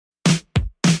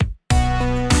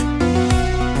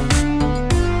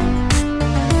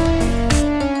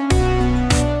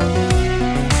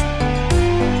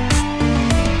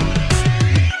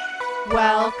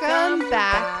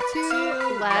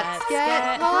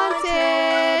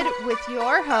Haunted with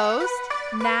your host,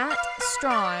 Nat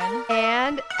Strawn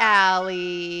and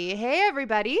Allie. Hey,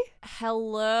 everybody.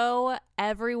 Hello,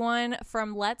 everyone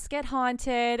from Let's Get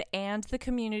Haunted and the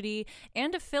community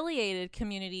and affiliated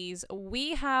communities.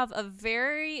 We have a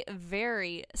very,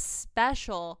 very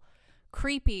special,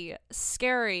 creepy,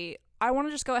 scary, I want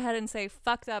to just go ahead and say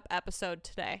fucked up episode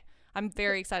today. I'm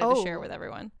very excited to share with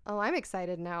everyone. Oh, I'm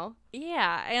excited now.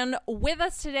 Yeah, and with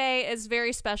us today is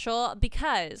very special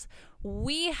because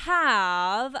we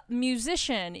have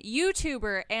musician,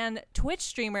 YouTuber, and Twitch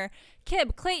streamer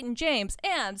Kib Clayton James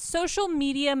and social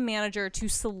media manager to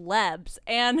celebs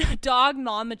and dog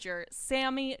momager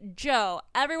Sami Joe.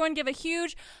 Everyone give a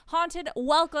huge haunted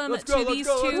welcome to these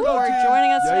two who are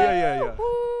joining us today.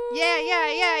 Yeah.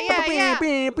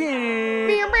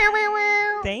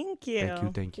 Thank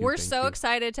you. Thank you. We're so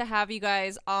excited to have you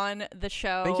guys on the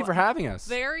show. Thank you for having us.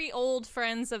 Very old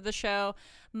friends of the show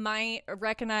might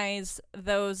recognize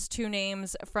those two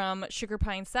names from Sugar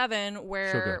Pine 7,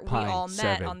 where we all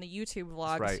met on the YouTube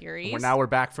vlog series. Now we're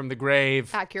back from the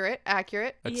grave. Accurate.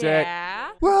 That's it.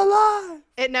 We're alive.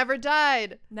 It never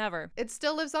died. Never. It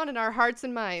still lives on in our hearts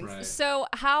and minds. Right. So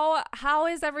how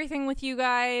is everything with you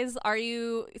guys? Are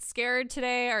you scared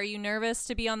today? Are you nervous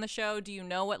to be on the show? Do you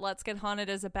know what Let's Get Haunted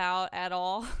is about at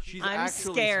all? I'm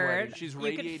scared. Sweating. She's you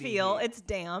radiating. can feel heat. it's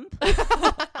damp.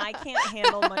 I can't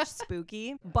handle much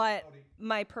spooky, but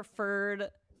my preferred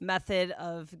method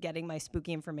of getting my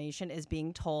spooky information is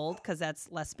being told, because that's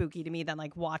less spooky to me than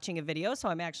like watching a video. So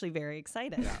I'm actually very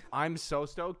excited. Yeah. I'm so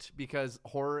stoked because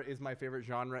horror is my favorite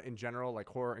genre in general, like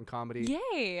horror and comedy.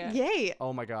 Yay.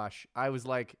 Oh my gosh. I was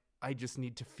like, I just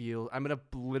need to feel. I'm going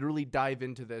to literally dive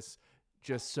into this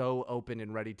just so open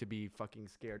and ready to be fucking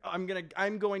scared. I'm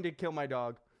going to kill my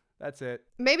dog. That's it.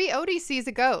 Maybe Odie sees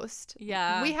a ghost.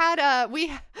 Yeah. We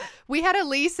had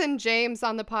Elise and James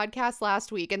on the podcast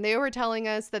last week, and they were telling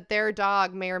us that their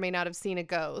dog may or may not have seen a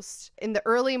ghost in the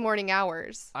early morning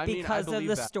hours. Because of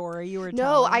the story you were telling.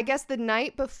 No, I guess the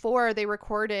night before they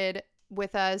recorded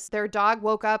with us, their dog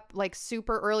woke up like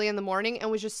super early in the morning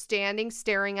and was just standing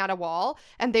staring at a wall,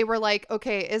 and they were like,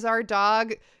 okay, is our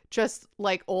dog just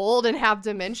like old and have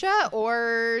dementia,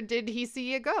 or did he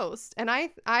see a ghost? And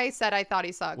I said I thought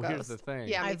he saw a ghost. Here's the thing.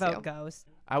 Yeah, I vote ghost.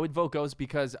 I would vote ghost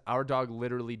because our dog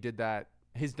literally did that.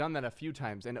 He's done that a few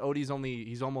times, and Odie's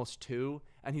he's almost 2,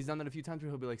 and he's done that a few times where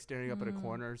he'll be like staring up at a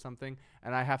corner or something,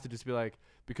 and I have to just be like,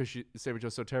 because Saber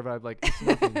Joe's so terrified, I'm like, it's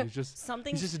nothing. He's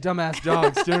just a dumbass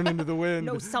dog staring into the wind.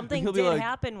 No, something did did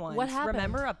happen once. What happened?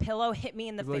 Remember, a pillow hit me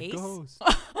in the face. Like, ghost.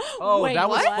 Oh, wait, that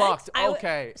was what? fucked.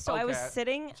 Okay. I was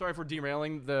sitting. Sorry for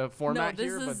derailing the format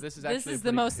here, but this is actually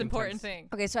the most important thing.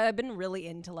 Okay, so I've been really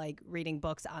into like reading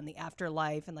books on the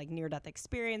afterlife and like near-death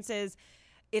experiences.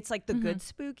 It's like the good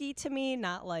spooky to me,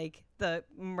 not like the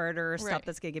murder stuff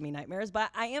that's gonna give me nightmares,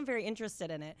 but I am very interested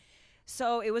in it.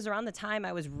 So it was around the time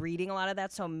I was reading a lot of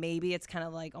that, so maybe it's kind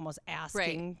of like almost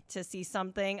asking to see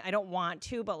something. I don't want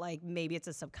to, but like maybe it's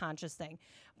a subconscious thing.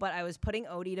 But I was putting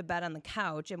Odie to bed on the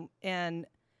couch, and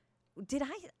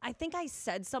I think I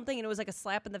said something, and it was like a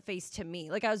slap in the face to me.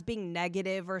 Like I was being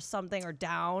negative or something, or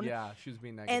down. Yeah, she was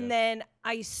being negative. And then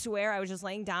I swear I was just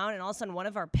laying down, and all of a sudden one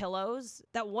of our pillows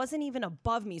that wasn't even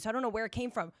above me, so I don't know where it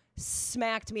came from,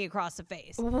 smacked me across the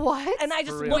face. What? And I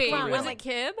just For real? looked Wait, around. was I'm it like,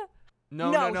 Kib?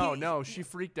 No. She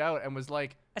freaked out and was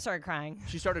like, I started crying.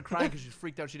 she started crying because she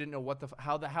freaked out. She didn't know what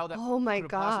how that Oh my could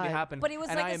have possibly God. happened. But it was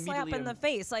And like I a slap in the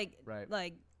face, like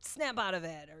snap out of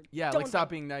it, or like stop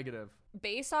being negative.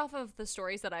 Based off of the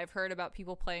stories that I've heard about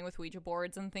people playing with Ouija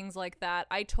boards and things like that,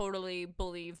 I totally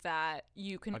believe that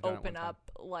you can open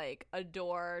up like a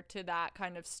door to that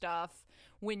kind of stuff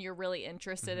when you're really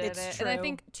interested in it. True. And I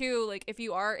think too, like if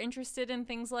you are interested in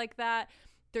things like that,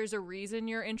 there's a reason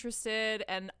you're interested.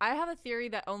 And I have a theory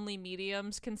that only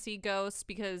mediums can see ghosts,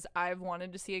 because I've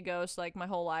wanted to see a ghost like my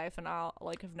whole life, and I'll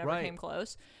like have never came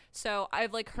close. So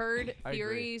I've like heard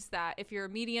theories that if you're a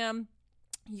medium,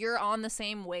 you're on the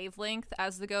same wavelength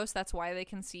as the ghost. That's why they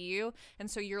can see you. And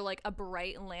so you're like a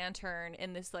bright lantern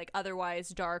in this like otherwise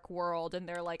dark world, and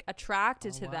they're like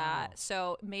attracted to that.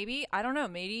 So maybe, I don't know,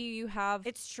 maybe you have.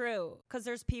 It's true, because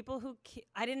there's people who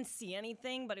I didn't see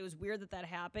anything, but it was weird that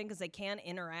happened, because they can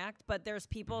interact. But there's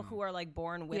people who are like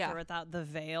born with or without the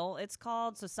veil, it's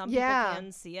called. So some people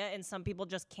can see it, and some people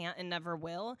just can't and never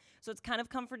will. So it's kind of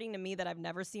comforting to me that I've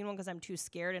never seen one, because I'm too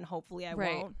scared, and hopefully I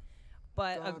won't.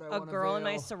 But a girl in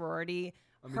my sorority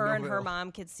her and her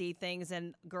mom could see things,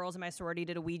 and girls in my sorority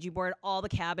did a Ouija board. All the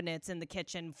cabinets in the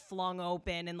kitchen flung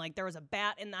open, and like there was a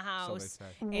bat in the house.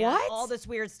 And what? all this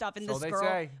weird stuff. And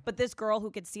this girl who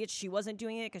could see it, she wasn't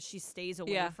doing it because she stays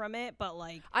away from it. But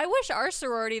like, I wish our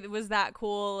sorority was that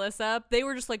cool, Alyssa. They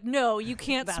were just like, no, you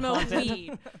can't smoke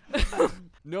weed.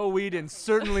 No weed and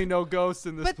certainly no ghosts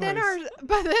in this place.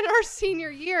 But then our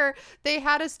senior year, they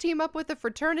had us team up with a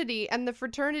fraternity, and the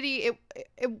fraternity,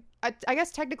 I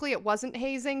guess technically it wasn't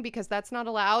hazing because that's not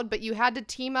allowed, but you had to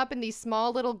team up in these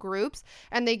small little groups,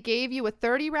 and they gave you a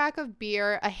 30 rack of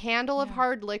beer, a handle of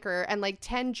hard liquor, and like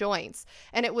 10 joints.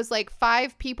 And it was like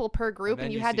 5 people per group,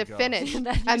 and you had to finish.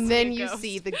 And then you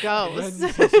see the ghost.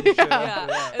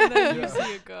 And then you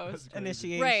see a ghost.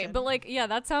 Initiation. Right, but like, yeah,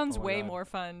 that sounds way more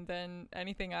fun than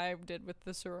anything I did with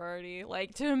the sorority.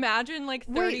 Like, to imagine like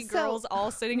 30 girls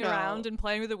all sitting around and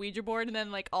playing with a Ouija board, and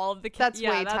then like all of the kids. That's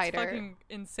way tighter. That's fucking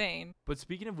insane. But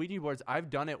speaking of Ouija boards, I've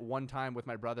done it one time with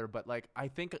my brother, but like I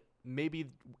think maybe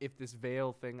if this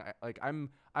veil thing, I'm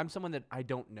someone that I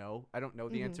don't know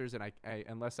the answers, and I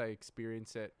unless I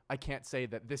experience it, I can't say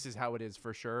that this is how it is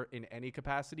for sure in any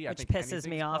capacity. Which I think pisses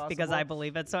me off because I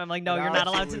believe it, so I'm like, no, And you're I not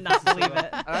allowed to absolutely not pisses me believe off.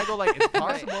 it. And I go like, it's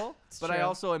possible, but true. I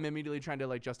also am immediately trying to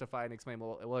like justify and explain.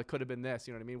 Well, it could have been this.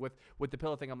 You know what I mean? With the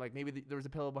pillow thing, I'm like, maybe there was a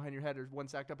pillow behind your head, or one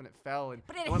stacked up and it fell, and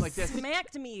But it went like this.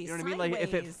 smacked me. You know what I mean? Like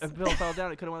if a pillow fell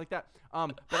down, it could have went like that.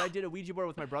 But I did a Ouija board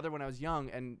with my brother when I was young,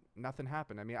 and nothing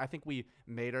happened. I mean, I think we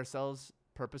made ourselves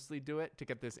purposely do it to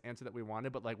get this answer that we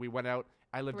wanted, but like we went out.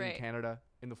 I lived in Canada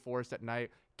in the forest at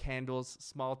night, candles,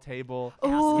 small table,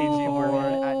 Ouija board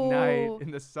at night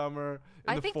in the summer.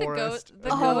 I think the ghosts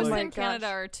in Canada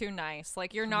are too nice.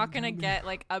 Like, you're not gonna get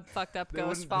like a fucked up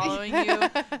ghost following you.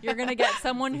 You're gonna get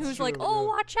someone who's like, oh,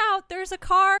 watch out, there's a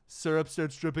car. Syrup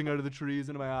starts dripping out of the trees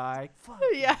into my eye. Fuck.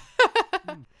 Yeah.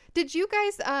 Did you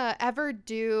guys ever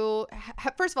do?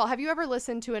 First of all, have you ever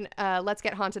listened to an Let's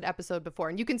Get Haunted episode before?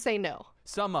 And you can say no.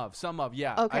 Some of,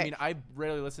 yeah. Okay. I mean, I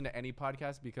rarely listen to any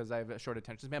podcast because I have a short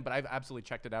attention span, but I've absolutely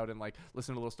checked it out and like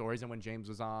listened to little stories, and when James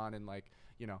was on, and like,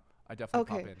 you know, I definitely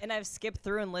pop in. And I've skipped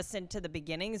through and listened to the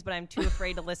beginnings, but I'm too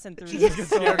afraid to listen through Just get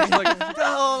scared. She's like,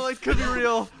 oh, it could be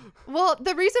real. Well,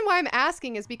 the reason why I'm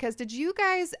asking is because did you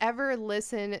guys ever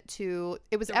listen to?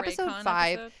 It was The episode Raycon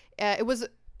 5. episode? It was.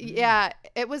 Yeah,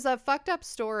 it was a fucked up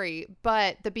story,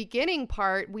 but the beginning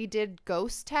part, we did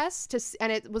ghost tests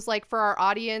and it was like for our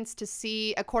audience to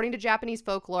see, according to Japanese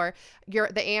folklore,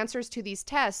 the answers to these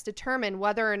tests determine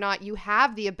whether or not you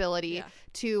have the ability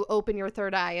to open your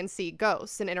third eye and see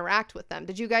ghosts and interact with them.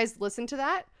 Did you guys listen to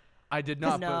that? I did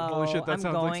not, but holy shit, that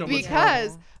sounds like so much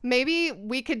because maybe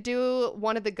we could do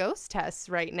one of the ghost tests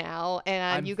right now,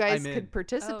 and you guys could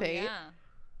participate. Oh, yeah.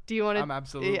 Do you want to? I'm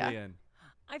absolutely in.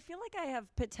 I feel like I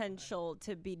have potential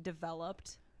to be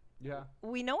developed. Yeah.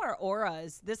 We know our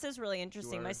auras. This is really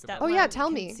interesting. My stepmom tell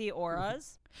can me. see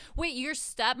auras. Wait, your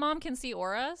stepmom can see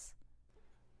auras?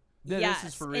 Yeah, yes.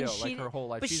 This is for real. Like her whole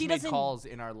life. But She's made calls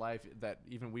in our life that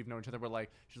even we've known each other. We're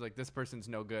like, she's like, this person's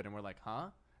no good, and we're like,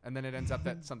 huh? And then it ends up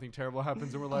that something terrible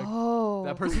happens, and we're like,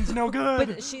 that person's no good.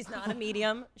 But she's not a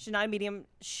medium.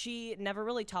 She never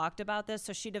really talked about this,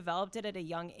 so she developed it at a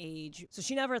young age. So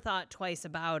she never thought twice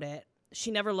about it. She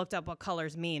never looked up what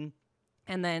colors mean.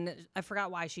 And then I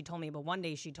forgot why she told me, but one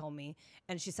day she told me,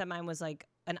 and she said mine was like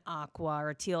an aqua or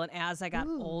a teal. And as I got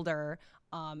older,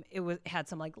 it had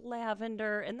some like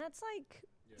lavender, and that's like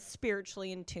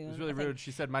spiritually in tune. It was really rude.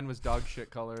 She said mine was dog shit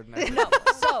colored. And I no,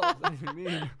 so what do you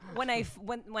mean? when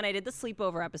I did the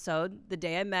sleepover episode, the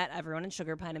day I met everyone in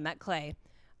Sugar Pine and met Clay,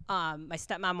 my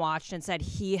stepmom watched and said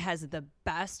he has the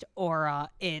best aura.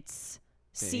 It's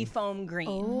seafoam green.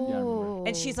 Oh.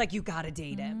 And she's like, you gotta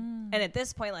date him. And at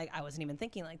this point, like, I wasn't even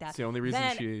thinking like that. It's the only reason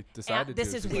she decided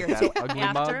this to. is She's weird. Like, So ugly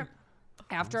mug.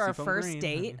 after our Seafoam first green.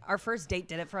 date, our first date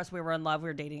did it for us. We were in love. We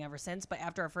were dating ever since. But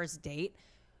after our first date,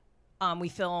 we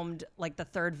filmed like the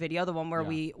third video, the one where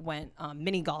we went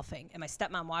mini golfing. And my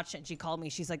stepmom watched it and she called me.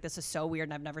 She's like, this is so weird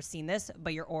and I've never seen this,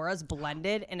 but your aura's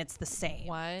blended and it's the same.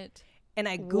 What? And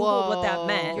I Googled what that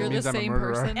meant. You're the same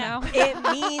person now? It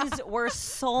means we're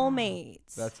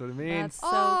soulmates. That's what it means. That's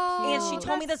so cute. And she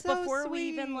told me this that's so before we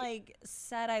even sweet. like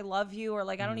said I love you, or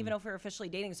like I don't even know if we were officially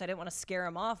dating, so I didn't want to scare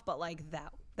him off, but like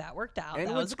that worked out. And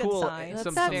that what's was a good cool, sign.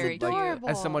 That's very cute. adorable.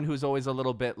 as someone who's always a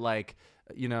little bit like,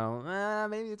 you know,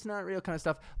 maybe it's not real kind of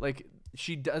stuff. Like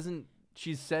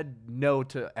she's said no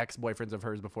to ex-boyfriends of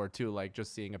hers before too, like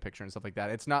just seeing a picture and stuff like that.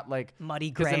 It's not like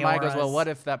Muddy because gray in mind goes, well, auras. what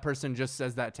if that person just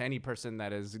says that to any person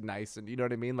that is nice, and you know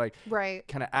what I mean? Like, Right.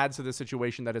 kind of adds to the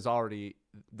situation that is already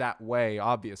that way,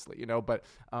 obviously, you know. But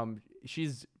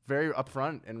she's very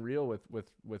upfront and real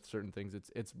with certain things.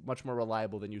 It's much more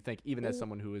reliable than you think, even as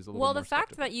someone who is a little Well, more the fact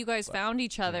skeptical. that you guys found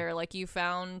each other, like you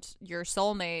found your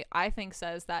soulmate, I think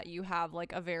says that you have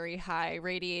like a very high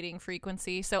radiating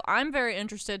frequency. So I'm very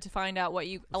interested to find out what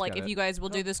you like, if you guys will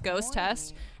do this ghost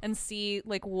test and see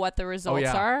like what the results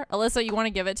are. Alyssa, you want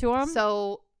to give it to him?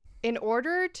 So in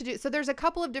order to do, so there's a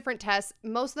couple of different tests.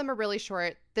 Most of them are really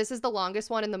short. This is the longest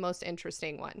one and the most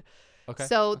interesting one. Okay.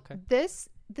 So this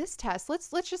test, let's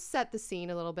just set the scene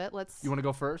a little bit. You want to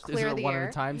go first? Is clear it a the one air. at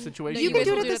a time situation? No, You can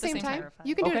do it at the same time.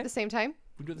 You can do it Okay. at the same time.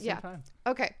 We do it at the same time.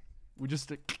 Okay. We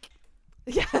just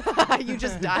Yeah. You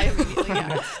just die immediately.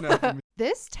 Yeah. snap.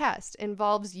 This test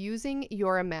involves using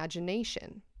your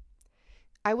imagination.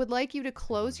 I would like you to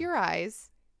close your eyes,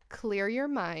 clear your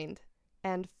mind,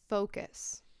 and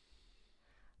focus.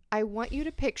 I want you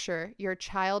to picture your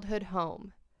childhood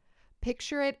home.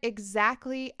 Picture it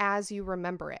exactly as you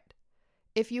remember it.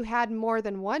 If you had more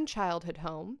than one childhood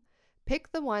home,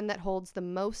 pick the one that holds the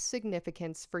most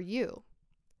significance for you.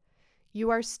 You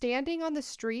are standing on the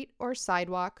street or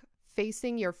sidewalk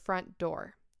facing your front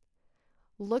door.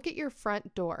 Look at your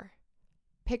front door.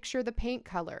 Picture the paint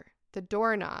color, the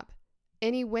doorknob,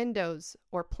 any windows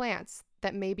or plants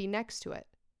that may be next to it.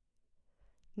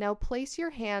 Now place your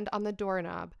hand on the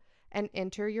doorknob and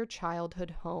enter your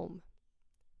childhood home.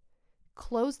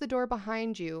 Close the door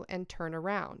behind you and turn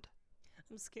around.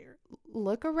 I'm scared.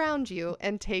 Look around you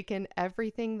and take in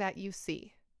everything that you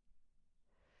see.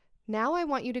 Now I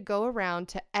want you to go around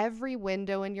to every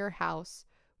window in your house,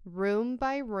 room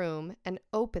by room, and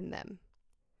open them.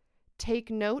 Take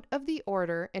note of the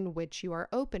order in which you are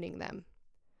opening them.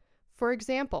 For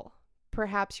example,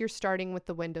 perhaps you're starting with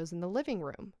the windows in the living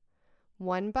room.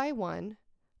 One by one,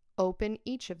 open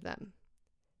each of them.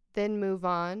 Then move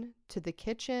on to the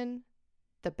kitchen,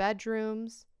 the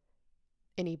bedrooms,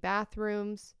 any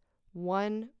bathrooms,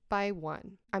 one by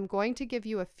one. I'm going to give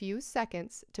you a few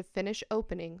seconds to finish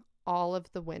opening all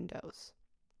of the windows.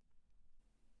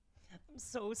 I'm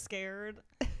so scared.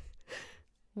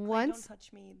 Once, Don't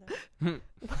touch me either.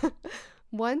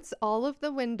 once all of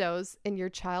the windows in your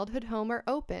childhood home are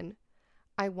open,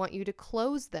 I want you to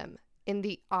close them in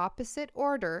the opposite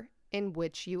order in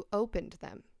which you opened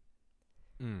them.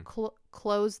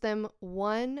 Close them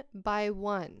one by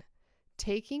one,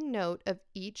 taking note of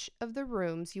each of the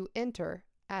rooms you enter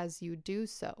as you do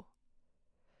so.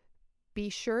 Be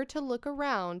sure to look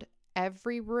around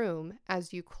every room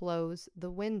as you close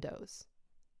the windows.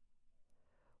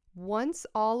 Once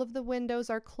all of the windows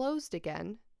are closed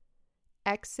again,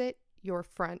 exit your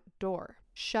front door.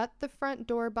 Shut the front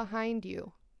door behind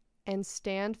you and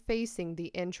stand facing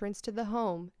the entrance to the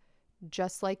home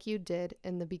just like you did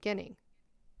in the beginning.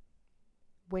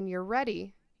 When you're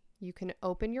ready, you can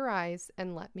open your eyes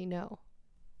and let me know.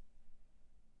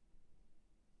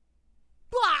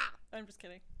 I'm just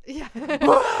kidding. Yeah.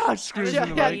 Screws Yeah, in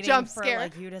the yeah, leg. Waiting jump for scare.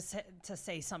 like you to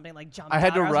say something like jump. I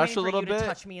had out. to was rush waiting a for little you to bit.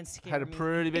 touch me and scare Had a me.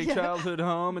 pretty big childhood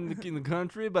home in the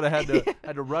country, but I had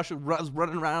to rush. I was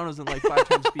running around. I was in like 5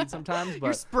 times speed sometimes. But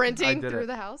You're sprinting I did through it.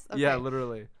 the house? Yeah, Okay.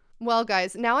 literally. Well,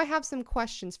 guys, now I have some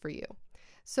questions for you.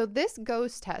 So this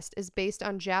ghost test is based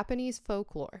on Japanese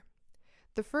folklore.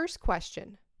 The first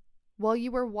question, while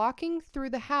you were walking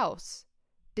through the house,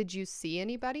 did you see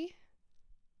anybody?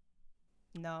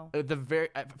 No.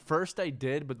 At first I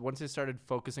did, but once I started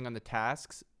focusing on the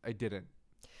tasks, I didn't.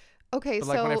 Okay, But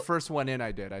like when I first went in,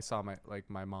 I did. I saw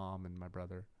my mom and my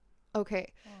brother.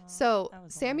 okay. Aw, So that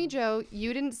was Sammy alone. Joe,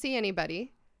 you didn't see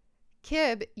anybody.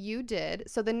 Kib, you did.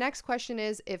 So the next question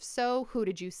is, if so, who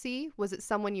did you see? Was it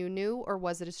someone you knew or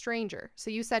was it a stranger? So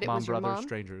you said it Mom, was your brother, mom.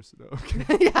 strangers. No,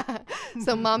 okay. Yeah.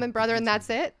 So mom and brother and that's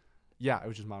it? Yeah, it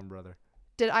was just mom and brother.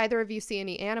 Did either of you see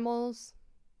any animals?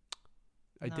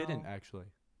 I didn't No. actually.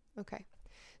 Okay.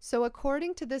 So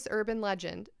according to this urban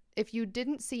legend, if you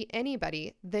didn't see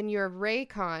anybody, then your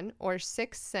Raycon or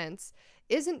sixth sense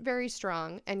isn't very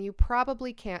strong and you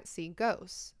probably can't see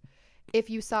ghosts. If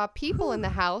you saw people in the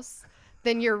house,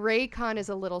 then your Raycon is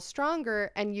a little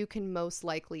stronger and you can most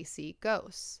likely see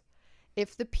ghosts.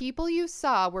 If the people you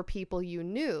saw were people you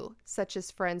knew, such as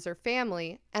friends or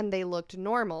family, and they looked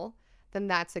normal, then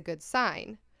that's a good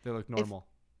sign. They look normal.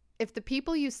 If the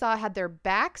people you saw had their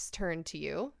backs turned to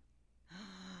you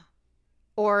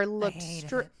or looked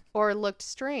hate it. looked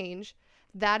strange,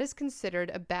 that is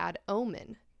considered a bad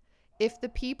omen. If the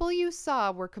people you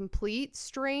saw were complete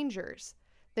strangers,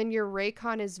 then your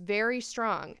Raycon is very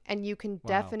strong and you can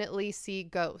definitely see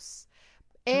ghosts.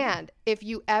 And if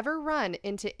you ever run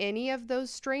into any of those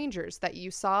strangers that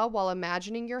you saw while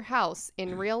imagining your house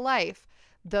in real life,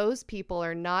 those people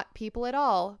are not people at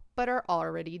all, but are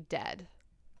already dead.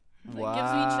 It gives me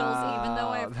chills even though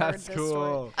I've heard That's this cool.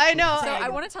 story. I know. So I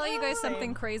want to tell you guys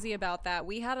something crazy about that.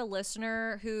 We had a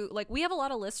listener who, we have a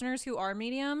lot of listeners who are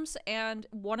mediums, and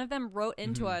one of them wrote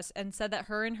into us and said that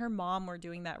her and her mom were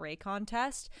doing that Raycon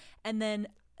test, and then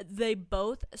they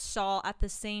both saw at the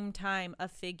same time a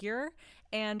figure,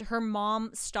 and her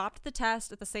mom stopped the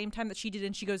test at the same time that she did,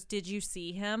 and she goes, "Did you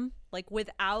see him?"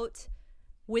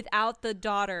 Without the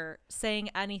daughter saying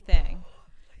anything.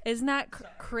 Isn't that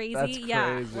crazy? That's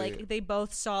Yeah, crazy. they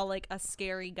both saw a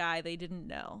scary guy they didn't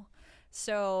know.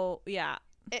 So yeah,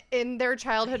 In their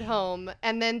childhood home,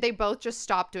 and then they both just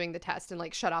stopped doing the test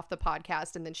and shut off the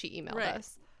podcast, and then she emailed Right.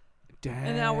 us. Dang.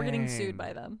 and now we're getting sued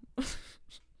by them.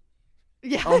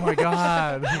 Yeah. Oh my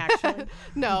god. Actually,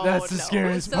 No, That's the no.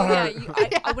 scariest So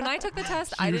part. when I took the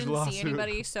test, I Huge didn't lawsuit. see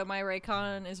anybody, so my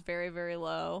Raycon is very, very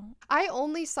low. I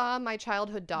only saw my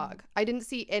childhood dog. I didn't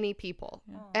see any people.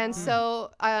 And Hmm.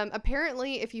 so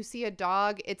apparently if you see a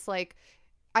dog, it's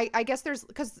I guess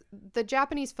because the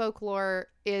Japanese folklore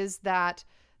is that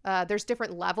there's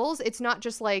different levels. It's not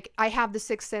just I have the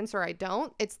sixth sense or I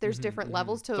don't. There's different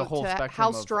levels The whole to spectrum how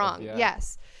of- strong. yeah.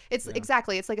 Yes. It's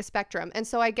exactly. It's like a spectrum. And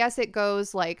so I guess it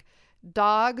goes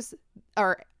dogs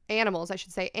or animals, I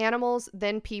should say, animals,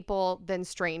 then people, then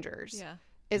strangers. Yeah.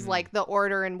 Is the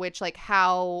order in which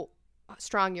how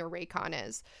strong your Raycon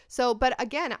is. So, but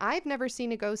again, I've never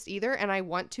seen a ghost either, and I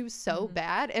want to so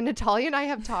bad. And Natalia and I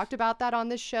have talked about that on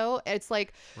this show. It's Right.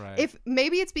 if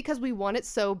maybe it's because we want it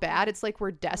so bad, it's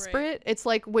we're desperate. It's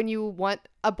when you want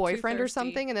a boyfriend or thirsty.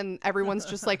 something, and then everyone's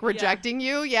just rejecting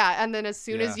you. Yeah. And then as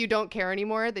soon as Yeah. you don't care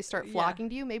anymore, they start flocking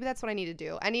to you. Maybe that's what I need to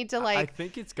do. I need to I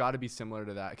think it's got to be similar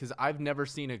to that because I've never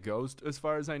seen a ghost as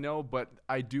far as I know, but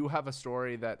I do have a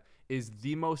story that is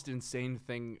the most insane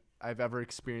thing I've ever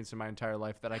experienced in my entire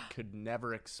life that I could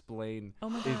never explain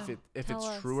Oh my if God. it's Tell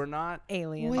us. true or not.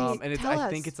 aliens. Wait. And tell I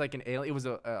think us. it's an alien. It was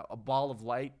a ball of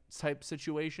light type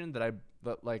situation that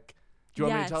do you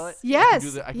want me to tell it? Yes. I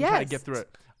can try to Yes. get through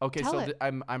it. Okay, Tell so it.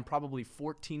 I'm probably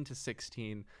 14 to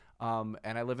 16, and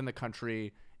I live in the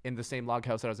country in the same log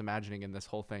house that I was imagining in this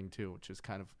whole thing too, which is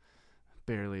kind of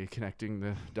barely connecting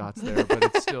the dots there, but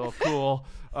it's still cool.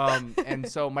 And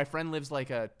so my friend lives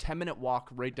a 10-minute walk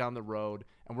right down the road,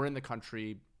 and we're in the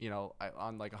country,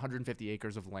 on 150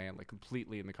 acres of land,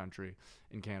 completely in the country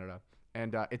in Canada.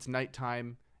 And it's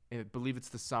nighttime. I believe it's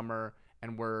the summer,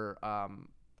 and we're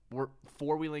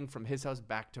four-wheeling from his house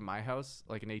back to my house,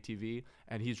 an ATV,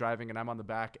 and he's driving and I'm on the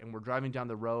back, and we're driving down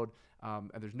the road, and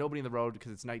there's nobody in the road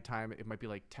because it's nighttime. It might be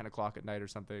 10 o'clock at night or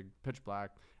something, pitch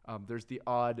black. There's the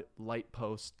odd light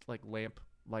post, lamp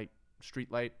light,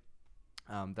 street light,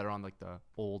 that are on the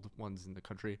old ones in the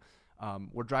country.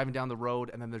 We're driving down the road,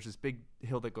 and then there's this big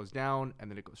hill that goes down,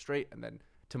 and then it goes straight, and then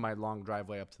to my long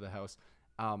driveway up to the house.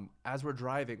 As we're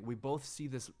driving, we both see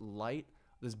this light,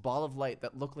 this ball of light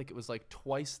that looked like it was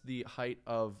twice the height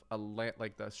of a lamp,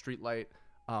 the street light,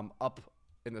 up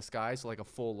in the sky, so a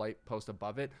full light post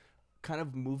above it, kind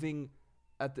of moving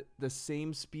at the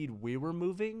same speed we were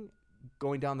moving,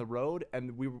 going down the road,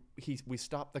 and we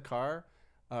stopped the car,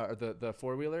 or the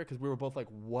four-wheeler, because we were both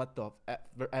what the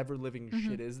ever living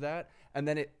shit is that? And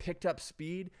then it picked up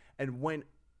speed and went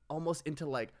almost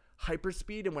into hyper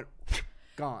speed and went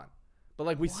gone.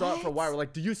 But we saw it for a while. We're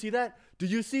do you see that? Do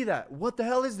you see that? What the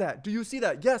hell is that? Do you see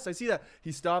that? Yes, I see that.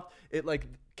 He stopped. It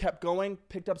kept going,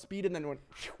 picked up speed, and then went.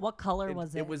 What color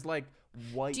was it? It was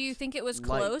white. Do you think it was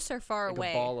light, close or far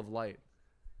away? A ball of light.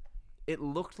 It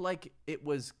looked like it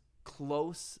was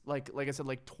close, like I said,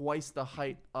 twice the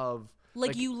height of.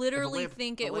 You literally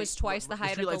think it was twice the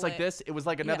height of the streetlights lamp. this. It was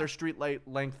another street light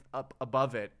length up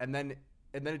above it, and then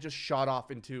it just shot off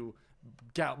into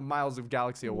miles of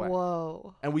galaxy away.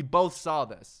 Whoa. And we both saw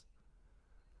this.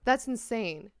 That's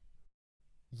insane.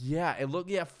 Yeah, it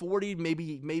looked 40,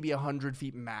 maybe 100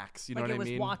 feet max. You know what I mean?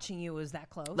 It was watching you. It was that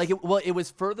close. It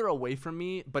was further away from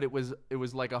me, but it was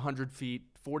 100 feet,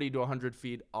 40 to 100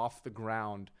 feet off the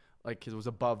ground, because it was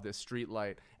above this street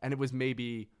light, and it was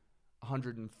maybe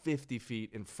 150 feet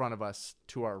in front of us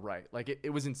to our right.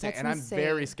 It was insane. That's and insane. I'm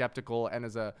very skeptical, and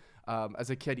as a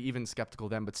kid, even skeptical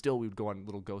then, but still we would go on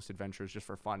little ghost adventures just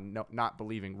for fun, not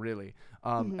believing really.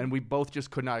 And we both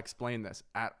just could not explain this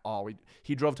at all.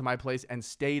 He drove to my place and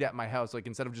stayed at my house,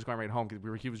 instead of just going right home,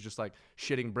 because he was just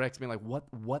shitting bricks, being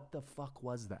what the fuck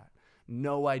was that?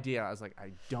 No idea. I was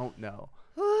I don't know.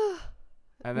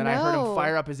 And then I heard him No.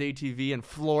 fire up his ATV and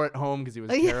floor it home because he was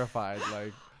terrified.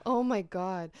 Oh my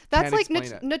God. That's Can't like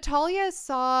explain it. Natalia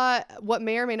saw what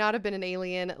may or may not have been an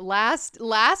alien last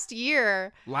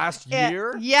year. Last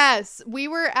year? Yes. We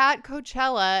were at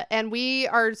Coachella and we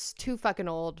are too fucking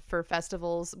old for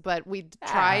festivals, but we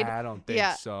tried. I don't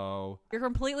think so. You're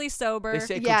completely sober. They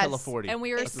say Yes. Coachella 40. And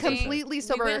we were It's That's what they say. completely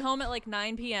sober. We went home at like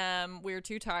 9 p.m. We were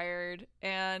too tired.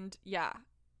 And yeah.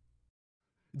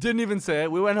 Didn't even say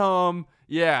it. We went home.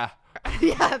 Yeah.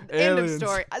 Yeah, end of Aliens.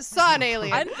 story. I saw an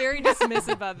alien. I'm very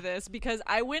dismissive of this because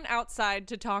I went outside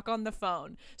to talk on the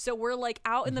phone. So we're like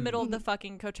out in the middle of the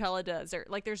fucking Coachella desert.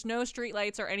 Like there's no street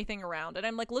lights or anything around. And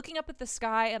I'm like looking up at the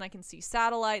sky and I can see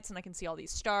satellites and I can see all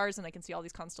these stars and I can see all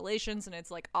these constellations and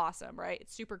it's like awesome, right?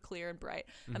 It's super clear and bright.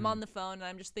 I'm on the phone and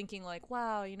I'm just thinking like,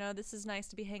 wow, you know, this is nice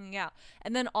to be hanging out.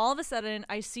 And then all of a sudden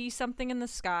I see something in the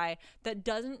sky that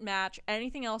doesn't match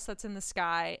anything else that's in the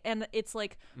sky. And it's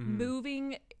like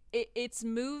moving. It's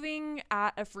moving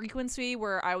at a frequency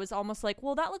where I was almost like,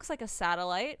 well, that looks like a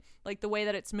satellite. Like the way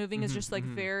that it's moving is just like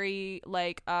very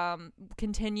like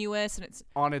continuous and it's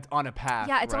on a path.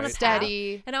 Yeah, it's on a right?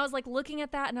 steady. And I was like looking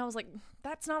at that and I was like,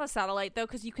 that's not a satellite though,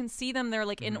 because you can see them. They're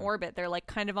like in orbit. They're like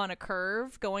kind of on a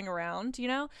curve going around, you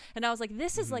know? And I was like,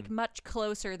 this is like much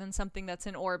closer than something that's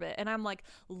in orbit. And I'm like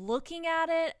looking at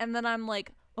it and then I'm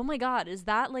like, oh my God, is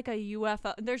that like a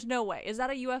UFO? There's no way. Is that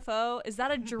a UFO? Is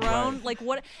that a drone? Right. Like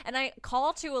what? And I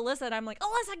call to Alyssa and I'm like,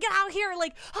 Alyssa, get out here.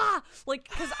 Like, like,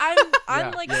 cause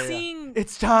I'm like seeing,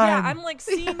 It's time. yeah, I'm like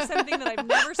seeing something that I've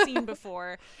never seen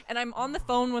before. And I'm on the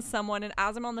phone with someone. And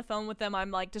as I'm on the phone with them,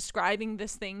 I'm like describing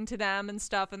this thing to them and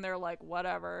stuff. And they're like,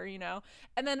 whatever, you know?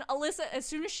 And then Alyssa, as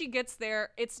soon as she gets there,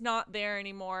 it's not there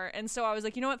anymore. And so I was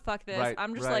like, you know what? Fuck this. Right,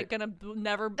 I'm just right. like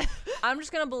I'm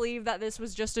just going to believe that this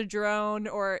was just a drone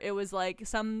or it was like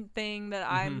something that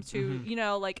I'm too, you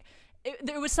know, like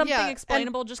it was something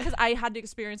explainable just because I had to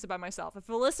experience it by myself. If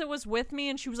Alyssa was with me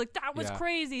and she was like, that was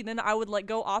crazy, then I would like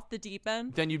go off the deep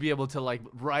end. Then you'd be able to like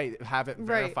have it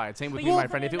verified. Right. Same with But you, you- my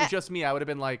friend. If it was just me, I would have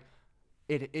been like,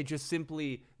 it just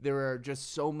simply, there are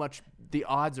just so much, the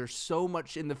odds are so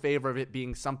much in the favor of it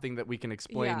being something that we can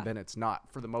explain Yeah. than it's not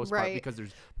for the most part, Right. because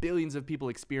there's billions of people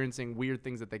experiencing weird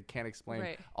things that they can't explain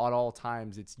Right. at all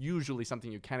times. It's usually something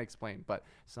you can explain, but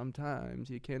sometimes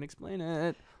you can't explain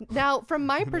it. Now, from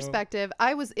my perspective,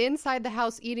 I was inside the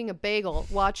house eating a bagel,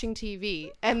 watching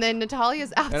TV, and then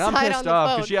Natalia's outside And I'm on pissed the off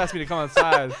phone. because she asked me to come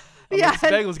outside. Yeah, This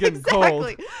bagel's getting cold.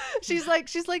 She's like,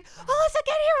 Alyssa, get here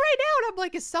right now. And I'm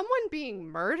like, is someone being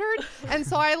murdered? And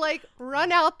so I like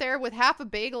run out there with half a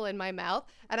bagel in my mouth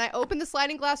and I open the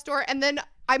sliding glass door and then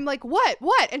I'm like, what?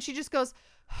 And she just goes,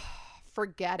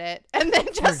 forget it. And then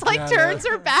just like turns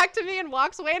her back to me and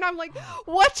walks away. And I'm like,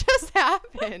 what just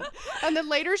happened? And then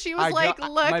later she was like,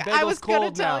 look, my I was bagel's going to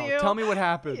cold tell now. you. Tell me what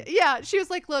happened. Yeah, she was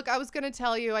like, look, I was going to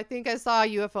tell you. I think I saw a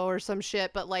UFO or some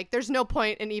shit, but like there's no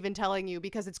point in even telling you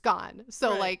because it's gone.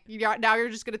 So like now you're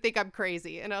just going to think I'm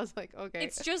crazy. And I was like, okay.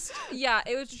 It's just, yeah,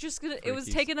 it was just, it was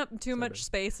Freaky. taking up too much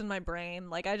space in my brain.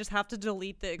 Like I just have to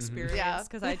delete the experience Yeah.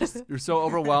 because I just, You're so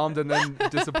overwhelmed and then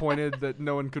disappointed that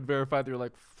no one could verify that you're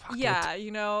like, fuck yeah,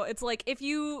 you know, it's like if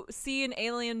you see an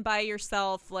alien by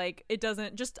yourself, like it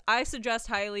doesn't just, I suggest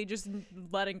highly just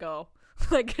letting go.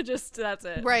 Like just, that's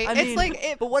it. Right. I It's mean,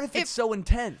 like, but what if it's so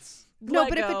intense? no, Let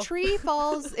but if go. a tree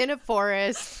falls in a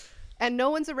forest and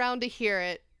no one's around to hear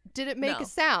it, did it make No. a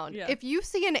sound? Yeah. If you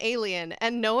see an alien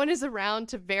and no one is around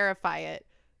to verify it,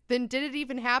 then did it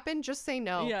even happen? Just say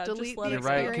no. Yeah, just Delete let the it You're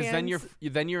right, experience.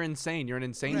 because then you're insane. You're an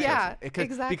insane Yeah, person.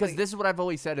 exactly. Because this is what I've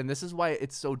always said, and this is why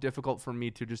it's so difficult for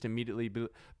me to just immediately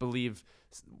believe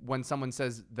when someone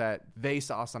says that they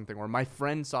saw something or my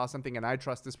friend saw something, and I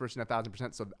trust this person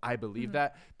 1,000%, so I believe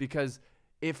that. Because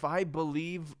if I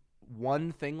believe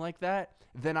one thing like that,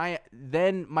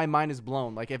 then my mind is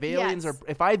blown. Like if aliens Yes.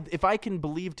 are, if I can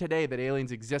believe today that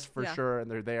aliens exist for Yeah. sure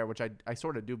and they're there, which I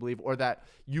sort of do believe, or that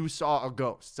you saw a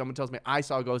ghost, someone tells me I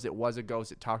saw a ghost, it was a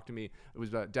ghost, it talked to me, it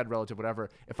was a dead relative, whatever.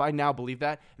 If I now believe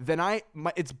that, then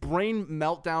it's brain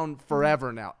meltdown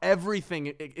forever now. Everything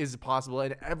is possible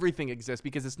and everything exists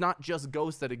because it's not just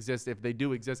ghosts that exist. If they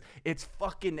do exist, it's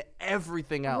fucking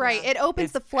everything else. Right. It opens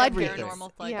It's the floodgates. everything.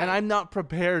 Paranormal floodgates. Yeah. And I'm not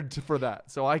prepared for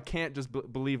that, so I can't just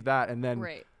believe that and then.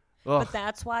 Right. Ugh. But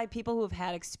that's why people who have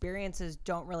had experiences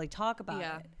don't really talk about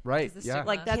Yeah. it. Right, 'Cause the yeah. stigma.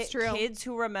 Like That's true. Kids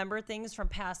who remember things from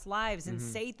past lives and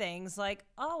say things like,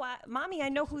 "Oh, mommy, I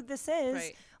know who this is.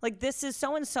 Right. Like this is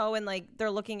so and so," and like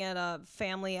they're looking at a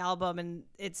family album and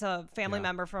it's a family Yeah.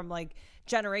 member from like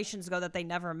generations ago that they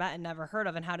never met and never heard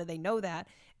of, and how do they know that?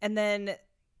 And then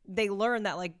they learn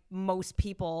that like most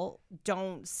people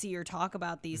don't see or talk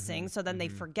about these things, so then they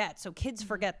forget. So kids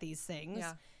forget these things.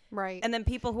 Yeah. Right. And then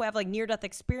people who have like near-death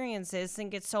experiences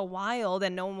think it's so wild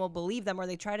and no one will believe them, or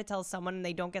they try to tell someone and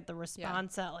they don't get the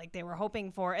response that like they were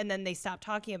hoping for, and then they stop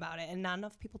talking about it, and not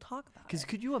enough people talk about it. Because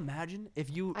could you imagine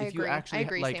if you agree. actually I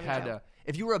agree, like Sammy had Joe.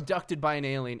 if you were abducted by an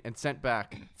alien and sent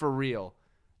back for real?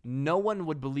 No one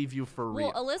would believe you for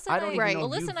real. Well, Alyssa I don't even know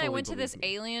if Alyssa you'd and I fully went to this believe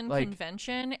me. alien Like-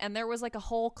 convention, and there was like a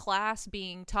whole class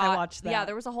being taught. I watched Yeah, that.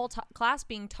 there was a whole class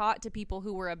being taught to people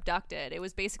who were abducted. It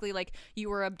was basically like you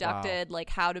were abducted,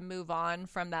 like how to move on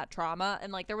from that trauma,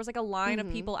 and like there was like a line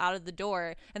of people out of the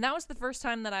door, and that was the first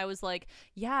time that I was like,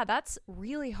 yeah, that's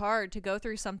really hard to go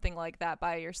through something like that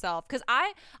by yourself. Because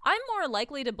I'm more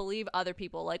likely to believe other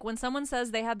people. Like when someone says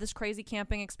they had this crazy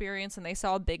camping experience and they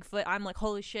saw a Bigfoot, I'm like,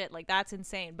 holy shit, like that's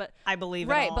insane. But I believe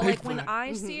it right, all. but like when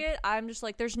I see it, I'm just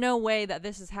like, there's no way that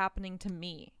this is happening to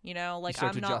me. You know, like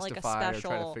start I'm to not like a justify or special.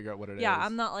 try to figure out what it yeah, is.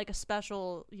 I'm not like a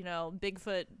special,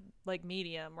 Bigfoot like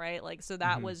medium, right? Like so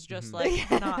that was just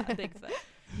like not a Bigfoot.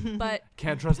 But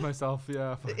Can't trust myself.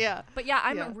 Yeah. Yeah. But yeah,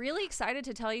 I'm Yeah. really excited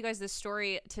to tell you guys this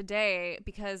story today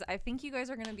because I think you guys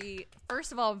are going to be,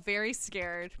 first of all, very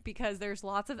scared because there's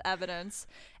lots of evidence.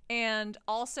 And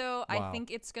also, I Wow.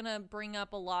 think it's going to bring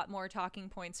up a lot more talking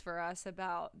points for us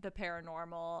about the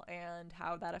paranormal and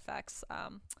how that affects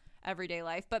everyday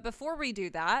life. But before we do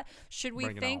that, should we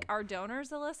Bring it thank on. our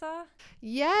donors, Alyssa?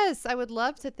 Yes, I would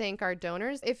love to thank our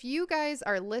donors. If you guys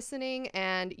are listening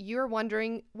and you're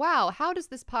wondering, wow, how does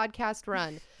this podcast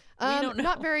run? don't know.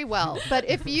 Not very well. But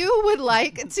if you would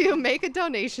like to make a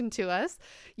donation to us,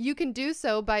 you can do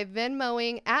so by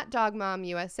Venmoing at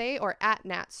DogMomUSA or at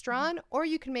NatStrawn, or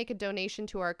you can make a donation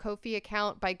to our Ko-fi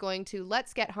account by going to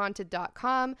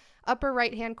letsgethaunted.com. Upper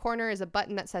right-hand corner is a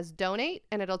button that says donate,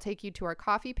 and it'll take you to our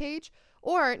coffee page.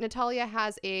 Or Natalia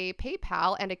has a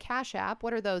PayPal and a Cash App.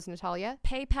 What are those, Natalia?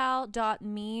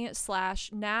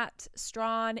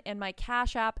 PayPal.me/NatStrawn, and my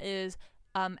Cash App is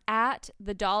at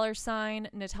the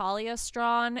 $ Natalia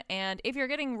Strawn. And if you're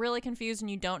getting really confused and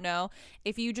you don't know,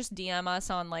 if you just DM us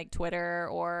on like Twitter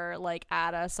or like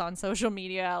add us on social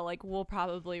media, like we'll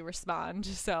probably respond.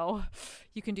 So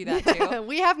you can do that too.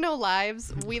 We have no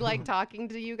lives. We like talking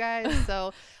to you guys.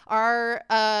 So our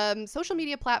social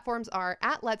media platforms are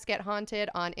at Let's Get Haunted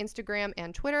on Instagram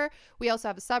and Twitter. We also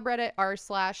have a subreddit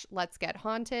r/Let's Get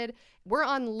Haunted. We're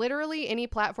on literally any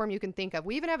platform you can think of.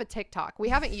 We even have a TikTok. We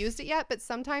haven't used it yet, but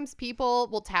sometimes people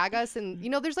will tag us, and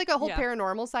there's like a whole Yeah.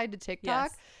 paranormal side to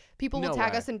TikTok. Yes. People will No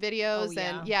tag way. us in videos, Oh,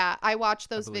 yeah. and yeah, I watch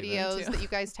those believe it. Me videos too. that you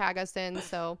guys tag us in.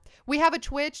 So we have a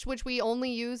Twitch, which we only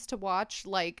use to watch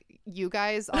like you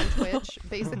guys on Twitch,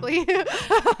 basically.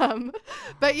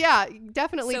 But yeah,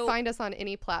 definitely So- find us on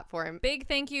any platform. Big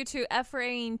thank you to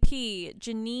Ephraim P,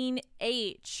 Janine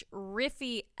H,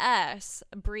 Riffy S,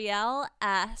 Brielle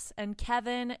S, and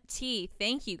Kevin T.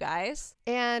 Thank you guys.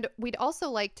 And we'd also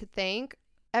like to thank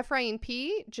Ephraim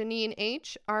P, Janine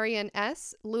H, Arian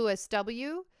S, Lewis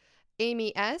W,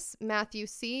 Amy S, Matthew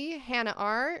C, Hannah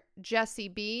R, Jesse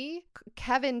B,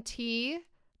 Kevin T,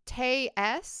 Tay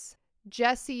S,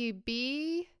 Jesse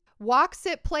B, Walks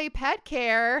It Play Pet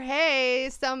Care. Hey,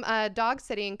 some dog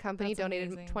sitting company That's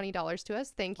donated amazing. $20 to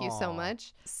us. Thank you so Aw.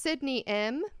 much. Sydney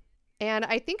M. And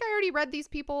I think I already read these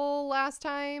people last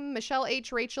time. Michelle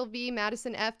H, Rachel V,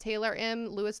 Madison F, Taylor M,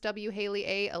 Lewis W, Haley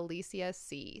A, Alicia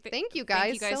C. Thank you guys,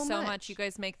 Thank you guys so much. much. You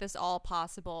guys make this all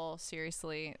possible.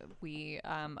 Seriously, we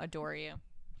adore you.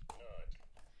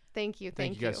 Thank you.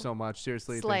 Thank you guys so much.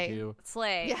 Seriously, Slay. thank you.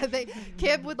 Slay. Yeah,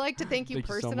 Kib would like to thank you Thank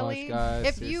you so much, personally. guys.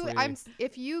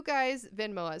 If you guys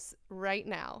Venmo us right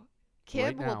now, Kib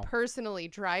Right will now. personally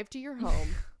drive to your home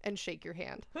and shake your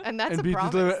hand, and that's a beat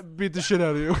promise. beat the shit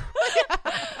out of you.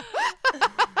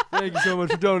 Thank you so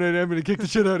much for donating. I'm gonna kick the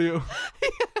shit out of you.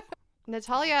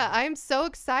 Natalia, I'm so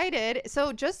excited.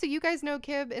 So just so you guys know,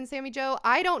 Kib and Sammy Joe,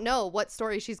 I don't know what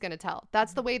story she's gonna tell.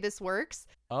 That's the way this works.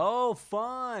 Oh,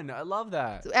 fun! I love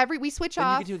that. So we switch And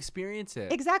off. you get to experience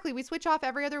it. Exactly. We switch off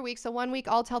every other week. So one week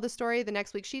I'll tell the story, the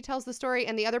next week she tells the story,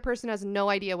 and the other person has no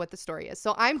idea what the story is.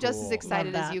 So I'm just as Cool.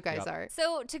 excited Love as that. you guys Yep. are.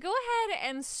 So to go ahead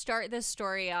and start this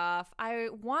story off, I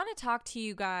want to talk to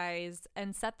you guys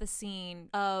and set the scene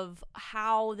of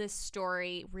how this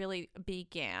story really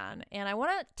began. And I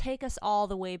want to take us all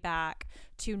the way back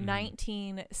to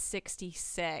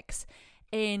 1966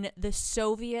 in the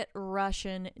Soviet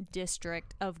Russian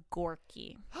district of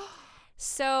Gorky.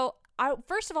 So I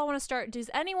first of all want to start, does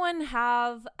anyone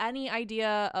have any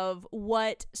idea of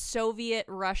what Soviet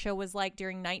Russia was like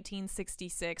during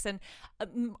 1966? And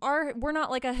we're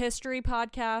not like a history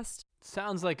podcast.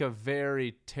 Sounds like a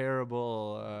very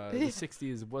terrible. The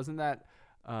 '60s wasn't that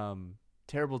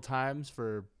terrible times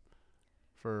for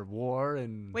for war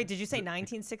and. Wait, did you say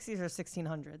 1960s or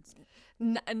 1600s?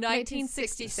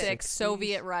 1966,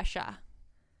 Soviet Russia.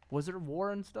 Was there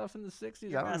war and stuff in the 60s?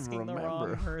 You're I don't asking even the remember.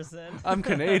 wrong person. I'm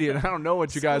Canadian. I don't know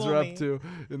what you guys are School me. up to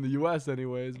in the U.S.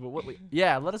 anyways. But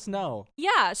yeah, let us know.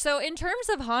 Yeah, so in terms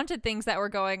of haunted things that were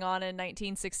going on in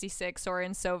 1966 or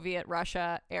in Soviet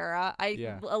Russia era,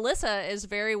 Alyssa is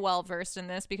very well versed in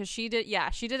this because she did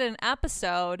an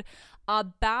episode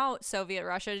about Soviet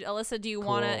Russia. Alyssa, do you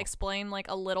want to explain like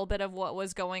a little bit of what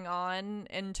was going on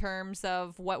in terms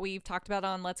of what we've talked about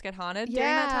on Let's Get Haunted during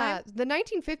that time? The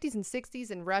 1950s and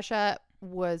 60s in Russia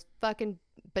was fucking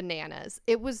bananas.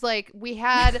 It was like we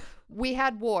had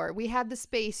war, we had the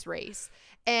space race.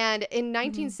 And in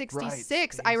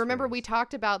 1966, I remember we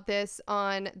talked about this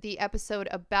on the episode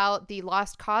about the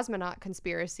lost cosmonaut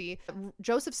conspiracy.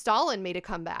 Joseph Stalin made a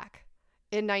comeback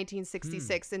in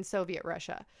 1966 in Soviet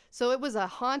Russia. So it was a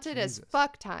haunted as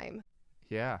fuck time.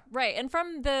 Yeah. Right. And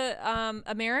from the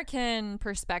American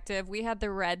perspective, we had the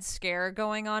Red Scare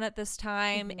going on at this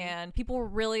time, and people were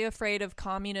really afraid of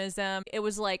communism. It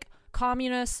was like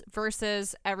communists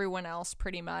versus everyone else,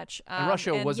 pretty much. And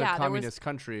Russia was a communist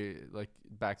country, like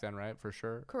back then, right? For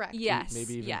sure. Correct. Yes.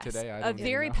 Maybe even today. A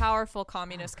very powerful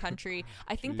communist country.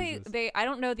 I think they I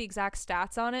don't know the exact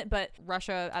stats on it, but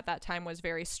Russia at that time was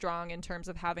very strong in terms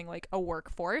of having like a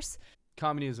workforce.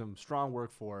 Communism, strong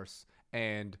workforce,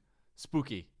 and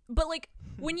spooky. But like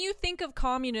when you think of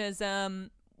communism,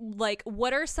 like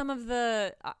what are some of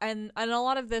the and a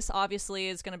lot of this obviously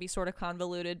is going to be sort of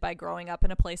convoluted by growing up in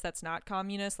a place that's not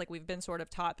communist. Like we've been sort of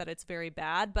taught that it's very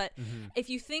bad, but if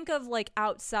you think of like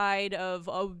outside of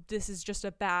this is just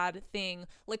a bad thing,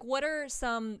 like what are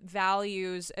some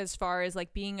values as far as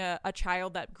like being a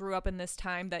child that grew up in this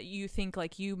time that you think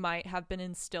like you might have been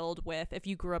instilled with if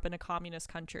you grew up in a communist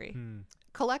country?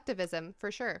 Collectivism,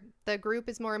 for sure. The group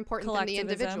is more important than the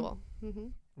individual.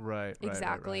 Right.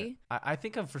 Exactly. I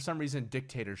think of, for some reason,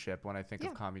 dictatorship when I think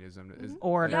of communism. Is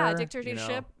order. Yeah,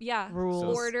 dictatorship.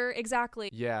 Rules. Order. Exactly.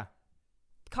 Yeah.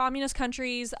 Communist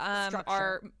countries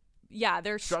are... Yeah,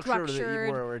 they're structured.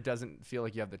 Where it doesn't feel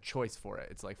like you have the choice for it.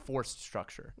 It's like forced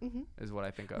structure is what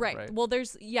I think of. Right. Well,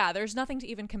 there's nothing to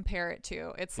even compare it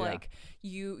to. It's like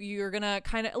you're going to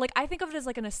kind of like, I think of it as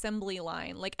like an assembly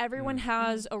line. Like everyone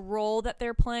has a role that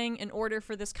they're playing in order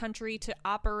for this country to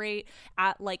operate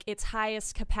at like its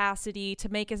highest capacity to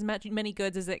make as many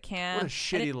goods as it can. What a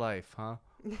shitty life, huh?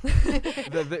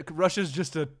 Russia's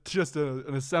just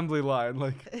an assembly line.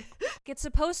 Like it's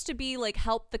supposed to be like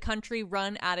help the country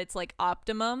run at its like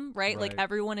optimum, right? Like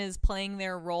everyone is playing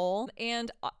their role, and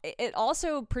it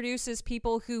also produces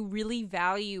people who really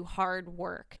value hard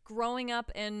work. Growing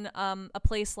up in a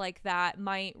place like that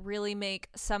might really make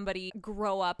somebody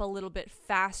grow up a little bit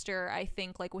faster, I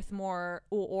think, like with more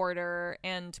order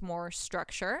and more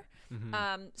structure.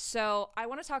 So I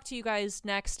want to talk to you guys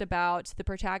next about the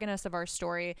protagonist of our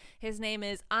story. His name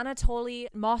is Anatoly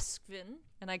Moskvin,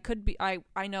 and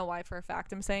I know why for a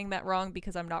fact I'm saying that wrong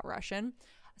because I'm not Russian.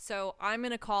 So I'm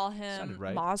going to call him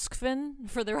Moskvin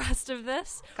for the rest of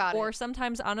this. Or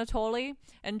sometimes Anatoly,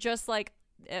 and just like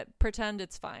pretend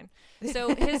it's fine.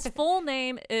 So his full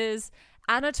name is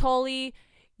Anatoly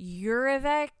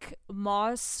Yurevich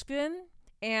Moskvin,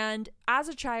 and as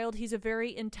a child, he's a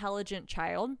very intelligent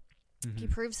child. He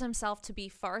proves himself to be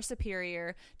far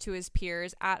superior to his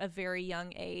peers at a very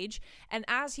young age. And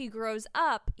as he grows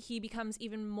up, he becomes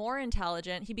even more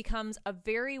intelligent. He becomes a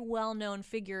very well-known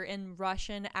figure in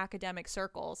Russian academic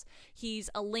circles. He's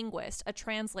a linguist, a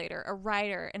translator, a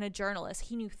writer, and a journalist.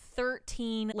 He knew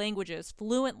 13 languages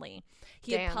fluently.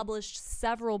 He had published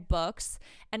several books,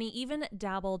 and he even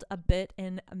dabbled a bit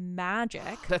in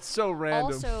magic. That's so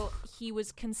random. Also, he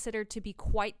was considered to be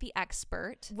quite the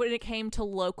expert when it came to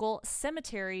local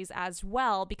cemeteries as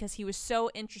well, because he was so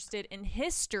interested in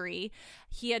history.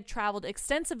 He had traveled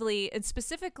extensively, and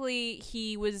specifically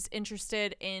he was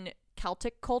interested in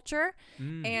Celtic culture,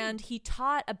 and he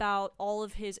taught about all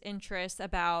of his interests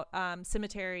about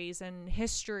cemeteries and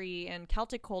history and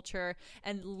Celtic culture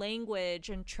and language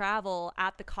and travel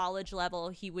at the college level.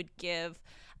 He would give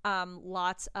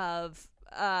lots of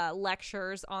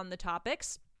lectures on the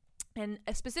topics. And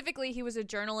specifically, he was a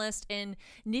journalist in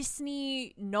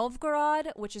Nizhny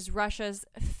Novgorod, which is Russia's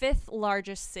 5th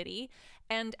largest city.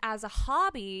 And as a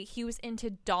hobby, he was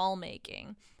into doll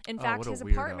making. In fact, his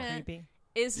apartment...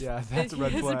 is Yeah, that's a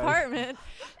red his flag. apartment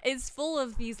is full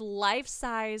of these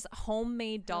life-size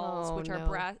homemade dolls, which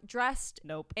are dressed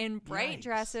in bright Yikes.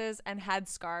 dresses and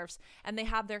headscarves, and they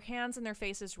have their hands and their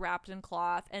faces wrapped in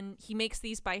cloth, and he makes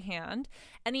these by hand.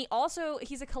 And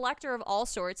he's a collector of all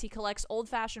sorts. He collects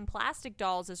old-fashioned plastic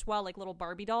dolls as well, like little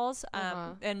Barbie dolls.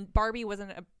 And Barbie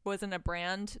wasn't a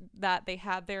brand that they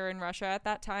had there in Russia at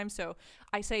that time, so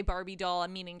I say Barbie doll,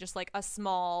 I'm meaning just like a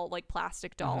small like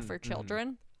plastic doll for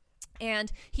children.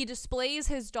 And he displays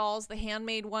his dolls, the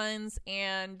handmade ones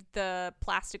and the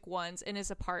plastic ones, in his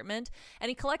apartment. And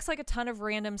he collects like a ton of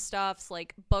random stuffs,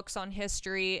 like books on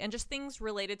history and just things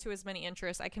related to his many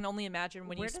interests. I can only imagine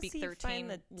when Where you speak does he 13 find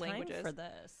the languages. time for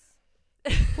this?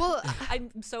 Well,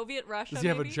 I'm Soviet Russia. Does he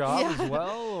have a maybe? job as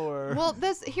well, or? well,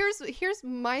 here's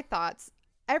my thoughts.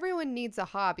 Everyone needs a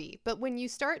hobby, but when you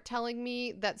start telling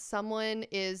me that someone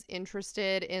is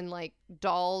interested in like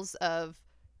dolls of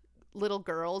little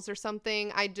girls or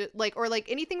something, or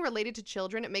anything related to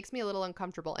children, it makes me a little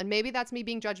uncomfortable. And maybe that's me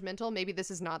being judgmental. Maybe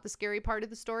this is not the scary part of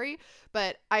the story,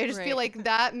 but I just feel like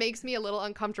that makes me a little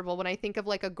uncomfortable when I think of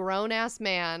like a grown ass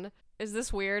man. Is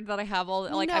this weird that I have all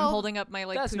I'm No. holding up my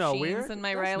like That's not weird. Pushins and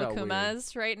my That's Riley not weird.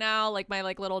 Kumas right now, like my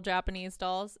like little Japanese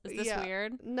dolls? Is this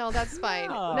weird? No, that's fine.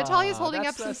 No, Natalia's holding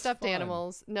up some that's stuffed fun.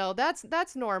 animals. No,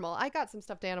 that's normal. I got some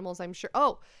stuffed animals, I'm sure.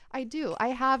 Oh, I do. I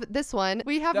have this one.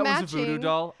 We have That matching. was a voodoo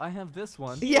doll. I have this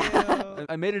one. Yeah.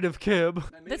 I made it of kib.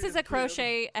 This is a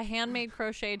handmade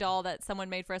crochet doll that someone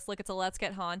made for us. Look, it's a Let's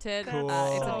Get Haunted. Cool.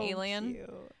 It's an So alien. cute.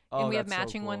 And Oh, we have that's so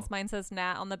matching cool. ones. Mine says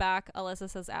Nat on the back. Alyssa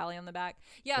says Allie on the back.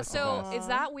 Yeah, That's the so best. is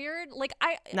that weird? Like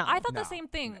No. I thought No. the same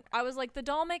thing. I was like, the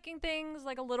doll making thing's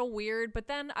like a little weird, but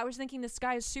then I was thinking this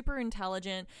guy is super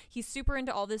intelligent. He's super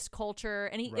into all this culture,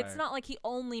 and it's Right. not like he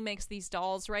only makes these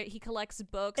dolls, right? He collects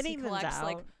books. It he evens collects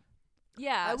like out.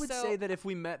 yeah. I would so- say that if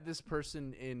we met this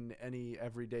person in any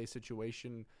everyday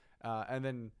situation, and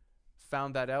then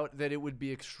found that out, that it would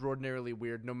be extraordinarily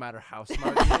weird no matter how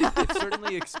smart he is. It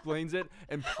certainly explains it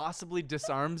and possibly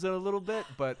disarms it a little bit,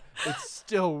 but it's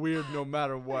still weird no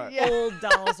matter what. Yeah. Old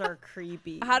dolls are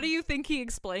creepy. How do you think he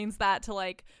explains that to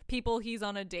like people he's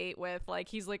on a date with? Like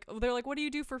he's like, they're like, what do you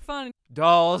do for fun?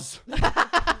 Dolls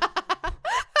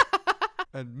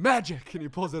and magic, and he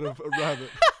pulls out a rabbit.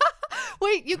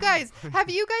 Wait, you guys,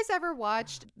 have you guys ever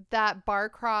watched that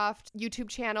Barcroft YouTube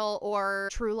channel or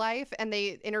True Life? And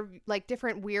they interview like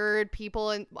different weird people,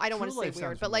 and I don't want to True say Life weird,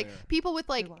 sounds but like familiar. people with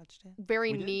like watched it.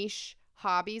 very We did? niche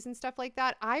hobbies and stuff like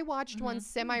that. I watched one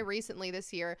semi recently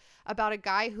this year about a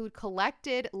guy who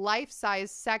collected life-size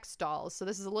sex dolls. So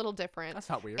this is a little different. That's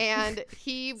not weird. And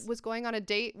he was going on a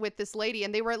date with this lady,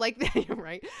 and they were like,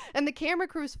 right. And the camera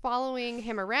crew's following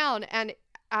him around, and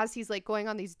as he's like going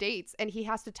on these dates, and he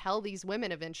has to tell these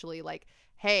women eventually like,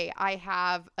 hey, I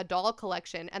have a doll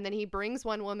collection. And then he brings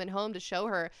one woman home to show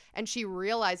her, and she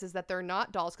realizes that they're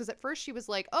not dolls. Because at first she was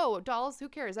like, oh, dolls, who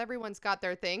cares? Everyone's got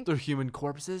their thing. They're human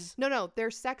corpses? No,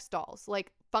 they're sex dolls,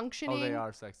 like functioning, Oh, they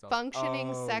are sex dolls.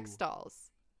 functioning Oh. sex dolls.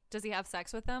 Does he have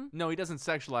sex with them? No, he doesn't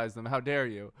sexualize them. How dare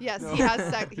you? Yes, No. he has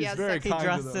sex. He He's has very sex. He kind to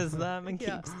them. dresses them and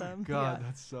Yeah. keeps them. God, Yeah.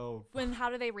 that's so. When how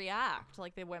do they react,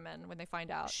 like the women when they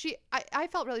find out? I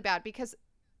felt really bad because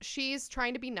she's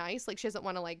trying to be nice, like she doesn't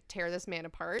want to like tear this man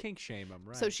apart. Kink shame him,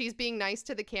 right? So she's being nice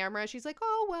to the camera. She's like,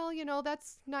 oh, well,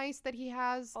 that's nice that he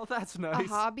has Oh, that's a nice.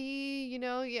 hobby,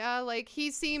 yeah, like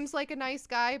he seems like a nice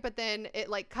guy, but then it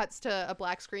like cuts to a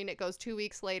black screen. It goes 2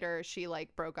 weeks later, she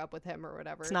like broke up with him or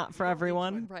whatever. It's not for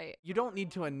everyone. Right. You don't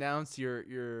need to announce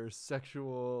your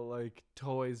sexual like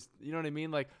toys. You know what I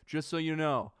mean? Like, just so you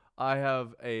know, I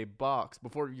have a box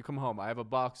before you come home. I have a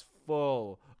box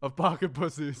full of pocket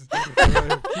pussies. And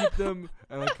I keep them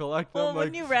and I collect them. Well,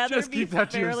 wouldn't like, you rather just be keep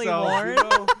that to fairly yourself, warned? you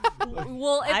know? Like,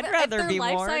 Well, I'd rather if they're be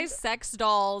life-size warned. sex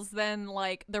dolls, then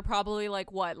like they're probably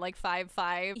like what, like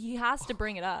 5'5". He has to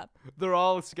bring it up. they're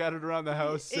all scattered around the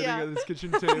house, sitting Yeah. at his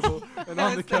kitchen table, and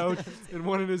on the couch, and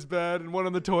one in his bed, and one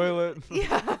on the toilet.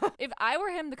 Yeah. If I were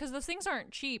him, because those things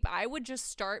aren't cheap, I would just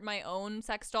start my own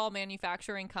sex doll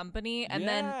manufacturing company, and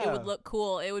then it Yeah. would look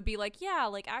cool. It would be like, yeah,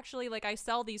 like actually, like I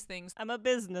sell these things. I'm a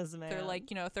businessman. They're like,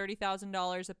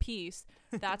 $30,000 a piece.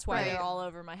 That's why Right. they're all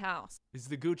over my house. He's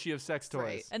the Gucci of sex toys.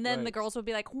 Right. And then Right. the girls would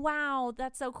be like, wow,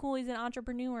 that's so cool. He's an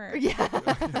entrepreneur. Yeah.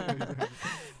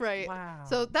 Right. Wow.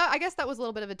 So I guess that was a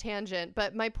little bit of a tangent,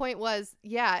 but my point was,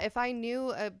 yeah, if I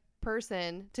knew a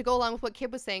person, to go along with what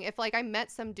Kib was saying, if like I met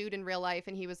some dude in real life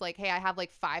and he was like, hey, I have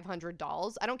like 500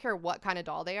 dolls, I don't care what kind of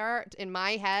doll they are, in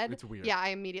my head, It's weird. yeah, I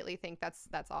immediately think that's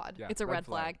odd. Yeah, It's a red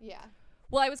flag. Yeah.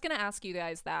 Well, I was going to ask you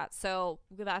guys that. So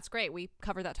that's great. We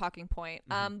covered that talking point.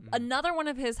 Another one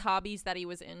of his hobbies that he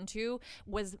was into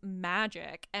was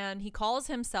magic. And he calls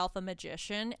himself a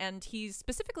magician. And he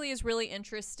specifically is really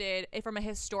interested from a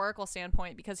historical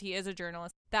standpoint, because he is a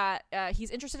journalist, that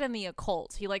he's interested in the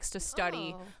occult. He likes to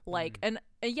study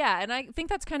and I think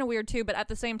that's kind of weird too. But at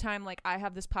the same time, like, I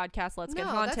have this podcast, Let's Get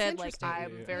Haunted. Like,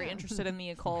 I'm very interested in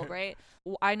the occult, right?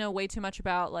 I know way too much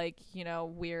about, like, you know,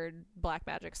 weird black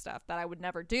magic stuff that I would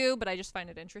never do, but I just find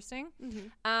it interesting.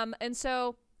 And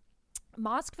so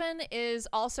Moskvin is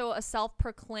also a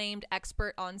self-proclaimed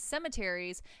expert on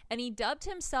cemeteries, and he dubbed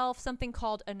himself something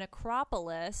called a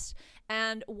necropolist.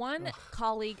 And one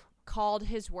colleague called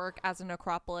his work as a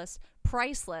necropolist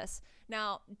priceless.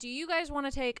 Now, do you guys want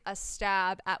to take a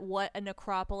stab at what a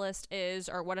necropolist is,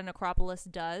 or what a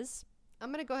necropolist does?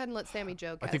 I'm going to go ahead and let Sammy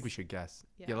Joe guess. I think we should guess.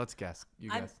 Yeah, let's guess. You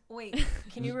guess. Wait,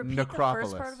 can you repeat the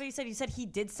first part of what you said? You said he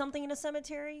did something in a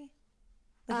cemetery?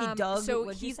 Like he dug, so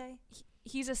what'd you say?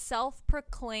 He's a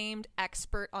self-proclaimed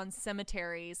expert on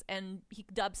cemeteries, and he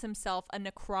dubs himself a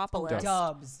necropolist.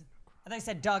 Dubs. I thought you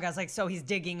said dug. I was like, so he's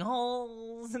digging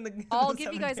holes in the I'll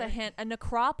give you guys a hint. A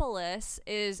necropolis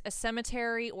is a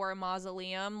cemetery or a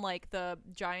mausoleum, like the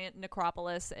giant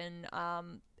necropolis in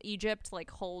Egypt, like,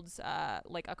 holds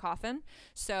like a coffin.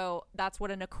 So that's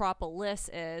what a necropolis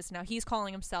is. Now he's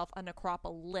calling himself a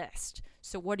necropolist.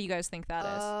 So what do you guys think that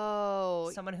is?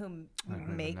 Oh, someone who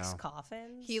makes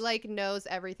coffins? He, like, knows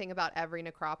everything about every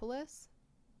necropolis?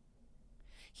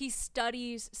 He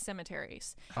studies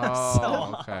cemeteries.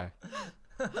 Oh, okay.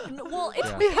 Well,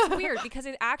 it's weird because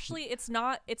it's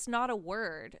not a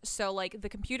word. So, like, the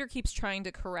computer keeps trying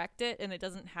to correct it, and it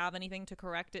doesn't have anything to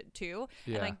correct it to.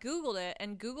 Yeah. And I Googled it,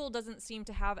 and Google doesn't seem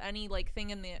to have any, like,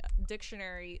 thing in the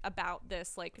dictionary about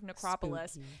this, like,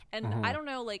 necropolis. Spooky. And I don't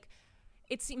know, like,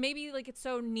 it's maybe, like, it's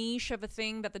so niche of a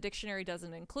thing that the dictionary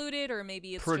doesn't include it, or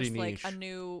maybe it's pretty just niche. Like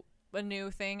a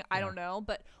new thing. I don't know.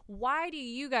 But why do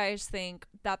you guys think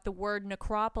that the word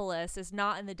necropolis is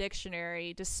not in the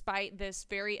dictionary, despite this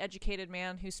very educated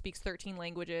man who speaks 13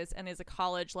 languages and is a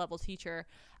college level teacher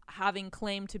having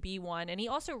claimed to be one? And he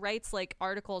also writes, like,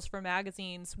 articles for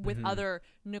magazines with other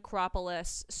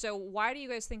necropolists. So why do you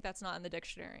guys think that's not in the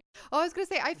dictionary? Oh, I was gonna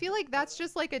say, I feel like that's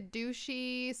just like a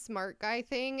douchey smart guy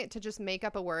thing to just make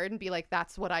up a word and be like,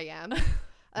 that's what I am.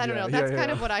 I don't know. That's kind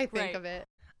of what I think of it.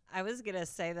 I was going to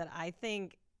say that I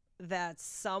think that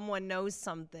someone knows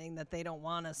something that they don't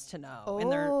want us to know.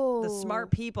 And the smart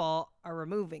people are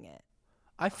removing it.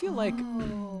 I feel like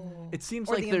it seems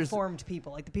like the there's informed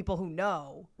people, like the people who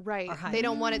know. Right. They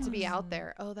don't want it to be out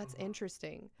there. Oh, that's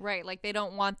interesting. Right. Like, they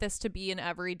don't want this to be an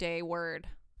everyday word.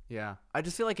 Yeah. I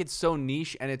just feel like it's so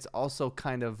niche, and it's also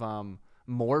kind of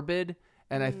morbid.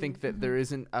 And I think that there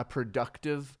isn't a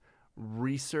productive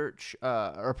research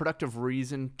or a productive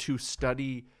reason to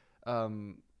study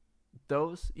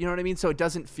those, you know what I mean? So it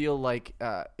doesn't feel like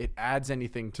it adds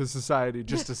anything to society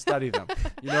just to study them.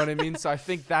 You know what I mean? So I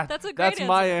think that's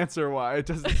my answer why it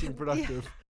doesn't seem productive.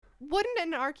 Wouldn't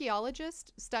an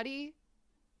archaeologist study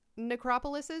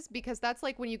necropolises? Because that's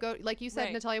like when you go, like you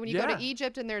said, Natalia, when you go to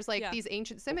Egypt and there's like these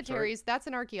ancient cemeteries, that's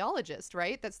an archaeologist,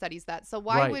 right? That studies that. So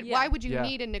why would you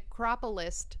need a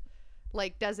necropolist,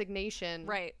 like, designation?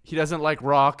 Right. He doesn't like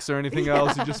rocks or anything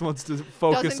else. He just wants to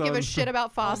focus doesn't give a shit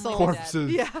about fossils. Corpses.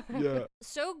 Yeah.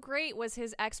 So great was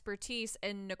his expertise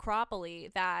in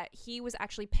necropoli that he was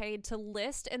actually paid to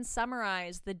list and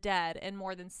summarize the dead in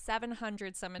more than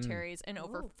 700 cemeteries in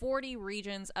over 40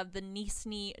 regions of the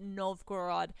Nizhny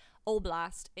Novgorod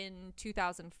Oblast in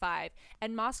 2005.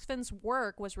 And Moskvin's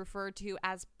work was referred to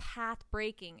as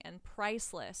path-breaking and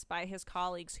priceless by his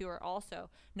colleagues who are also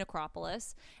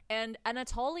necropolists. And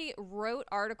Anatoly wrote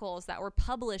articles that were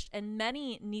published in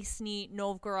many Nizhny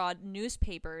Novgorod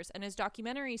newspapers, and his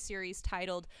documentary series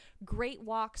titled Great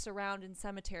Walks Around in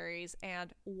Cemeteries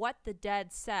and What the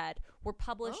Dead Said were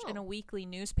published in a weekly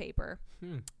newspaper.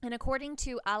 And according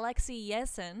to Alexei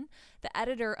Yesin, the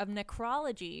editor of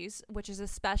Necrologies, which is a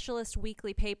specialist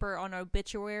weekly paper on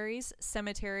obituaries,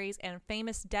 cemeteries, and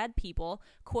famous dead people,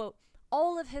 quote,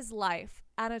 all of his life,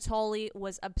 Anatoly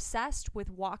was obsessed with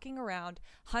walking around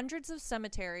hundreds of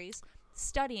cemeteries,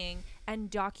 studying and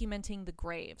documenting the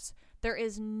graves. There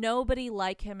is nobody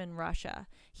like him in Russia.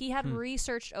 He had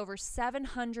researched over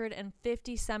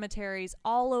 750 cemeteries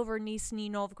all over Nizhny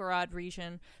Novgorod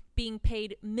region, being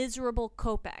paid miserable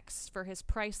kopecks for his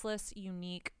priceless,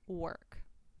 unique work.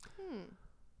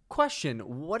 Question: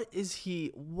 What is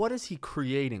he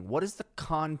creating? What is the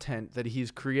content that he's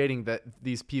creating that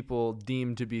these people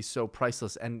deem to be so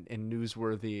priceless and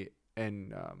newsworthy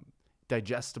and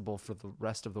digestible for the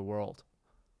rest of the world?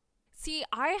 See,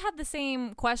 I had the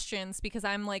same questions because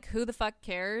I'm like, who the fuck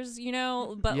cares, you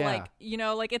know? But Yeah. like, you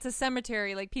know, like it's a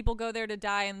cemetery. Like people go there to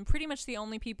die, and pretty much the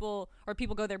only people, or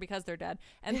people go there because they're dead,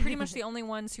 and pretty much the only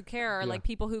ones who care are Yeah. like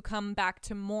people who come back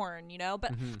to mourn, you know?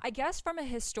 But I guess from a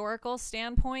historical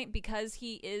standpoint, because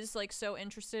he is like so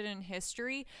interested in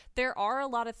history, there are a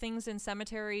lot of things in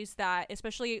cemeteries that,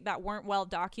 especially that weren't well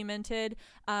documented,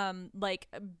 like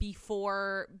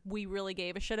before we really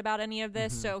gave a shit about any of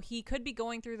this. So he could be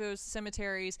going through those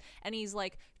cemeteries and he's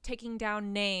like taking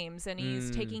down names and he's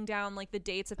taking down like the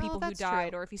dates of people who that's died,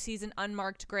 true. or if he sees an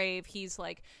unmarked grave, he's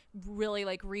like really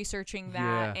like researching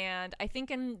that. And I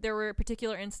think there were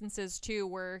particular instances too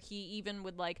where he even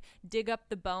would like dig up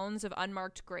the bones of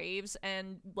unmarked graves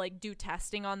and like do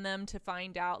testing on them to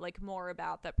find out like more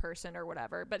about that person or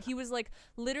whatever. But he was like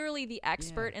literally the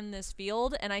expert in this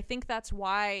field, and I think that's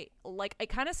why like it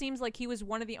kind of seems like he was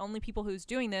one of the only people who's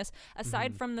doing this,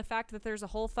 aside from the fact that there's a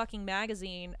whole fucking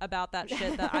magazine about that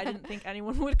shit that I didn't think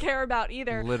anyone would care about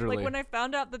either. Literally. Like when I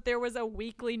found out that there was a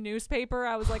weekly newspaper,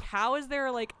 I was like, how is there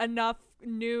like enough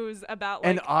news about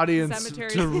like An audience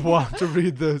cemeteries? to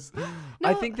read this.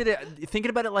 I think that thinking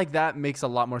about it like that makes a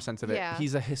lot more sense of it. Yeah.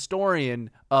 He's a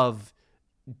historian of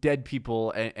dead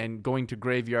people and going to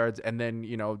graveyards and then,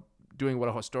 you know, doing what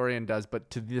a historian does, but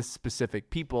to this specific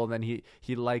people. And then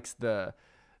he likes the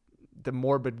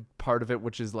morbid part of it,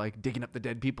 which is like digging up the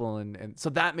dead people, and so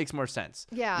that makes more sense.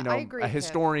 Yeah, you know, I agree. A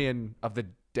historian of the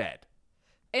dead.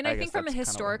 And I think guess from a that's kinda what I'm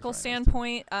historical trying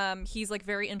to standpoint, he's like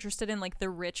very interested in like the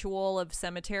ritual of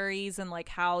cemeteries and like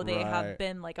how they Right. have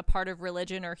been like a part of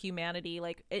religion or humanity,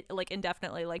 like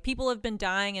indefinitely. Like people have been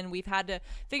dying and we've had to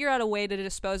figure out a way to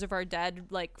dispose of our dead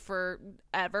like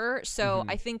forever. So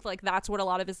I think like that's what a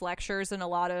lot of his lectures and a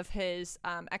lot of his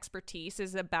expertise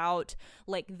is about,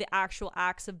 like the actual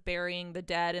acts of burying the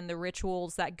dead and the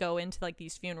rituals that go into like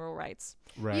these funeral rites.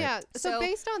 Right. Yeah. So So-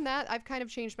 based on that, I've kind of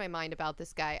changed my mind about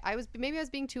this guy. I was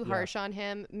being too harsh on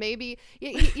him. Maybe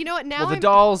you know what? Now Well, the I'm,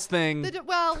 dolls thing.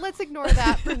 well, let's ignore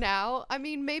that for now. I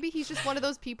mean, maybe he's just one of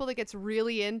those people that gets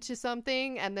really into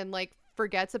something and then like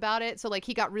forgets about it. So like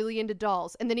he got really into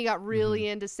dolls, and then he got really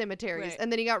into cemeteries, Right.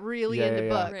 and then he got really Yeah, into yeah,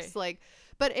 yeah. books. Right. Like,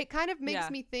 but it kind of makes Yeah.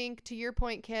 me think, to your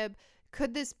point, Kib,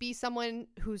 could this be someone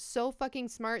who's so fucking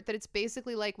smart that it's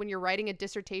basically like when you're writing a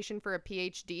dissertation for a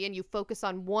PhD and you focus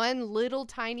on one little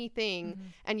tiny thing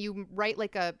and you write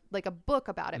like a book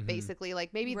about it, basically?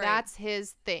 Like maybe Right. that's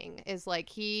his thing, is like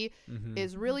he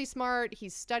is really smart.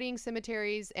 He's studying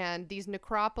cemeteries, and these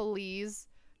necropolises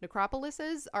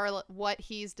are what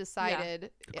he's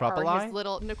decided are Necropoli? his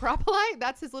little necropoli.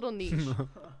 That's his little niche.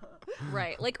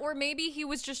 Right. Like, or maybe he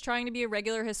was just trying to be a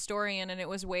regular historian and it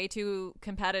was way too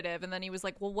competitive. And then he was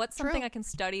like, well, what's something True. I can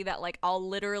study that like I'll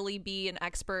literally be an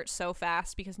expert so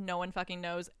fast because no one fucking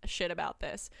knows shit about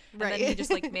this. And Right. then he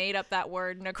just like made up that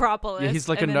word necropolis. Yeah, he's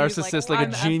like a and then he's narcissist, "Well, like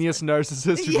I'm a the genius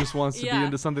narcissist who just wants to be Yeah.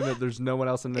 into something that there's no one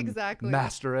else and then Exactly.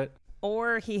 master it.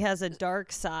 Or he has a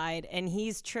dark side and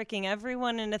he's tricking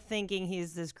everyone into thinking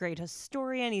he's this great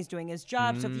historian. He's doing his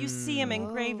job. So if you see him in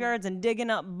graveyards and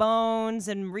digging up bones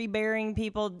and reburying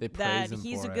people, They praise that him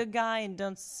he's a for it. good guy and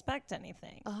don't suspect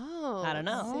anything. Oh, I don't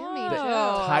know. Sammy Oh.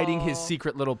 Joe. Hiding his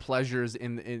secret little pleasures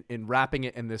in wrapping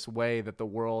it in this way that the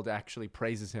world actually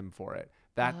praises him for it.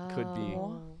 That could be.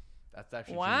 That's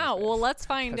actually Wow. genius, Well, babe. let's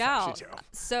find That's out. actually Joe.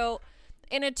 So,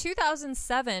 in a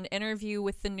 2007 interview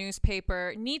with the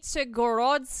newspaper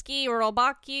Nizhegorodsky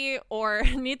Robaki, or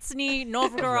Nizhny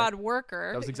Novgorod Worker,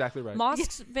 That was exactly right.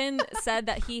 Moskvin said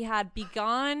that he had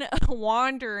begun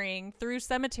wandering through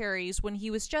cemeteries when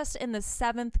he was just in the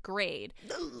 7th grade.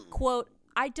 Quote,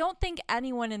 I don't think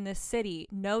anyone in this city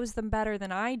knows them better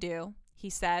than I do, he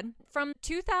said. From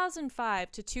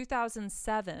 2005 to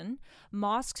 2007,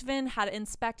 Moskvin had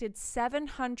inspected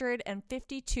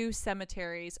 752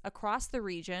 cemeteries across the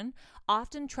region,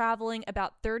 often traveling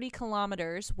about 30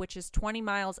 kilometers, which is 20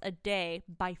 miles a day,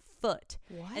 by foot.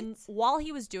 What? And while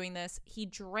he was doing this, he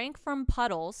drank from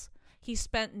puddles. He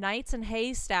spent nights in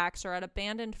haystacks or at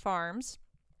abandoned farms.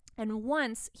 And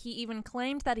once, he even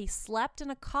claimed that he slept in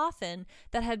a coffin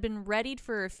that had been readied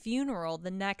for a funeral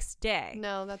the next day.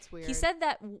 No, that's weird. He said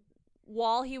that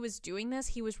while he was doing this,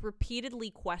 he was repeatedly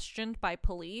questioned by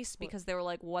police because they were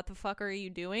like, what the fuck are you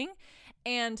doing?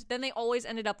 And then they always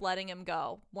ended up letting him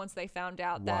go once they found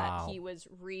out Wow. that he was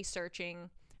researching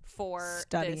for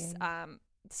this Studying.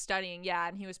 studying, yeah,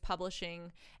 and he was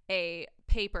publishing a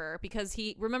paper because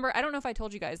he, remember, I don't know if I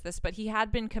told you guys this, but he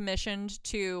had been commissioned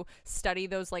to study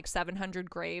those like 700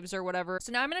 graves or whatever.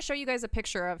 So now I'm going to show you guys a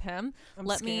picture of him.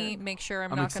 Let me make sure I'm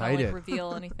not going to like excited.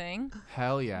 reveal anything.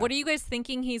 Hell yeah. What are you guys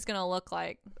thinking he's going to look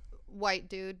like? white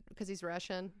dude because he's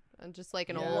Russian. just like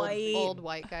an Yeah. old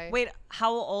white guy. Wait,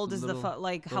 how old is Little-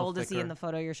 how old is he thicker. in the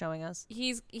photo you're showing us?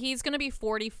 He's gonna be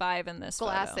 45 in this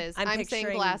photo. Glasses. I'm saying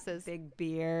picturing glasses. big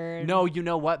beard. No, you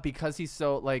know what? Because he's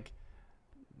so like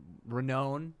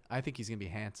renowned, I think he's gonna be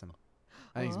handsome.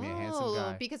 I think he's gonna be a handsome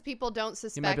guy. Because people don't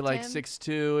suspect He might be like him.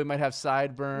 6'2". He might have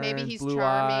sideburns, Maybe he's blue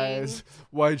charming. eyes,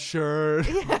 white shirt.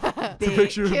 Yeah. It's a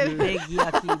picture of Kib- me. Big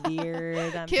yucky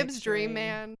beard. I'm Kib's dream picturing.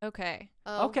 man. Okay.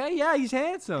 Oh. Okay, yeah, he's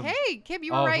handsome. Hey, Kib,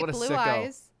 you were Oh, right. what a Blue sicko.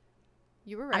 eyes.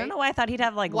 You were right. I don't know why I thought he'd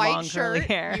have like White long curly shirt.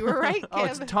 hair. You were right, Kib. Oh,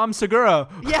 it's Tom Segura.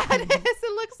 Yeah, it is.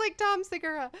 It looks like Tom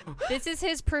Segura. This is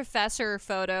his professor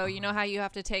photo. You know how you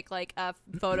have to take like a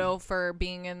photo for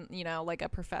being in, like a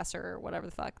professor or whatever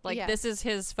the fuck. Like Yes. this is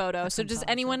his photo. So does awesome.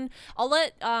 anyone? I'll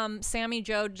let Sammy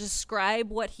Joe describe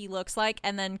what he looks like,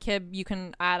 and then Kib, you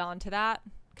can add on to that.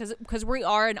 Because we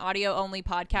are an audio only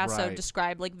podcast, so Right.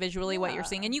 describe like visually what you're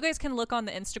seeing, and you guys can look on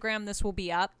the Instagram. This will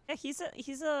be up. Yeah,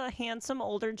 he's a handsome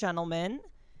older gentleman.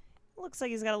 Looks like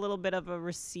he's got a little bit of a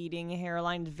receding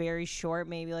hairline, very short,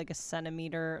 maybe like a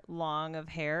centimeter long of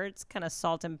hair. It's kind of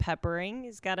salt and peppering.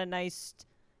 He's got a nice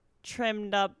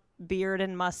trimmed up beard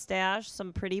and mustache,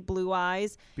 some pretty blue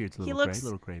eyes. Beard's a He little looks- gray,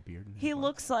 little gray beard. He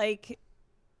looks like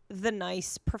the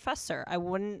nice professor. I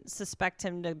wouldn't suspect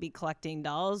him to be collecting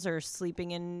dolls or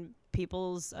sleeping in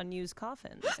people's unused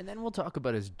coffins. And then we'll talk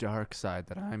about his dark side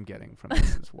that I'm getting from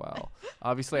this as well.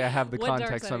 Obviously, I have the What dark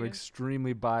context, so I'm side?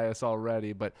 extremely biased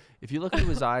already. But if you look into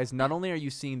his eyes, not only are you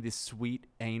seeing the sweet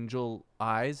angel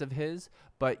eyes of his,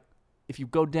 but if you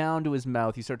go down to his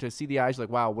mouth, you start to see the eyes. You're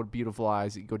like, wow, what beautiful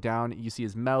eyes. You go down, you see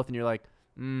his mouth, and you're like,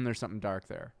 there's something dark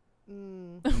there.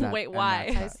 Mm, And that- Wait, and why?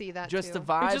 that's I that. see that Just too. the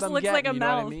vibe just I'm looks getting, like a you know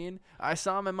what I mouth. mean? I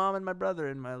saw my mom and my brother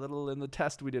in the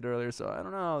test we did earlier, so I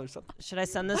don't know. There's something. Should I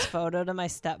send this photo to my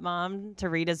stepmom to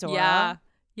read his aura?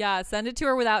 Yeah. Send it to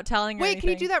her without telling her. Wait, can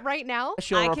you anything. do that right now?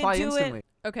 She'll I could reply do it. instantly.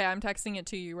 Okay, I'm texting it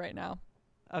to you right now.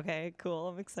 Okay, cool.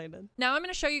 I'm excited. Now I'm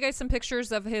going to show you guys some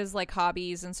pictures of his like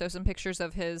hobbies, and so some pictures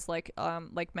of his like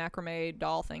macrame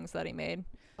doll things that he made.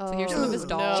 So here's some of his Oh,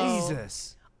 dolls. no.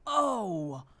 Jesus.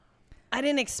 Oh, I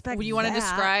didn't expect Would you want to that.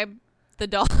 describe the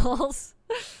dolls?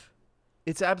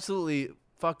 It's absolutely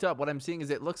fucked up. What I'm seeing is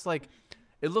it looks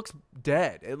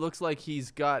dead. It looks like he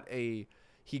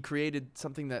created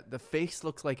something that the face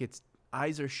looks like its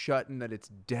eyes are shut and that it's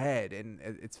dead and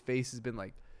its face has been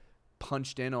like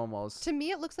punched in almost. To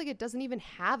me, it looks like it doesn't even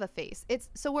have a face.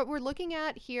 So what we're looking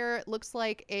at here looks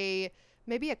like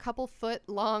maybe a couple foot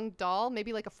long doll,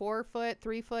 maybe like a 4 foot,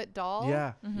 3 foot doll.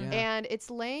 Yeah. And it's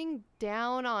laying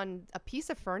down on a piece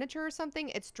of furniture or something.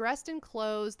 It's dressed in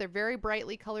clothes. They're very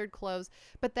brightly colored clothes.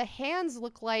 But the hands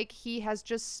look like he has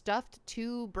just stuffed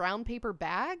 2 brown paper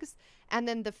bags. And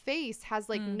then the face has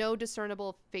like no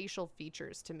discernible facial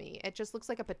features to me. It just looks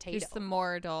like a potato. Here's some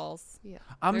more dolls. Yeah.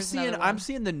 I'm There's another I'm one.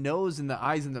 seeing the nose and the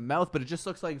eyes and the mouth, but it just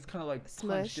looks like it's kind of like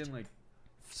punched Smushed. in, like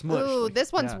smushed. Ooh, like-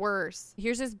 this one's yeah. worse.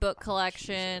 Here's his book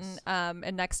collection, Jesus.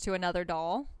 and next to another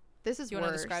doll. This is Do you want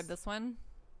to worse. describe this one?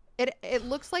 It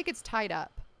looks like it's tied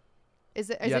up. Is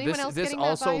Yeah, anyone else this getting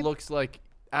also that vibe? looks like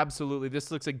absolutely. This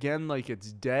looks again like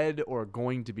it's dead or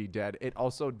going to be dead. It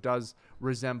also does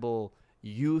resemble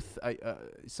youth,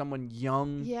 someone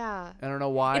young. Yeah. I don't know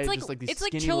why. It's like just like these it's like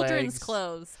skinny children's legs.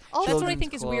 clothes. Oh, That's what I Children's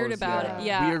think is weird clothes, about yeah. it.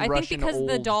 Yeah, Weird I think Russian because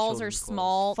the old dolls are children's clothes.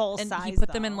 small Full and he size,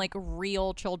 put them in though. like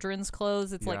real children's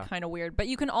clothes, it's Yeah. like kind of weird. But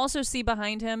you can also see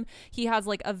behind him, he has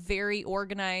like a very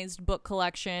organized book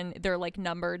collection. They're like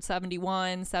numbered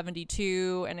 71,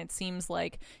 72, and it seems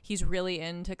like he's really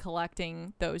into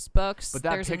collecting those books. But that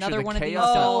There's picture, another the one of these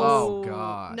chaos. dolls. Oh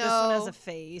God. No. This one has a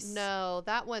face. No,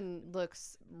 that one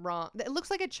looks wrong. It looks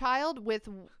like a child with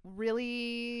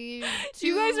really.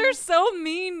 You guys are so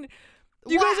mean.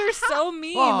 You guys are so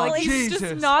mean. Oh, like he's Jesus.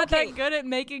 just not Okay. that good at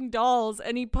making dolls,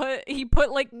 and he put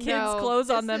like kids' No, clothes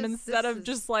on this them is- instead this of is-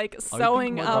 just like I think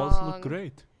sewing my up. dolls look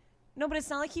great. No, but it's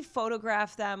not like he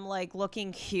photographed them like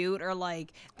looking cute or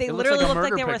like they It looks literally like a look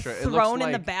like murder they were picture. It looks thrown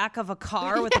in the like- back of a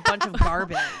car with a bunch of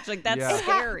garbage. Like that's Yeah.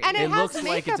 scary. and It has looks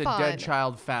like it's a makeup dead on.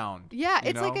 child found. Yeah,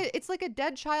 you it's know? like a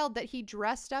dead child that he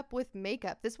dressed up with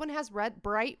makeup. This one has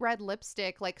bright red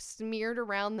lipstick like smeared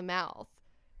around the mouth.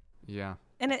 Yeah.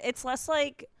 And it's less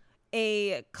like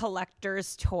a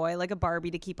collector's toy, like a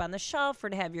Barbie to keep on the shelf or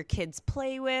to have your kids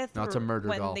play with. No, it's or a murder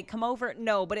when doll. they come over.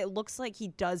 No, but it looks like he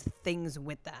does things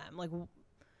with them. Like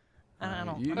I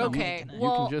don't You, know. Okay, You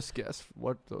well- can just guess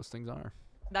what those things are.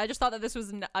 I just thought that this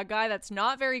was a guy that's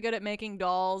not very good at making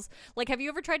dolls. Like, have you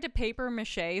ever tried to paper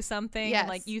mache something? Yes. And,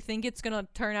 like, you think it's gonna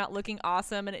turn out looking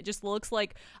awesome, and it just looks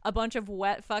like a bunch of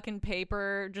wet fucking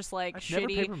paper, just like I've never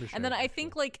shitty. paper mached And then I before.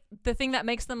 think like the thing that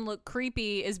makes them look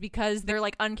creepy is because they're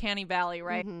like uncanny valley,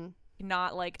 right? Mhm.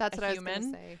 not like That's a what human. I was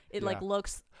gonna say. It Yeah. like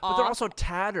looks But off. they're also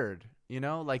tattered. You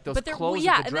know, like those But they're, clothes.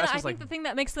 yeah, The and then dress I was think like the thing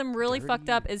that makes them really fucked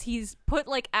up is he's put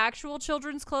like actual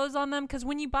children's clothes on them, because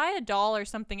when you buy a doll or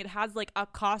something, it has like a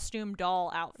costume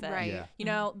doll outfit. Right. Yeah. You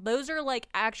know, those are like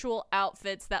actual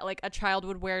outfits that like a child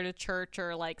would wear to church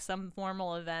or like some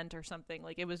formal event or something.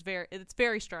 Like it's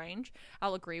very strange.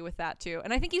 I'll agree with that too.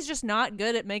 And I think he's just not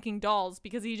good at making dolls,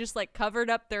 because he just like covered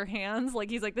up their hands. Like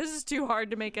he's like, this is too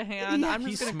hard to make a hand. I'm just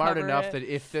he's gonna smart cover enough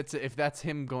it. that if that's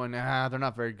him going, they're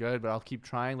not very good, but I'll keep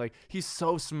trying. Like he's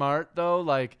so smart though.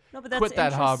 Like No, but that's quit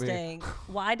that hobby. interesting.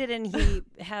 Why didn't he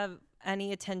have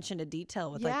any attention to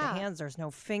detail with like Yeah. the hands? There's no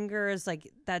fingers. Like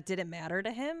that didn't matter to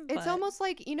him. It's but almost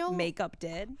like, makeup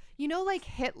did. like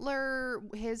Hitler,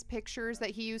 his pictures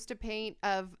that he used to paint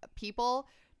of people.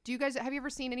 Have you ever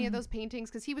seen any of those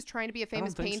paintings? Because he was trying to be a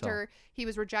famous think so. painter. He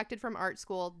was rejected from art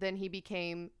school. Then he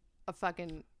became a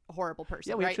fucking horrible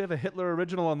person. Yeah, we right? actually have a Hitler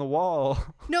original on the wall.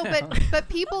 No, but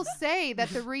people say that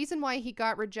the reason why he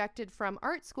got rejected from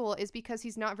art school is because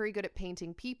he's not very good at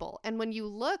painting people. And when you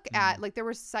look at, like, there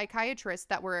were psychiatrists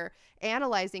that were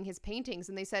analyzing his paintings,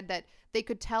 and they said that they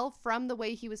could tell from the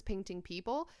way he was painting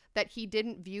people that he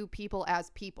didn't view people as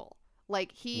people.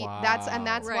 Like that's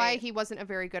Right. why he wasn't a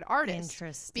very good artist.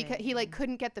 Interesting. Because he like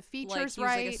couldn't get the Like features he's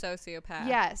right. like a sociopath.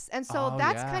 Yes. And so Oh,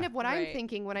 that's yeah. kind of what I'm Right.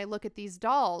 thinking when I look at these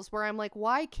dolls, where I'm like,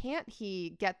 why can't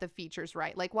he get the features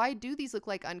right? Like, why do these look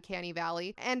like Uncanny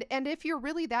Valley? And if you're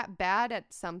really that bad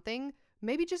at something,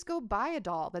 maybe just go buy a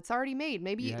doll that's already made.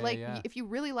 Maybe Yeah. if you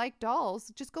really like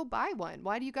dolls, just go buy one.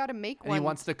 Why do you got to make And one? he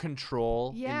wants the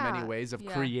control in many Yeah. ways of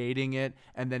Yeah. creating it,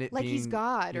 and then it like being, he's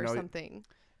God you or know, something.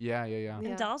 Yeah. Yeah.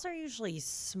 And dolls are usually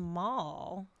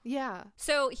small. Yeah.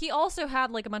 So he also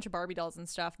had like a bunch of Barbie dolls and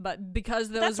stuff, but because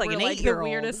those That's like were an like the 8-year-old.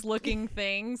 weirdest looking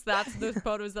things, that's the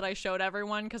photos that I showed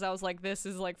everyone, because I was like, this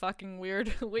is like fucking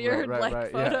weird like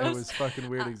right. photos. Yeah, it was fucking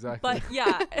weird, exactly. But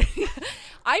yeah,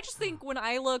 I just think when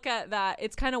I look at that,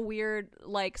 it's kind of weird.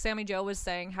 Like Sammy Joe was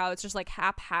saying, how it's just like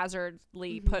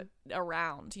haphazardly put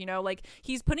around. You know, like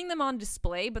he's putting them on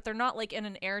display, but they're not like in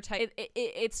an airtight.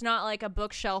 It's not like a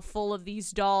bookshelf full of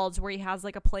these dolls where he has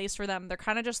like a place for them. They're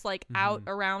kind of just like out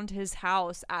around his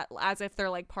house as if they're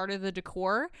like part of the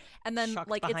decor. And then Shucked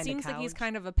like it behind a seems like he's couch.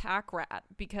 kind of a pack rat,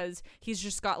 because he's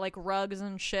just got like rugs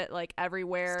and shit like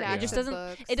everywhere. Stacks It just of doesn't.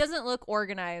 books. It doesn't look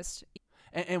organized.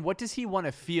 And what does he want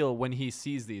to feel when he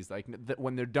sees these? Like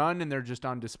when they're done and they're just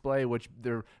on display, which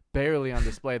they're barely on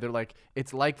display. They're like,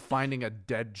 it's like finding a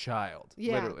dead child.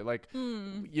 Yeah. Literally. Like, you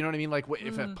know what I mean? Like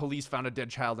if a police found a dead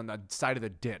child on the side of the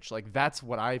ditch, like that's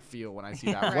what I feel when I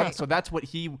see that. Right. So that's what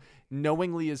he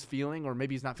knowingly is feeling, or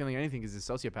maybe he's not feeling anything because he's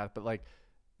a sociopath, but like,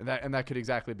 that could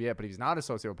exactly be it. But he's not a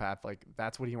sociopath. Like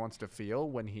that's what he wants to feel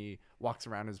when he walks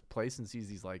around his place and sees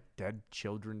these like dead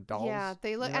children dolls. Yeah,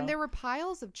 they look, you know? and there were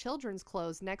piles of children's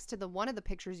clothes next to the one of the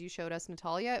pictures you showed us,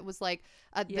 Natalia. It was like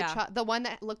the one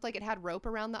that looked like it had rope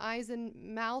around the eyes and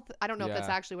mouth. I don't know if that's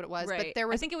Yeah. actually what it was, Right. but there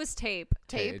was I think it was tape.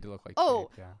 tape. It looked like Oh,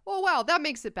 tape, yeah. oh wow, that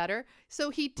makes it better. So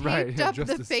he taped Right, up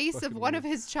just the as face of fucking one weird. of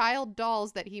his child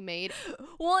dolls that he made.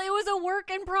 Well, it was a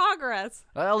work in progress.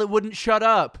 Well, it wouldn't shut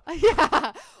up.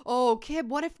 Yeah. Oh, Kib,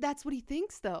 what if that's what he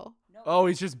thinks though? Oh,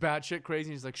 he's just batshit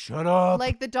crazy. He's like, shut up.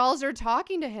 Like the dolls are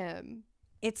talking to him.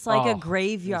 It's like Oh, a he's a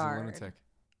graveyard. lunatic.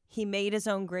 He made his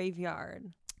own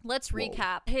graveyard. Let's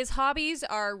recap. His hobbies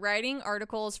are writing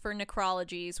articles for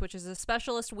Necrologies, which is a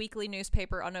specialist weekly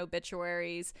newspaper on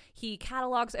obituaries. He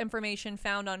catalogs information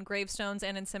found on gravestones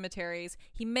and in cemeteries.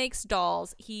 He makes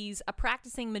dolls. He's a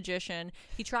practicing magician.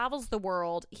 He travels the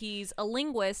world. He's a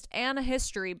linguist and a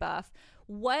history buff.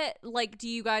 What, like, do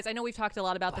you guys, I know we've talked a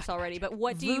lot about this already, but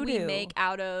what do we Voodoo. make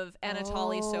out of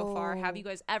Anatoly so far? Have Oh. you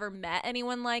guys ever met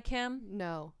anyone like him?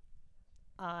 No.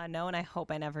 No, and I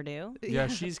hope I never do. Yeah,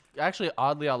 she's actually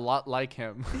oddly a lot like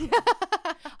him.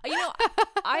 You know,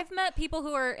 I've met people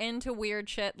who are into weird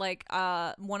shit. Like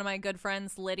one of my good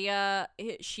friends, Lydia,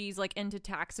 she's like into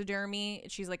taxidermy.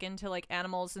 She's like into like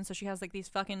animals, and so she has like these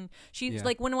fucking. She's Yeah.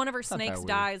 like when one of her not that snakes weird.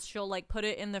 dies, she'll like put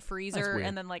it in the freezer weird.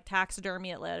 and then like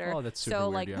taxidermy it later. Oh, that's super so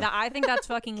weird, like yeah. I think that's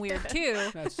fucking weird too.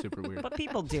 That's super weird. But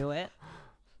people do it.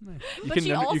 But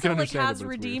she also like understand it, has but it's weird.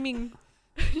 redeeming.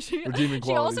 Redeeming she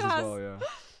qualities also as has well, yeah.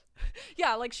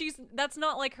 Yeah, like that's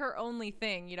not like her only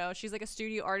thing, you know. She's like a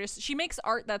studio artist. She makes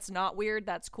art that's not weird,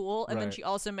 that's cool, and then Right. she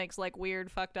also makes like weird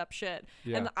fucked up shit.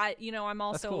 Yeah. And I'm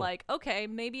also cool. like, okay,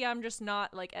 maybe I'm just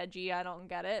not like edgy, I don't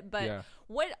get it. But Yeah.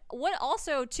 what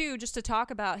also too, just to talk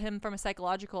about him from a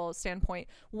psychological standpoint,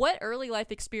 what early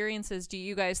life experiences do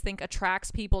you guys think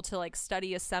attracts people to like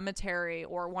study a cemetery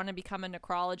or want to become a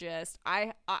necrologist?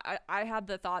 I had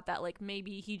the thought that like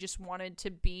maybe he just wanted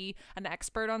to be an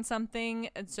expert on something,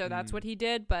 and so that's what he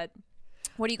did. But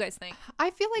What do you guys think? I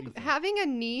feel like having a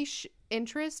niche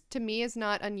interest to me is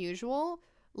not unusual.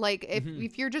 Like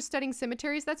if you're just studying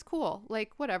cemeteries, that's cool.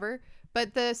 Like whatever.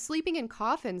 But the sleeping in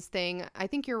coffins thing, I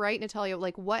think you're right, Natalia.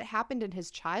 Like what happened in his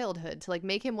childhood to like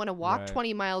make him want to walk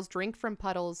 20 miles, drink from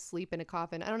puddles, sleep in a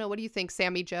coffin? I don't know. What do you think,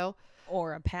 Sammy Joe?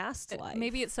 Or a past life.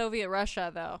 Maybe it's Soviet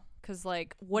Russia though. Because,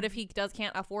 like, what if he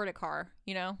can't afford a car,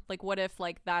 you know? Like, what if,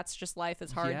 like, that's just life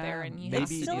is hard there and he has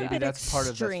to do maybe that? that's part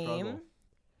of the struggle.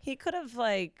 He could have,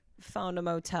 like, found a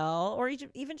motel or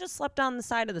even just slept on the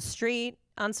side of the street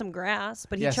on some grass,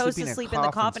 but he chose to sleep in the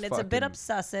coffin. It's a bit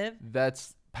obsessive.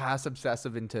 That's past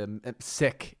obsessive into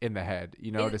sick in the head,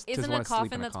 you know? Isn't a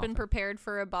coffin that's been prepared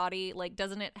for a body, like,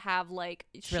 doesn't it have, like,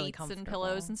 sheets really and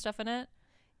pillows and stuff in it?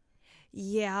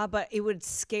 Yeah, but it would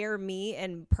scare me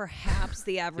and perhaps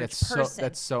the average person.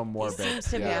 That's so morbid. He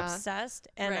seems to be obsessed,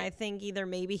 and I think either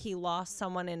maybe he lost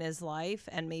someone in his life,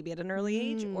 and maybe at an early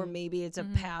age, or maybe it's a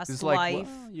past life.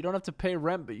 Well, you don't have to pay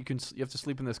rent, but you have to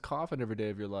sleep in this coffin every day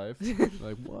of your life.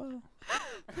 Like what?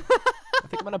 I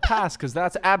think I'm gonna pass because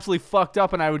that's absolutely fucked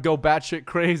up, and I would go batshit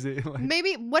crazy. Like,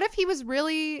 maybe what if he was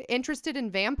really interested in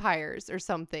vampires or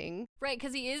something? Right,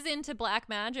 because he is into black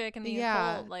magic and the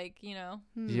occult, like, you know.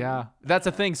 Yeah, that's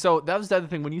the thing. So that was the other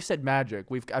thing. When you said magic,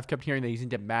 I've kept hearing that he's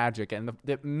into magic, and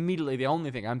immediately the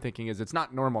only thing I'm thinking is it's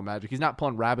not normal magic. He's not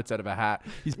pulling rabbits out of a hat.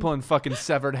 He's pulling fucking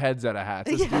severed heads out of hats.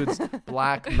 This dude's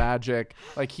black magic.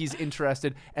 Like he's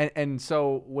interested. And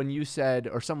so when you said,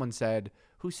 or someone said.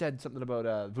 Who said something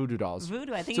about voodoo dolls?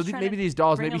 Voodoo, I think. So maybe these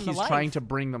dolls, maybe he's trying to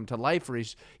bring them to life, or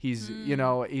he's you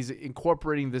know, he's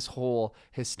incorporating this whole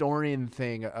historian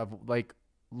thing of like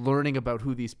learning about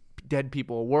who these dead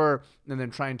people were, and then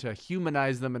trying to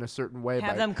humanize them in a certain way.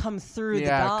 Have them come through the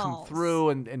dolls. Come through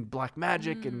and black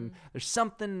magic, and there's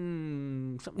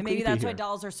something. And maybe that's why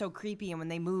dolls are so creepy, and when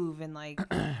they move and like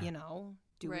you know.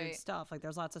 Do weird stuff. Like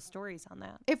there's lots of stories on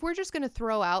that. If we're just going to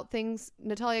throw out things,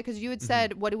 Natalia, because you had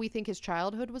said, what do we think his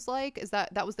childhood was like?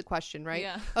 That was the question, right?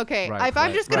 Yeah. Okay. If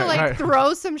I'm just going to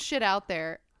throw some shit out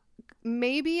there,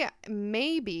 maybe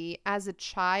as a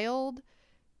child,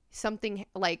 something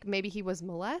like maybe he was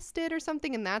molested or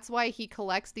something, and that's why he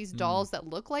collects these dolls that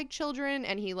look like children,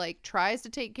 and he like tries to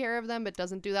take care of them but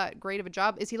doesn't do that great of a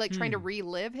job. Is he like trying to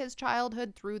relive his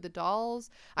childhood through the dolls?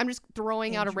 I'm just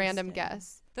throwing out a random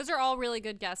guess. Those are all really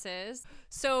good guesses.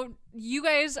 So you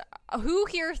guys, who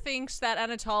here thinks that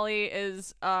Anatoly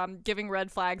is giving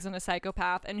red flags and a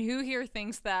psychopath, and who here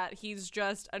thinks that he's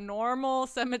just a normal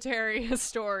cemetery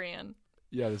historian?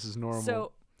 Yeah, this is normal.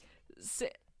 So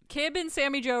Kib and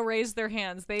Sammy Joe raised their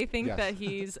hands. They think that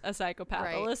he's a psychopath.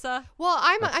 Right. Alyssa? Well,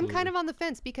 I'm kind of on the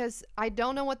fence because I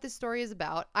don't know what this story is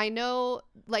about. I know,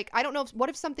 like, I don't know. What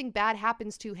if something bad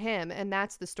happens to him and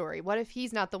that's the story? What if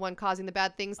he's not the one causing the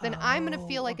bad things? Then I'm going to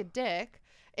feel like a dick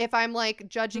if I'm, like,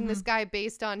 judging this guy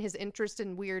based on his interest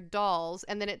in weird dolls.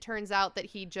 And then it turns out that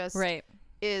he just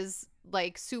is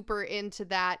like super into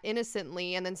that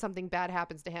innocently, and then something bad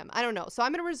happens to him. I don't know. So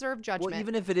I'm going to reserve judgment. Well,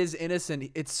 even if it is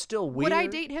innocent, it's still weird. Would I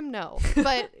date him? No.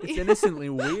 But it's innocently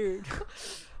weird.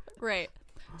 Right.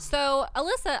 So,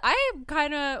 Alyssa, I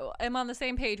kind of am on the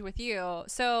same page with you.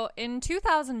 So, in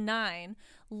 2009,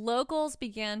 locals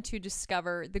began to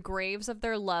discover the graves of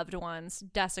their loved ones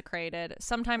desecrated,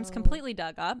 sometimes completely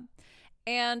dug up.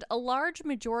 And a large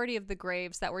majority of the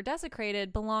graves that were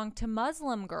desecrated belonged to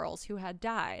Muslim girls who had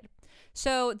died.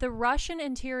 So the Russian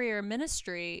Interior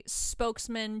Ministry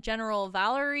spokesman General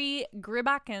Valery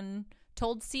Gribakin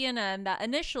told CNN that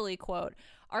initially, quote,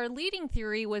 "Our leading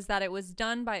theory was that it was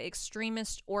done by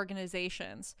extremist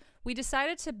organizations. We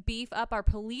decided to beef up our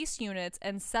police units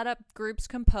and set up groups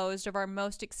composed of our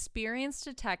most experienced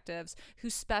detectives who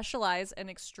specialize in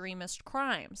extremist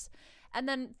crimes." And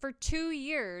then for 2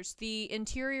 years, the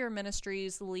Interior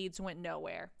Ministry's leads went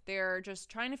nowhere. They're just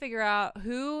trying to figure out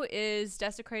who is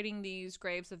desecrating these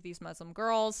graves of these Muslim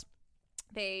girls.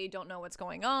 They don't know what's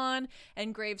going on,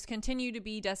 and graves continue to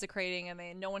be desecrating,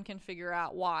 and no one can figure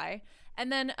out why. And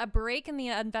then a break in the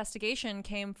investigation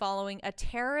came following a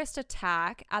terrorist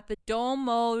attack at the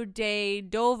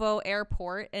Domodedovo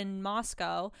airport in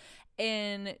Moscow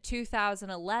in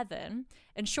 2011,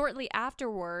 and shortly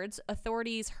afterwards,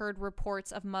 authorities heard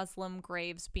reports of Muslim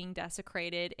graves being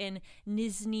desecrated in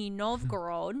Nizhny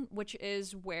Novgorod, which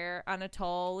is where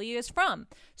Anatoly is from.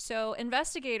 So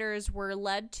investigators were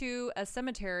led to a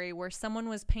cemetery where someone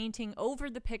was painting over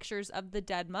the pictures of the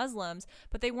dead Muslims,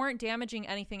 but they weren't damaging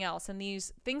anything else. And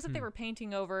these things that they were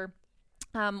painting over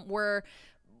were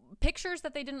pictures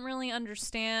that they didn't really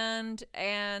understand,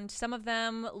 and some of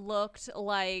them looked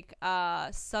like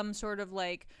some sort of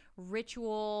like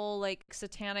ritual, like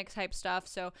satanic type stuff.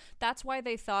 So that's why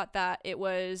they thought that it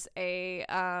was a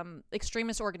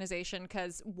extremist organization,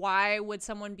 because why would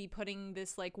someone be putting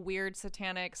this like weird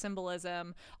satanic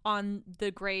symbolism on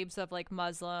the graves of like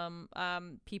Muslim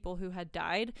people who had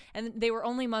died? And they were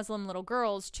only Muslim little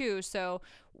girls too, so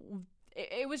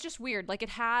it was just weird. Like, it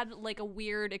had like a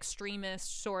weird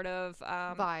extremist sort of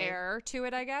vibe, air to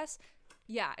it, I guess.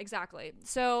 Yeah, exactly.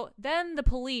 So then the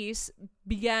police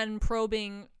began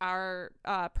probing our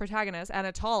protagonist,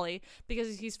 Anatoly,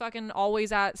 because he's fucking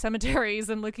always at cemeteries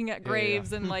and looking at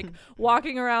graves and like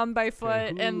walking around by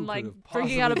foot and like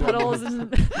drinking out of puddles and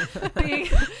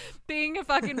being a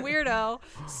fucking weirdo.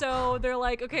 So they're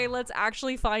like, okay, let's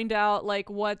actually find out like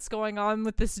what's going on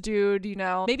with this dude, you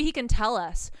know. Maybe he can tell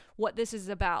us what this is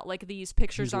about, like these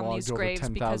pictures on these graves.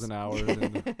 10,000 hours.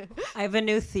 I have a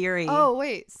new theory. Oh,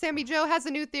 wait. Sammy Joe has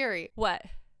a new theory. What?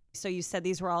 So you said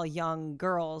these were all young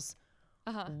girls.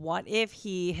 What if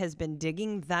he has been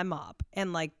digging them up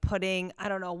and like putting, I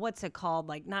don't know, what's it called?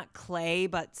 Like not clay,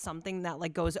 but something that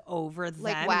like goes over them.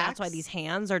 Like And wax? that's why these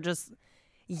hands are just,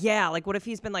 yeah. Like what if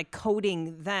he's been like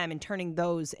coating them and turning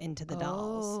those into the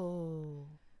dolls? Oh.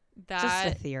 Just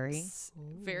a theory.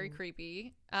 Very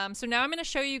creepy. So now I'm going to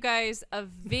show you guys a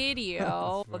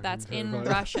video that's in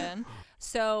Russian.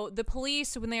 So the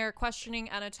police, when they are questioning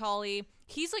Anatoly,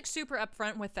 he's like super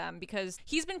upfront with them because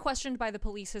he's been questioned by the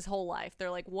police his whole life.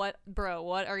 They're like, what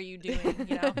are you doing?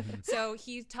 You know? So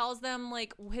he tells them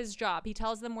like his job. He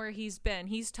tells them where he's been.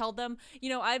 He's told them, you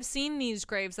know, I've seen these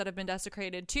graves that have been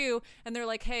desecrated too. And they're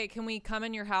like, hey, can we come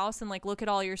in your house and like look at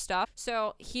all your stuff?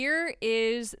 So here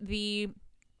is the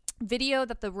video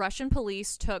that the Russian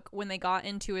police took when they got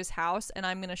into his house, and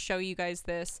I'm going to show you guys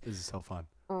this. This is so fun.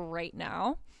 Right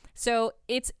now. So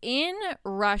it's in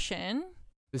Russian.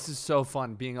 This is so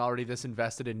fun, being already this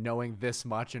invested in knowing this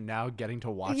much and now getting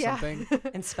to watch something.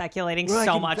 And speculating We're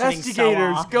so like much. and being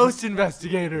investigators, so off. ghost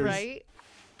investigators. Right?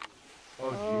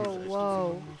 Oh,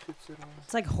 whoa.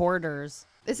 It's like hoarders.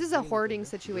 This is a hoarding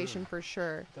situation for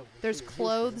sure. There's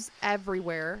clothes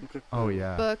everywhere. Oh,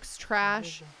 yeah. Books,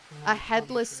 trash, a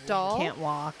headless doll. Can't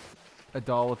walk. A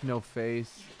doll with no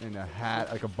face and a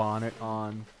hat, like a bonnet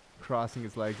on, crossing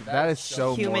his legs. That is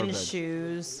so Human morbid.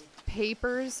 shoes.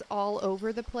 Papers all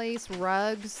over the place,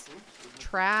 rugs,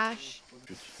 trash.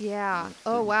 Yeah.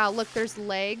 Oh, wow. Look, there's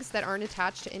legs that aren't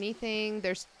attached to anything.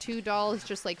 There's two dolls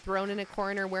just like thrown in a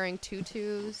corner wearing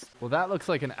tutus. Well, that looks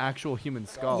like an actual human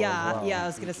skull. Yeah, as well. yeah, I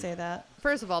was going to say that.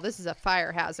 First of all, this is a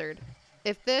fire hazard.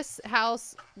 If this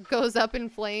house goes up in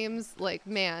flames, like,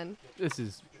 man, This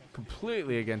is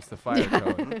completely against the fire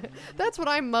code. that's what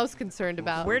I'm most concerned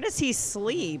about. Where does he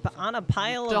sleep? On a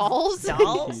pile Dolls? of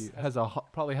dolls? He has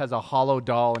probably has a hollow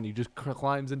doll, and he just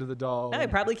climbs into the doll. No, he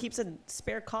probably keeps a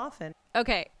spare coffin.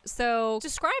 Okay, so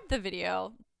describe the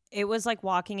video. It was like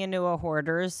walking into a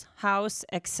hoarder's house,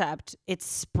 except it's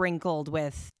sprinkled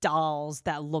with dolls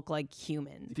that look like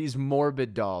humans. These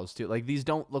morbid dolls too. Like, these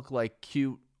don't look like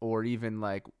cute or even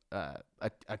like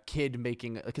a kid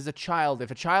making, because if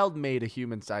a child made a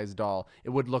human-sized doll, it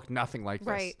would look nothing like this.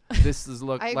 Right. This is I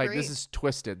like agree. this is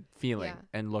twisted feeling Yeah.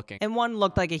 and looking. And one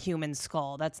looked like a human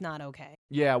skull. That's not okay.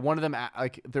 Yeah, one of them,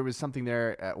 like, there was something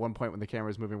there at one point when the camera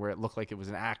was moving where it looked like it was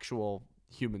an actual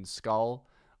human skull,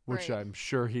 which Right. I'm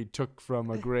sure he took from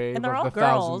a grave And they're of all the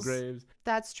thousand girls. graves.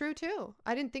 That's true, too.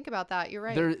 I didn't think about that. You're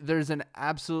right. There's an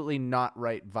absolutely not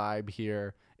right vibe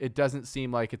here. It doesn't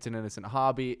seem like it's an innocent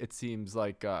hobby. It seems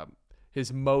like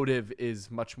his motive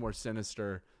is much more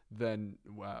sinister than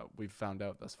we've found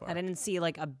out thus far. I didn't see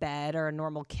like a bed or a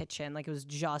normal kitchen. Like it was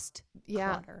just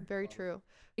clutter. Very true.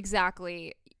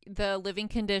 Exactly. The living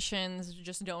conditions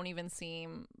just don't even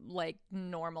seem like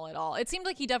normal at all. It seemed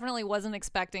like he definitely wasn't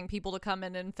expecting people to come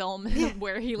in and film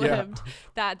where he lived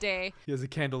that day. He has a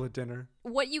candle at dinner.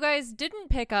 What you guys didn't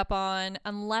pick up on,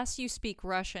 unless you speak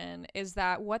Russian, is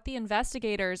that what the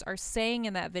investigators are saying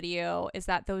in that video is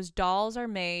that those dolls are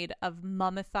made of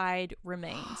mummified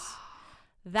remains.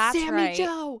 That's Sammy right.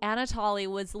 Joe. Anatoly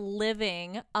was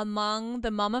living among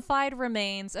the mummified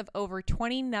remains of over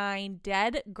 29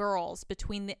 dead girls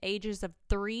between the ages of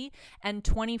 3 and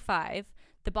 25.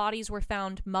 The bodies were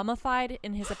found mummified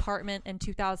in his apartment in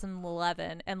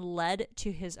 2011 and led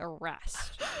to his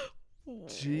arrest.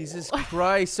 Jesus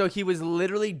Christ. So he was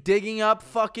literally digging up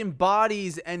fucking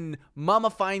bodies and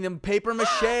mummifying them. Paper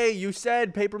mache. You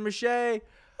said paper mache.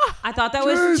 I thought that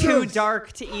was too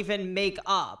dark to even make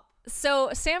up. So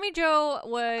Sammy Joe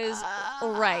was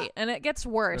right, and it gets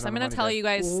worse. Right on I'm the going to money tell there.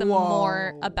 you guys some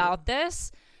more about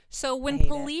this. So when hate it.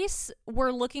 police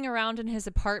were looking around in his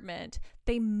apartment,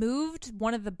 they moved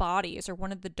one of the bodies or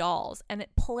one of the dolls, and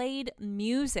it played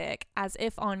music as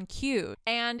if on cue.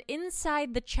 And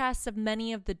inside the chests of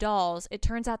many of the dolls, it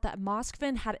turns out that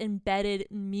Moskvin had embedded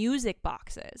music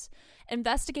boxes.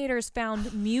 Investigators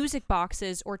found music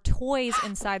boxes or toys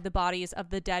inside the bodies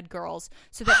of the dead girls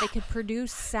so that they could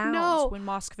produce sounds when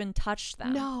Moskvin touched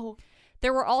them. No.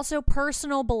 There were also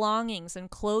personal belongings and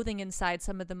clothing inside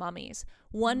some of the mummies.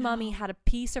 One mummy had a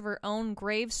piece of her own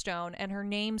gravestone and her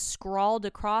name scrawled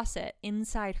across it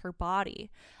inside her body.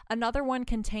 Another one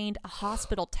contained a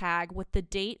hospital tag with the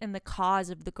date and the cause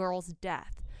of the girl's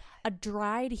death. A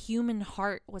dried human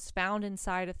heart was found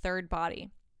inside a third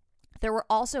body. There were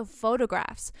also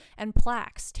photographs and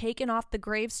plaques taken off the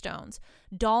gravestones,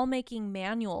 doll-making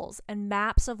manuals, and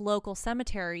maps of local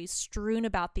cemeteries strewn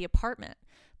about the apartment.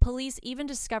 Police even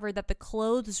discovered that the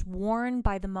clothes worn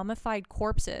by the mummified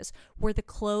corpses were the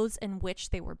clothes in which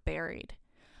they were buried.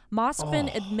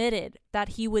 Moskvin admitted that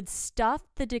he would stuff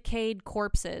the decayed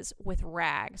corpses with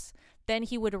rags. Then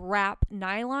he would wrap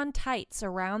nylon tights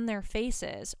around their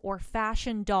faces or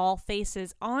fashion doll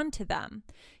faces onto them.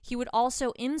 He would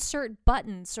also insert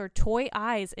buttons or toy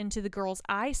eyes into the girls'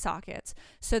 eye sockets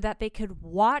so that they could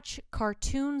watch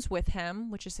cartoons with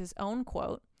him, which is his own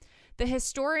quote. The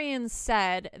historians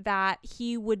said that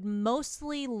he would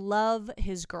mostly love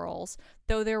his girls,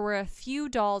 though there were a few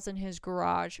dolls in his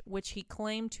garage which he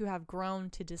claimed to have grown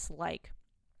to dislike.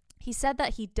 He said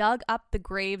that he dug up the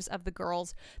graves of the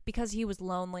girls because he was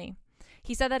lonely.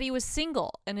 He said that he was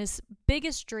single and his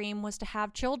biggest dream was to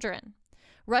have children.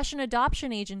 Russian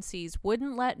adoption agencies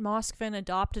wouldn't let Moskvin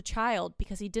adopt a child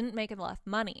because he didn't make enough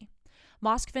money.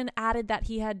 Moskvin added that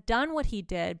he had done what he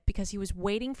did because he was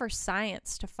waiting for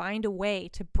science to find a way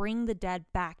to bring the dead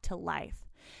back to life.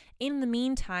 In the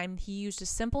meantime, he used a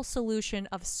simple solution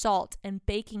of salt and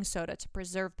baking soda to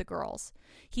preserve the girls.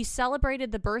 He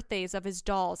celebrated the birthdays of his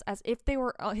dolls as if they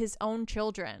were his own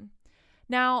children.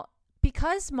 Now,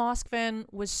 because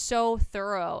Moskvin was so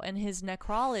thorough in his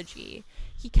necrology,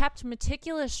 he kept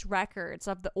meticulous records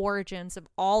of the origins of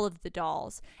all of the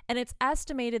dolls, and it's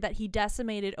estimated that he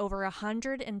decimated over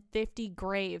 150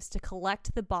 graves to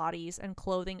collect the bodies and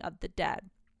clothing of the dead.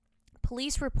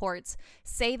 Police reports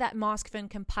say that Moskvin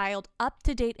compiled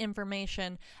up-to-date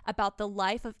information about the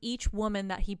life of each woman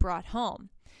that he brought home.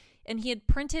 And he had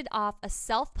printed off a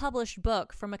self-published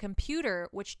book from a computer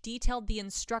which detailed the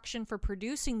instruction for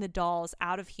producing the dolls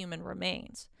out of human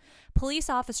remains. Police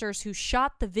officers who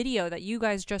shot the video that you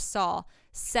guys just saw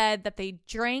said that they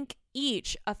drank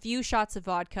each a few shots of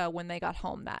vodka when they got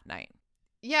home that night.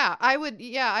 Yeah, I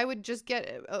would just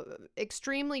get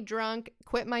extremely drunk,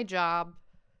 quit my job,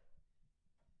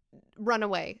 run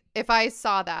away if I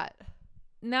saw that.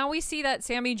 Now we see that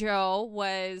Sami Jo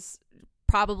was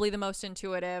probably the most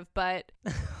intuitive, but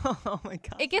Oh my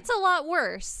god. it gets a lot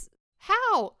worse.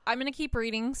 How? I'm going to keep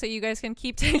reading so you guys can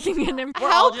keep taking in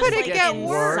information. How Just, could it like, get in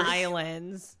worse?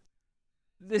 Silence.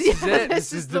 This is it.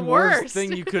 This is the worst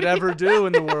thing you could ever do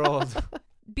in the world.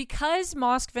 Because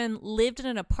Moskvin lived in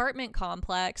an apartment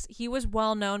complex, he was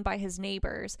well known by his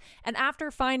neighbors. And after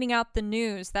finding out the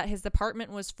news that his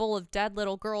apartment was full of dead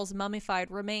little girls' mummified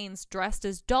remains dressed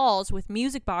as dolls with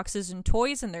music boxes and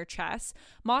toys in their chests,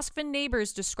 Moskvin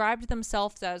neighbors described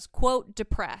themselves as, quote,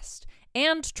 depressed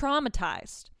and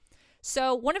traumatized.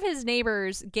 So one of his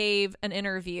neighbors gave an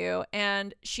interview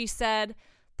and she said,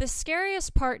 "The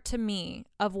scariest part to me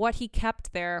of what he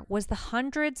kept there was the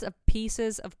hundreds of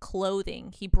pieces of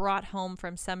clothing he brought home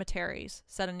from cemeteries,"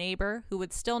 said a neighbor who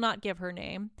would still not give her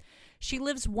name. She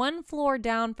lives one floor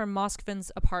down from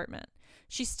Moskvin's apartment.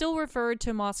 She still referred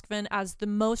to Moskvin as the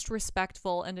most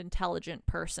respectful and intelligent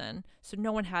person, so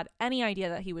no one had any idea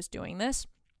that he was doing this.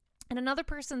 And another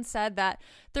person said that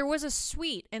there was a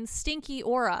sweet and stinky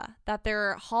aura that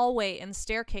their hallway and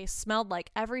staircase smelled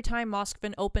like every time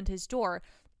Moskvin opened his door,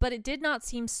 but it did not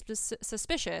seem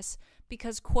suspicious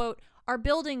because, quote, "Our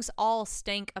buildings all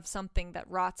stank of something that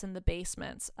rots in the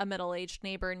basements," a middle-aged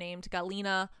neighbor named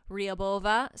Galina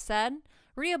Ryabova said.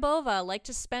 Ryabova liked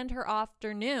to spend her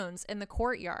afternoons in the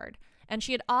courtyard, and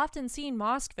she had often seen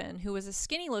Moskvin, who was a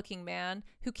skinny-looking man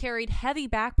who carried heavy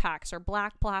backpacks or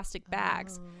black plastic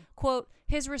bags. Quote,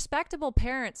 "His respectable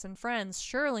parents and friends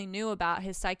surely knew about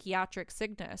his psychiatric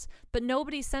sickness, but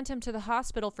nobody sent him to the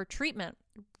hospital for treatment,"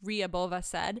 Ryabova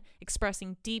said,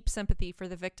 expressing deep sympathy for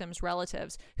the victims'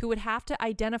 relatives, who would have to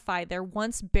identify their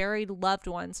once-buried loved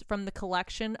ones from the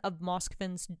collection of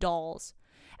Moskvin's dolls.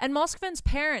 And Moskvin's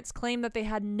parents claimed that they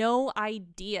had no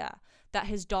idea that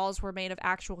his dolls were made of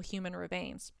actual human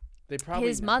remains. They probably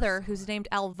His mother, who's named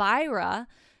Elvira,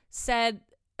 said,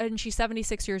 and she's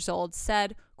 76 years old,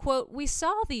 said, Quote, "We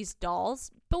saw these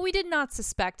dolls, but we did not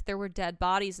suspect there were dead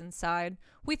bodies inside.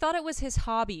 We thought it was his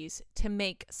hobbies to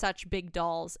make such big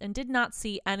dolls and did not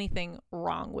see anything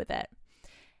wrong with it."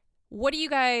 What do you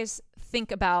guys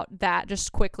think about that,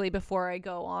 just quickly before I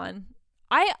go on?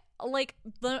 Let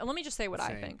me just say what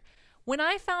I think. When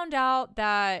I found out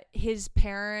that his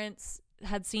parents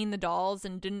had seen the dolls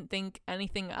and didn't think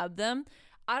anything of them,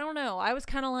 I don't know. I was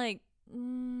kind of like,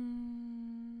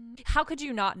 how could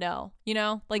you not know? You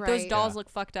know, like those dolls look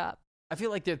fucked up. I feel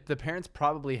like the parents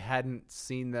probably hadn't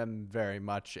seen them very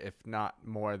much, if not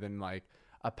more than like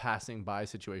a passing by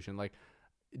situation. Like,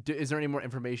 is there any more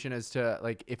information as to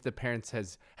like if the parents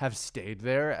have stayed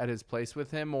there at his place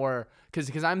with him, or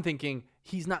because I'm thinking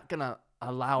he's not gonna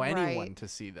allow anyone to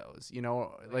see those, you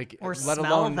know, like, or let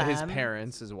alone them. his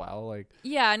parents as well. Like,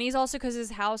 yeah, and he's also, because his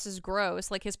house is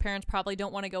gross, like his parents probably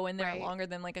don't want to go in there Right. longer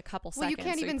than like a couple Well, seconds. you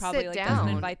can't so he even probably, sit like, down. doesn't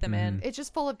invite them in. It's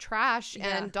just full of trash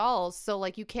Yeah. and dolls. So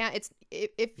like you can't. It's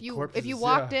if you Corpses,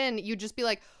 walked in, you'd just be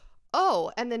like,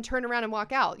 oh, and then turn around and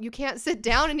walk out. You can't sit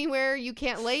down anywhere. You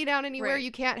can't lay down anywhere. Right.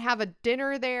 You can't have a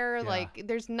dinner there. Yeah. Like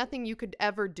there's nothing you could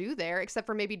ever do there except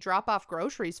for maybe drop off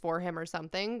groceries for him or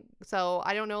something. So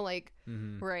I don't know. Like,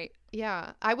 Right.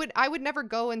 yeah, I would never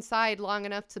go inside long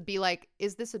enough to be like,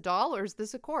 is this a doll or is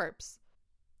this a corpse?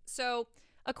 So,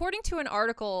 according to an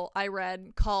article I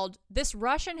read called "This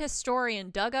Russian Historian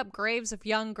Dug Up Graves of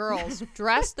Young Girls,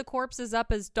 Dressed the Corpses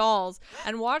Up as Dolls,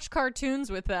 and Watched Cartoons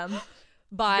with Them,"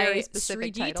 by Very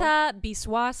specific title. Sridita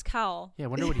Biswas-Kaul, yeah, I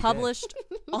wonder what he published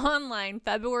online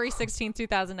February 16,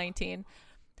 2019.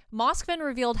 Moskvin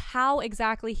revealed how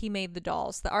exactly he made the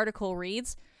dolls. The article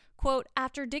reads, quote,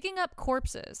 "After digging up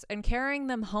corpses and carrying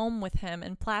them home with him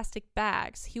in plastic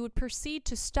bags, he would proceed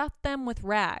to stuff them with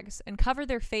rags and cover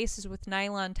their faces with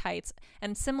nylon tights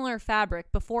and similar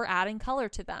fabric before adding color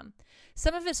to them.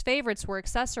 Some of his favorites were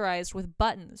accessorized with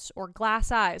buttons or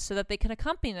glass eyes so that they can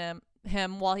accompany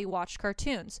him while he watched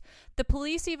cartoons. The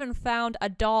police even found a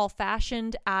doll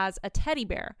fashioned as a teddy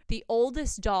bear. The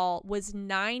oldest doll was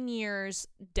 9 years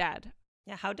dead."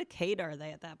 Yeah, how decayed are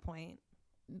they at that point?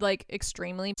 Like,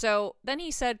 extremely. So then he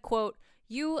said, quote,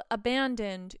 "You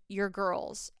abandoned your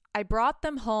girls. I brought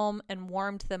them home and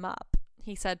warmed them up,"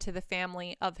 he said to the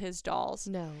family of his dolls.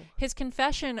 No. His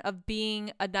confession of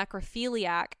being a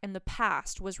necrophiliac in the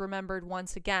past was remembered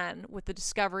once again with the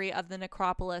discovery of the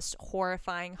necropolis'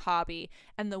 horrifying hobby,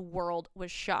 and the world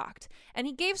was shocked. And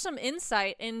he gave some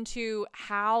insight into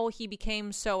how he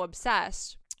became so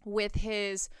obsessed with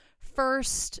his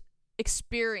first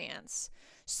experience.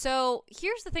 So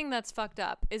here's the thing that's fucked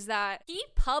up, is that he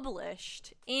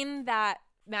published in that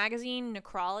magazine,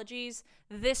 Necrologies,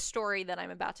 this story that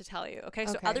I'm about to tell you. Okay,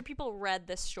 so Okay. other people read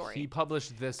this story. He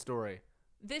published this story.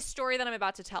 This story that I'm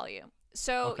about to tell you.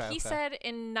 So Okay, he okay. said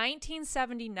in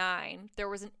 1979, there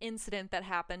was an incident that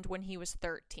happened when he was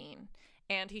 13.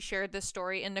 And he shared this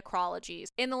story in Necrologies.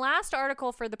 In the last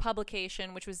article for the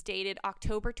publication, which was dated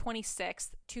October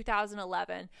 26th,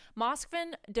 2011,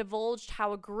 Moskvin divulged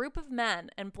how a group of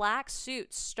men in black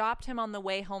suits stopped him on the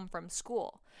way home from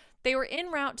school. They were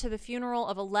en route to the funeral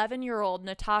of 11-year-old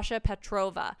Natasha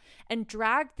Petrova and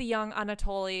dragged the young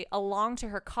Anatoly along to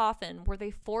her coffin, where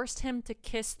they forced him to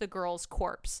kiss the girl's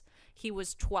corpse. He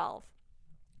was 12.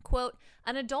 Quote,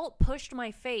 "An adult pushed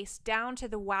my face down to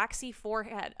the waxy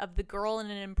forehead of the girl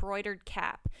in an embroidered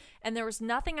cap, and there was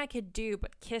nothing I could do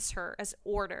but kiss her as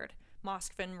ordered,"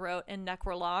 Moskvin wrote in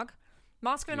Necrolog.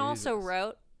 Moskvin also Jesus.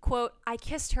 wrote, quote, "I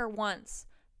kissed her once,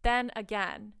 then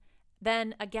again,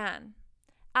 then again.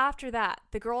 After that,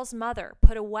 the girl's mother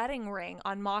put a wedding ring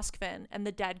on Moskvin and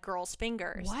the dead girl's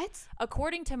fingers." What?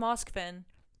 According to Moskvin,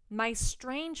 "My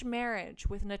strange marriage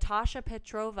with Natasha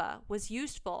Petrova was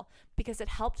useful because it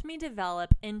helped me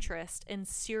develop interest in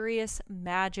serious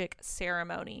magic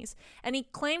ceremonies." And he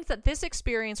claimed that this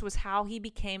experience was how he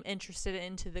became interested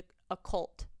into the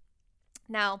occult.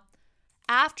 Now,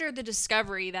 after the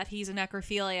discovery that he's a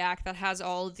necrophiliac that has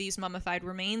all of these mummified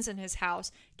remains in his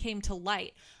house came to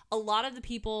light, a lot of the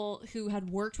people who had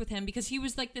worked with him, because he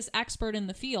was like this expert in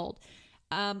the field,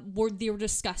 they were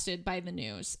disgusted by the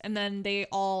news. And then they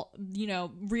all,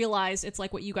 realized it's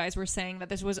like what you guys were saying, that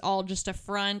this was all just a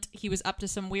front. He was up to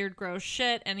some weird, gross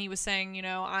shit. And he was saying,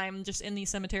 I'm just in these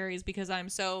cemeteries because I'm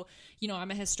so, I'm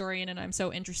a historian and I'm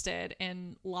so interested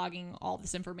in logging all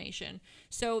this information.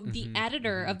 So the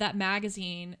editor of that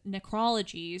magazine,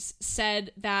 Necrologies,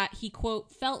 said that he,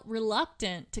 quote, "felt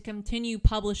reluctant to continue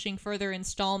publishing further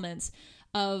installments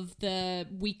of the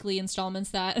weekly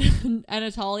installments that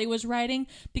Anatoly was writing,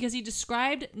 because he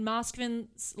described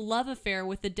Moskvin's love affair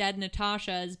with the dead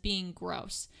Natasha as being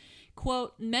gross.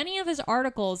 quote, many of his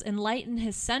articles enlighten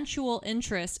his sensual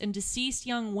interest in deceased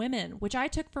young women, which I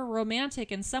took for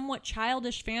romantic and somewhat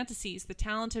childish fantasies the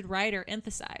talented writer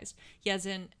emphasized,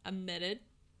 Yezin admitted.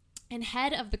 And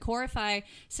head of the Korifai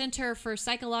Center for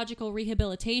Psychological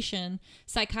Rehabilitation,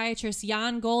 psychiatrist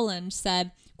Jan Goland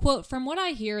said, quote, from what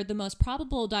I hear, the most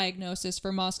probable diagnosis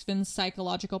for Moskvin's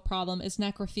psychological problem is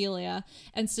necrophilia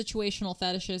and situational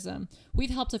fetishism. We've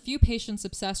helped a few patients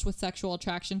obsessed with sexual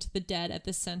attraction to the dead at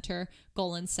this center,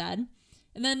 Goland said.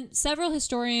 And then several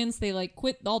historians, they like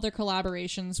quit all their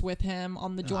collaborations with him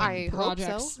on the joint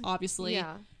projects, obviously.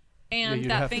 Yeah.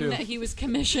 And that thing that he was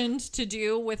commissioned to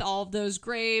do with all of those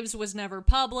graves was never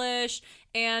published.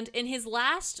 And in his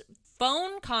last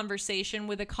phone conversation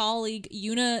with a colleague,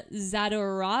 Yuna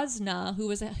Zadorazna, who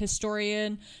was a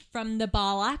historian from the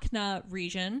Balakna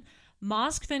region,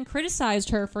 Moskvin criticized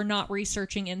her for not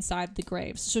researching inside the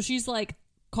graves. So she's like,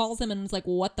 calls him and is like,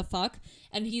 what the fuck?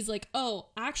 And he's like, oh,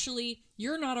 actually,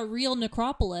 you're not a real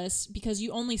necropolis because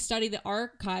you only study the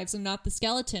archives and not the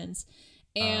skeletons.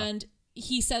 And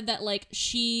he said that, like,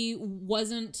 she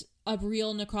wasn't a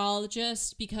real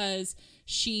necrologist because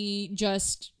she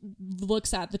just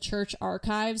looks at the church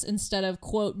archives instead of,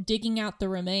 quote, digging out the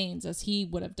remains as he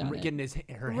would have done it. Getting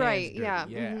her hands Right, dirty. yeah.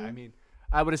 Yeah, Mm-hmm. I mean,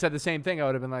 I would have said the same thing. I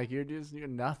would have been like, you're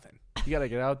nothing. You got to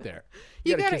get out there.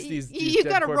 You got to kiss these you dead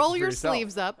gotta corpses roll for your yourself.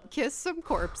 sleeves up, kiss some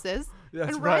corpses,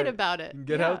 That's and write right. about it. And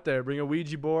get Yeah. out there. Bring a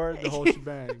Ouija board, the whole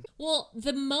shebang. Well,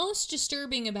 the most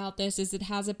disturbing about this is it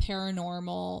has a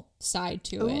paranormal side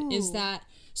to it. Is Ooh. that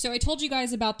so? I told you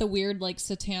guys about the weird, like,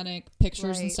 satanic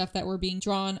pictures and Right. stuff that were being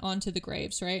drawn onto the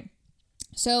graves, right?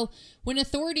 So when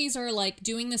authorities are like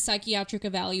doing the psychiatric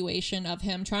evaluation of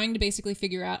him, trying to basically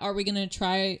figure out, are we going to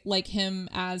try like him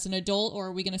as an adult, or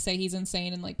are we going to say he's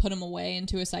insane and like put him away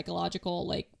into a psychological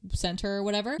like center or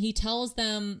whatever? He tells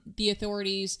them, the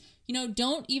authorities, you know,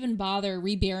 don't even bother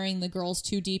reburying the girls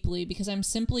too deeply because I'm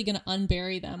simply going to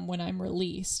unbury them when I'm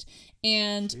released.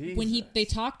 And when they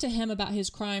talked to him about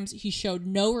his crimes, he showed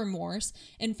no remorse.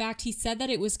 In fact, he said that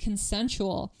it was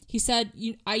consensual. He said,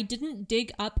 I didn't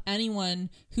dig up anyone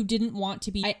who didn't want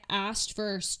to be. I asked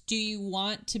first, do you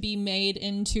want to be made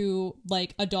into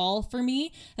like a doll for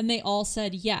me? And they all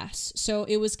said yes. So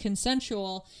it was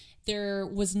consensual. There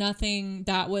was nothing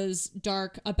that was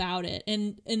dark about it.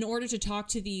 And in order to talk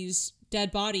to these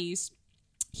dead bodies,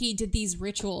 he did these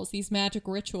rituals, these magic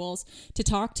rituals to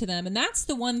talk to them. And that's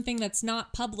the one thing that's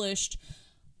not published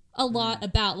a lot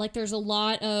about. Like, there's a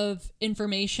lot of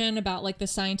information about like the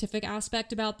scientific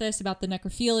aspect about this, about the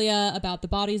necrophilia, about the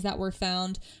bodies that were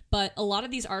found. But a lot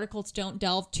of these articles don't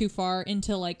delve too far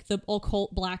into like the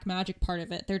occult black magic part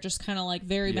of it. They're just kind of like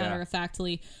very matter of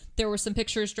factly. There were some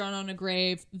pictures drawn on a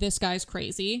grave. This guy's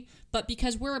crazy. But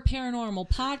because we're a paranormal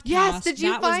podcast, did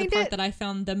you that was find the part it? that I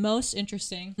found the most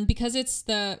interesting. And because it's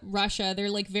the Russia, they're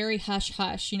like very hush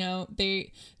hush. You know,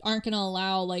 they aren't going to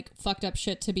allow like fucked up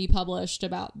shit to be published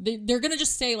about. They're going to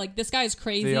just say like, this guy's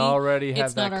crazy. They already have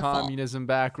It's not that our fault. communism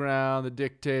background, the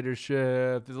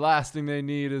dictatorship. The last thing they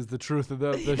need is the truth of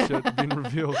the shit being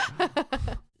revealed.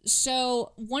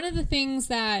 So one of the things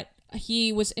that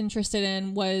he was interested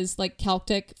in was like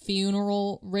Celtic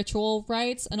funeral ritual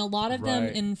rites, and a lot of them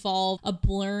involve a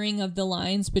blurring of the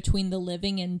lines between the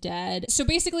living and dead. So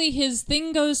basically his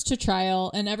thing goes to trial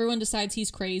and everyone decides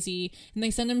he's crazy, and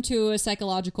they send him to a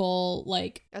psychological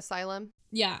like Asylum.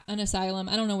 Yeah, an asylum.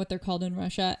 I don't know what they're called in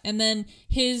Russia. And then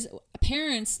his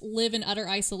parents live in utter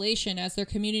isolation as their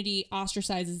community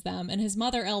ostracizes them. And his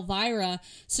mother, Elvira,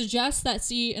 suggests that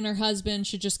she and her husband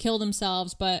should just kill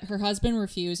themselves, but her husband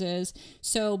refuses.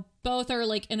 So both are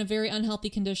like in a very unhealthy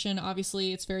condition.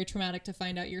 Obviously, it's very traumatic to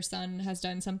find out your son has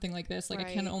done something like this. Like, I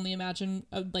can only imagine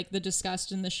like the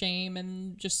disgust and the shame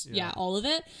and just, all of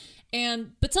it.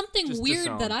 But something just weird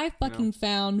disowned, that I fucking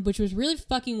found, which was really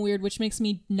fucking weird, which makes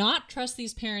me not trust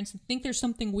these parents and think there's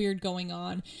something weird going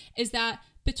on, is that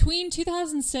between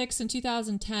 2006 and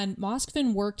 2010,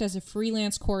 Moskvin worked as a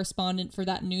freelance correspondent for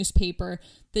that newspaper,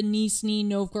 the Nizhny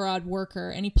Novgorod Worker,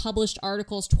 and he published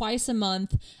articles twice a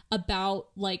month about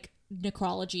like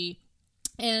necrology.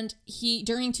 And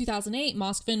during 2008,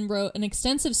 Moskvin wrote an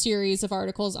extensive series of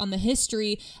articles on the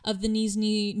history of the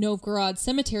Nizhny Novgorod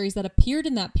cemeteries that appeared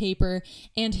in that paper,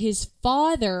 and his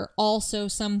father also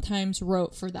sometimes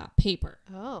wrote for that paper.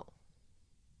 Oh.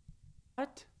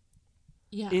 What?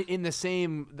 Yeah. In the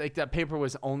same, like, that paper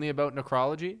was only about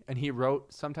necrology, and he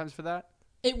wrote sometimes for that?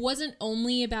 It wasn't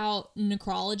only about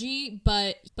necrology,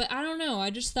 but I don't know. I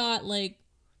just thought, like,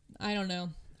 I don't know.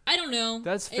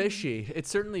 That's fishy. It's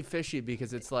certainly fishy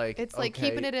because it's like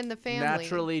keeping it in the family.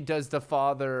 Naturally, does the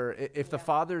father, if the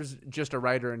father's just a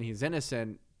writer and he's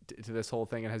innocent, to this whole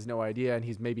thing and has no idea. And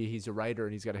he's a writer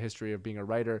and he's got a history of being a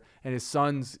writer. And his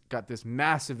son's got this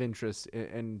massive interest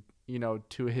in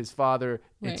to his father,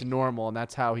 it's normal. And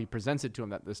that's how he presents it to him,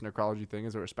 that this necrology thing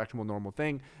is a respectable, normal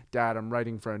thing. Dad, I'm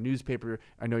writing for a newspaper.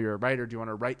 I know you're a writer. Do you want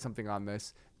to write something on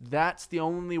this? That's the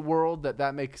only world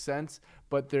that makes sense.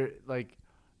 But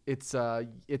it's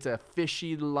a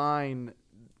fishy line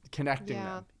connecting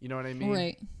them. You know what I mean?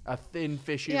 Right. A thin,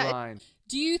 fishy line.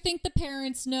 Do you think the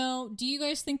parents know? Do you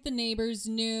guys think the neighbors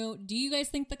knew? Do you guys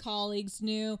think the colleagues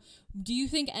knew? Do you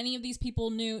think any of these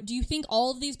people knew? Do you think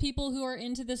all of these people who are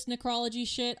into this necrology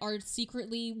shit are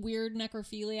secretly weird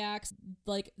necrophiliacs?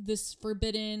 Like this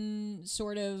forbidden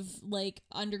sort of like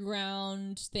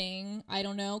underground thing? I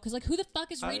don't know. Because like who the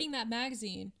fuck is reading that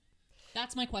magazine?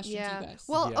 That's my question to you guys.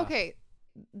 Well, okay.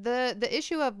 The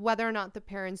issue of whether or not the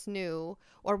parents knew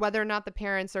or whether or not the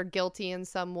parents are guilty in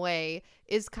some way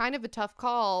is kind of a tough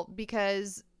call,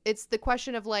 because it's the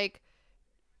question of like,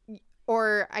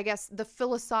 or I guess the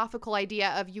philosophical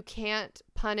idea of you can't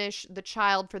punish the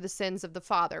child for the sins of the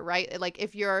father, right? Like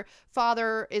if your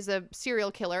father is a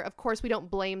serial killer, of course we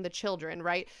don't blame the children,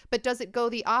 right? But does it go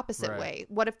the opposite way?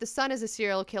 What if the son is a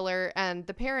serial killer and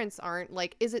the parents aren't?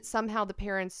 Like, is it somehow the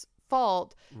parents'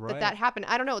 fault that happened?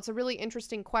 I don't know. It's a really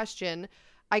interesting question.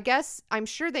 I guess I'm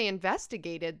sure they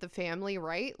investigated the family,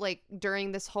 right? Like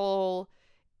during this whole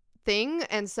thing.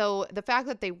 And so the fact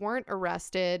that they weren't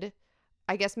arrested,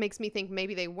 I guess makes me think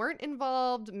maybe they weren't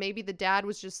involved. Maybe the dad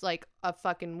was just like a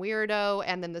fucking weirdo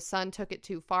and then the son took it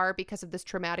too far because of this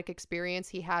traumatic experience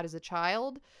he had as a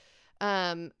child.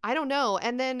 I don't know.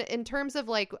 And then in terms of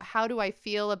like, how do I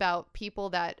feel about people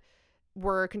that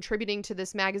were contributing to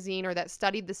this magazine or that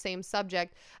studied the same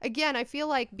subject? Again, I feel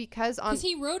like because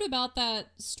he wrote about that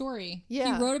story.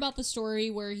 Yeah. He wrote about the story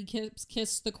where he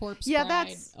kissed the corpse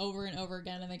bride over and over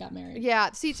again and they got married. Yeah.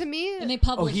 See, to me... And they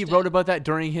published he wrote about that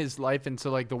during his life, and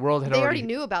so like the world had already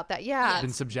knew about that. Yeah.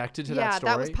 Been subjected to that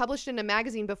story. Yeah, that was published in a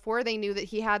magazine before they knew that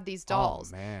he had these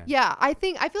dolls. Oh, man. Yeah, I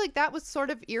feel like that was sort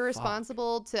of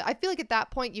irresponsible I feel like at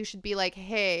that point you should be like,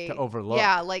 hey... To overlook.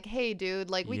 Yeah, like, hey, dude,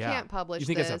 like we can't publish this.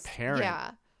 You think as a parent...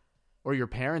 Yeah. Or your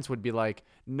parents would be like,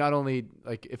 not only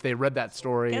like if they read that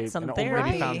story and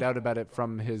already found out about it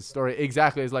from his story.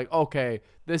 Exactly. It's like, okay,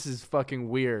 this is fucking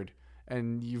weird.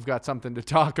 And you've got something to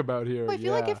talk about here. Well, I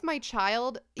feel like if my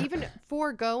child, even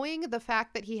foregoing the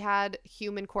fact that he had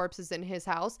human corpses in his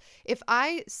house, if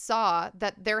I saw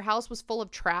that their house was full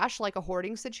of trash, like a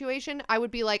hoarding situation, I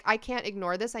would be like, I can't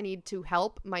ignore this. I need to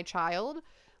help my child.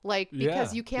 Like,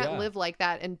 because you can't live like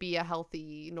that and be a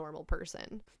healthy, normal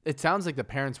person. It sounds like the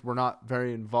parents were not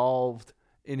very involved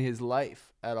in his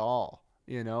life at all,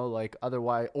 like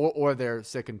otherwise, or they're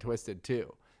sick and twisted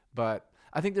too. But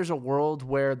I think there's a world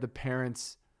where the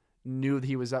parents knew that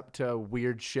he was up to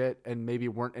weird shit and maybe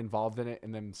weren't involved in it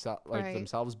in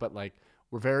themselves, but like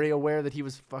were very aware that he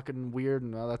was fucking weird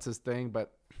and that's his thing.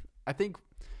 But I think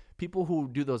people who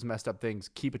do those messed up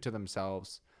things keep it to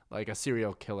themselves. Like a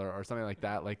serial killer or something like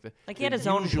that. Like he had his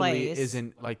own place.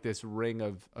 Isn't like this ring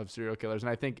of serial killers. And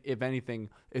I think if anything,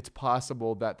 it's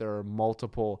possible that there are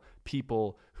multiple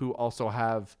people who also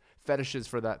have fetishes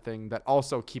for that thing that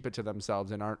also keep it to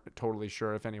themselves and aren't totally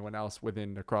sure if anyone else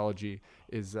within necrology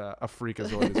is a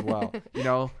freakazoid as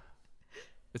well.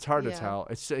 It's hard to tell.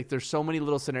 It's like there's so many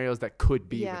little scenarios that could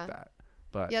be with that.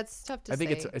 But it's tough to say. I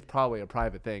think it's probably a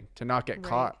private thing to not get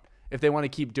caught. If they want to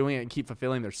keep doing it and keep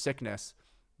fulfilling their sickness,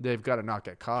 they've got to not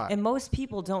get caught. And most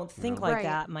people don't think like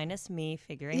that, minus me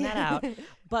figuring that out.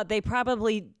 But they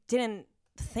probably didn't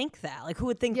think that. Like, who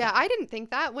would think that? I didn't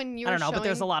think that when you were I don't know, but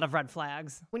there's a lot of red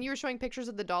flags. When you were showing pictures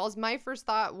of the dolls, my first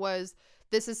thought was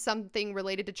this is something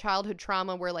related to childhood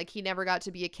trauma where like he never got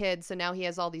to be a kid, so now he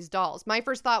has all these dolls. My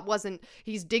first thought wasn't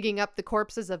he's digging up the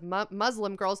corpses of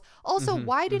Muslim girls. Also,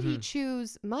 why did he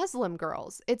choose Muslim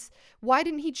girls? Why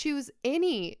didn't he choose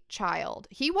any child?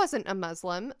 He wasn't a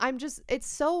Muslim. it's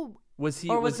so... Was he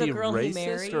the girl racist he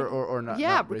married? or not?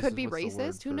 Yeah, not racist. Could be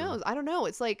racist. Who knows? I don't know.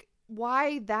 It's like,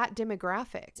 why that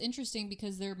demographic? It's interesting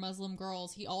because they're Muslim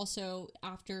girls. He also,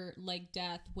 after like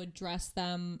death, would dress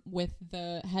them with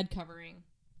the head covering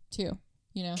too,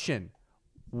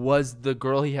 Was the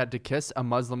girl he had to kiss a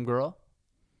Muslim girl?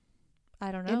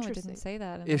 I don't know. It didn't say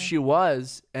that. If she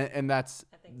was, and that's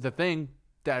the thing,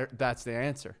 that's the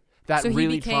answer. That so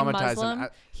really he became traumatized Muslim? him.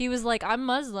 He was like, I'm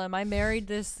Muslim. I married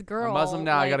this girl. I'm Muslim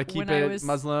now. I got to keep it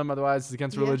Muslim. Otherwise, it's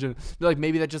against religion. Like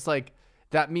maybe that just like...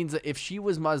 That means that if she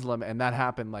was Muslim and that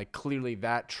happened, like clearly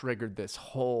that triggered this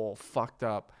whole fucked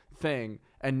up thing.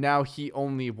 And now he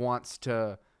only wants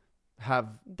to have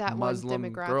That one Muslim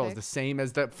girls, demographic. the same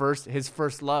as his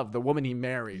first love, the woman he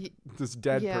married, this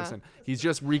dead yeah. person. He's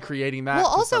just recreating that. Well,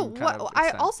 to also, some kind of I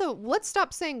extent. also let's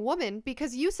stop saying woman,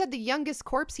 because you said the youngest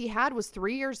corpse he had was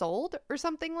 3 years old or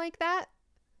something like that.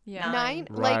 Yeah. 9.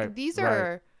 Right, Like these right.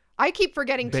 are. I keep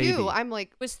forgetting Baby. too. I'm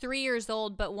like, Was 3 years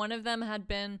old, but one of them had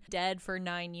been dead for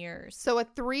 9 years. so a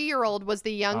 3-year-old was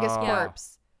the youngest Oh.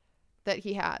 corpse that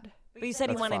he had. But you said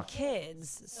he That's wanted fucked.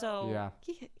 kids. So Yeah.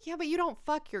 Yeah, but you don't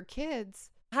fuck your kids.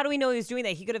 how do we know he was doing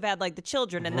that? He could have had like the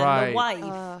children and then Right. the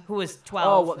wife who was 12.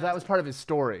 Oh, well, that was part of his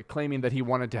story, claiming that he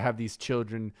wanted to have these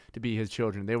children to be his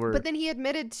children. They were. But then he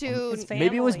admitted to. His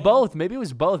Maybe it was family. both. Maybe it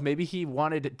was both. Maybe he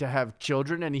wanted to have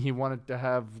children and he wanted to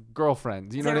have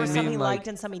girlfriends. You know there what was I some mean? he Like, liked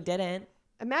and some he didn't.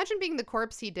 Imagine being the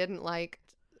corpse he didn't like.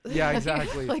 yeah,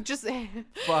 exactly. Like just.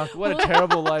 Fuck, what a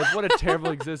terrible life. What a terrible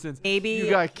existence. Maybe- you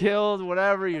got killed,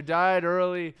 whatever, you died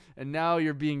early, and now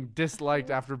you're being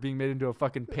disliked after being made into a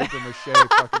fucking paper mache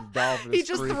fucking doll for the He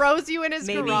just street. throws you in his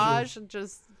Maybe- garage and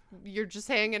just. You're just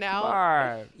hanging out.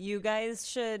 Alright. You guys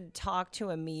should talk to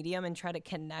a medium and try to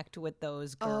connect with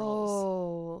those girls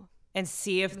Oh. and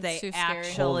see if That's they too scary.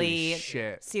 actually Holy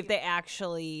shit. see if they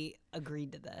actually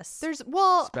agreed to this. There's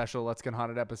well. Special Let's Get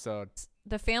Haunted episode.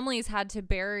 The families had to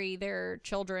bury their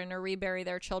children or rebury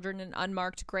their children in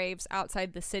unmarked graves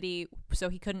outside the city, so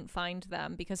he couldn't find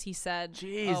them because he said, "Oh,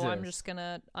 I'm Jesus. just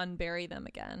gonna unbury them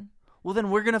again." Well,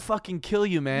 then we're gonna fucking kill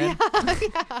you, man.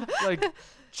 Like,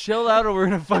 chill out or we're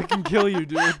gonna fucking kill you,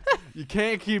 dude. You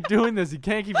can't keep doing this. You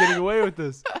can't keep getting away with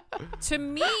this. To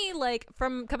me, like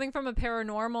from coming from a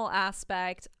paranormal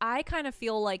aspect, I kind of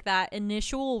feel like that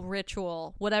initial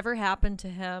ritual, whatever happened to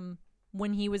him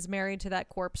when he was married to that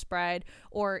corpse bride,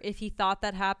 or if he thought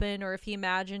that happened, or if he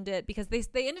imagined it, because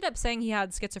they ended up saying he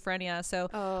had schizophrenia. So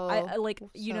I like,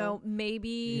 you know,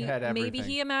 maybe He had maybe everything.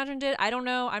 he imagined it. I don't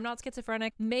know. I'm not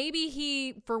schizophrenic. Maybe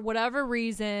he, for whatever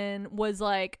reason, was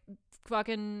like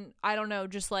fucking, I don't know,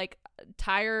 just like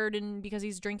tired, and because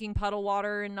he's drinking puddle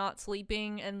water and not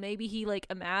sleeping, and maybe he like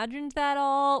imagined that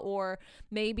all, or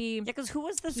maybe yeah, because who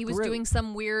was this he was group? doing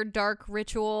some weird dark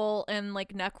ritual and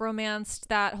like necromanced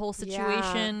that whole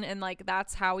situation, and like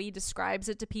that's how he describes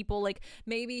it to people. Like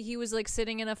maybe he was like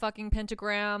sitting in a fucking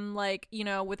pentagram, like, you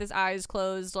know, with his eyes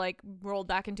closed, like rolled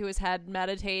back into his head,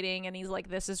 meditating, and he's like,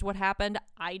 this is what happened.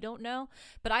 I don't know,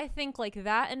 but I think like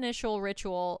that initial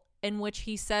ritual in which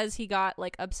he says he got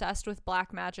like obsessed with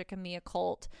black magic and the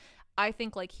occult, I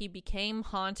think like he became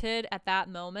haunted at that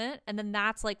moment, and then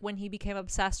that's like when he became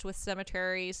obsessed with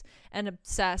cemeteries and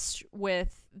obsessed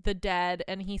with the dead,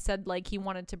 and he said like he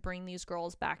wanted to bring these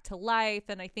girls back to life,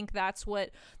 and I think that's what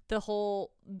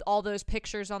all those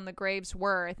pictures on the graves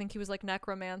were. I think he was like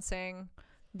necromancing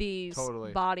these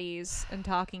Totally. bodies and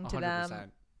talking to 100%.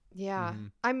 them. Yeah.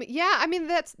 Mhm. I mean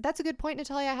that's a good point,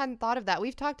 Natalia. I hadn't thought of that.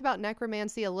 We've talked about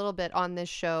necromancy a little bit on this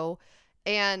show.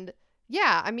 And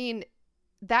yeah, I mean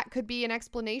that could be an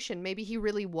explanation. Maybe he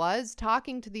really was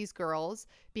talking to these girls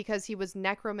because he was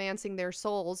necromancing their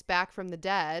souls back from the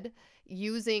dead,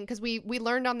 using, because we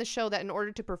learned on the show that in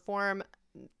order to perform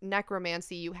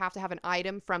necromancy you have to have an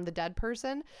item from the dead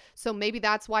person. So maybe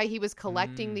that's why he was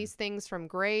collecting these things from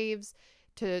graves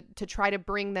to try to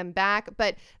bring them back.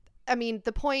 But I mean,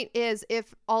 the point is,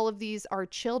 if all of these are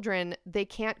children, they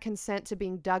can't consent to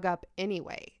being dug up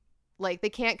anyway. Like, they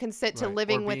can't consent to Right,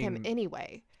 living or with him being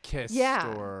anyway. Kissed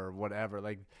Yeah. or whatever.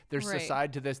 Like, there's a Right.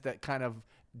 side to this that kind of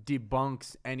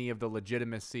debunks any of the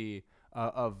legitimacy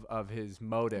of his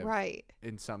motive, Right.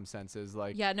 in some senses.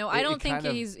 Like, Yeah, no, it- I don't it think kind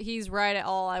of- he's right at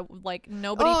all. I like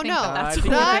nobody Oh, think no. that that's I think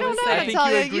what No, you I he don't was know, I saying. think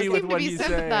Natalia. you agree You with seem to what be he's saying.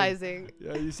 sympathizing.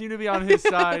 Yeah, you seem to be on his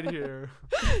side here.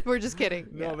 We're just kidding.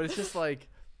 No, Yeah. but it's just like,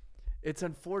 it's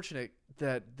unfortunate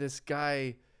that this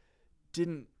guy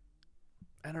didn't,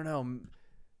 I don't know,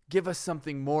 give us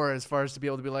something more as far as to be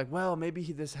able to be like, well, maybe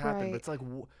this happened. Right. But it's like,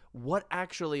 what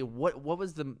actually, what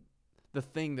was the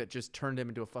thing that just turned him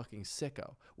into a fucking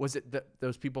sicko? Was it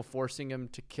those people forcing him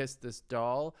to kiss this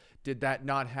doll? Did that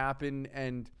not happen?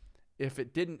 And if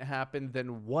it didn't happen,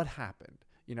 then what happened?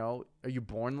 You know, are you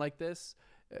born like this?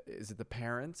 Is it the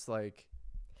parents? Like,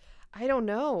 I don't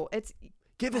know. It's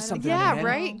give us I don't something. Yeah, man.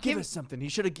 right? Give Give- us something.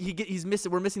 He's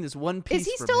missing. We're missing this one piece. Is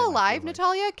he from still him, I alive, feel like.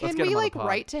 Natalia? Can get we him on the like pod.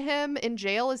 write to him in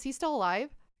jail? Is he still alive?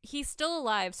 He's still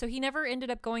alive, so he never ended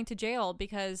up going to jail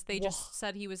because they just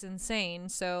said he was insane.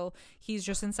 So he's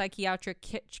just in psychiatric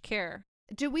care.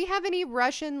 Do we have any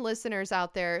Russian listeners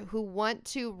out there who want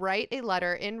to write a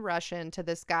letter in Russian to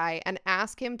this guy and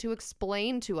ask him to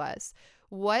explain to us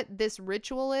what this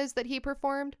ritual is that he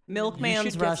performed? You Milkman's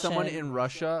should get Russian. someone in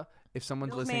Russia. If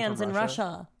someone's listening Milkman's from in Russia,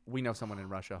 Russia. we know someone in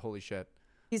Russia. Holy shit!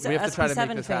 He's We an have to try to make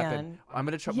SB7 this fan. happen. I'm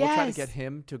gonna try. We'll try to Yes. get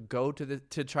him to go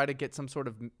to try to get some sort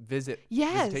of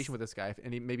Yes. visitation with this guy,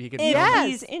 and maybe he can If film Yes.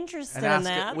 he's interested and in ask.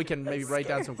 that, We can maybe write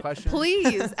down some questions.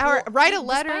 Please, or write a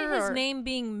letter. Despite his or- name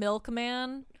being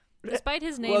Milkman, despite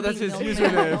his name Well, that's being his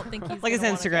Milkman, I username. don't think he's like his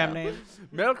gonna wanna Instagram go. name.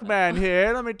 Milkman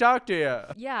here. Let me talk to you.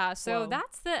 Yeah, so Whoa.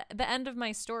 that's the end of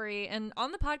my story. And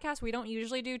on the podcast, we don't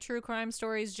usually do true crime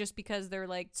stories just because they're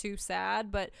like too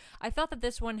sad. But I thought that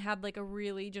this one had like a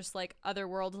really just like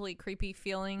otherworldly, creepy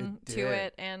feeling It to did.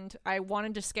 it. And I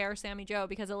wanted to scare Sammy Joe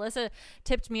because Alyssa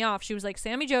tipped me off. She was like,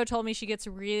 Sammy Joe told me she gets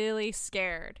really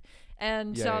scared.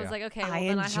 And so Yeah, I was yeah. like, okay, well, I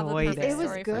then I have the enjoyed perfect It was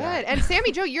story good. for that. And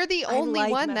Sammy Joe, you're the I only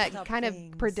like one messed that up kind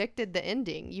things. of predicted the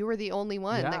ending. You were the only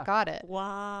one Yeah. that got it.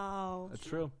 Wow. That's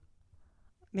true.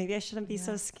 Maybe I shouldn't be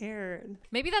so scared.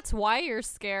 Maybe that's why you're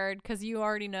scared because you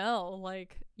already know.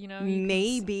 Like, you know, you can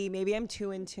Maybe I'm too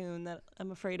in tune that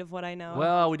I'm afraid of what I know.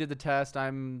 Well, we did the test.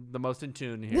 I'm the most in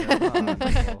tune here.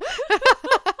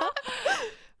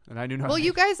 And I knew nothing. Well,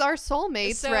 you guys are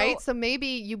soulmates, So- right? So maybe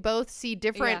you both see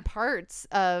different Yeah. parts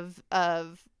of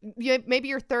maybe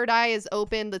your third eye is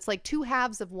open. That's like two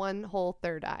halves of one whole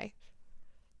third eye.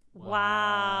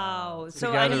 Wow.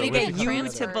 So I Together, need to we get can you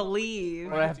transfer. to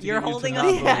believe Or I have to you're get you to holding not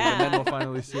us believe, and then we'll back.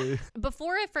 finally see.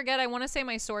 Before I forget, I want to say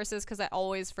my sources because I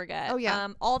always forget. Oh, yeah.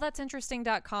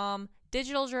 Allthat'sinteresting.com,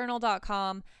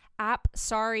 digitaljournal.com,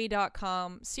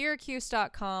 appsorry.com,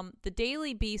 syracuse.com,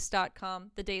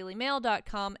 thedailybeast.com,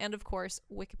 thedailymail.com, and of course,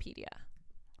 Wikipedia.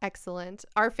 Excellent.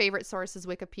 Our favorite source is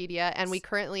Wikipedia, and we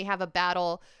currently have a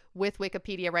battle with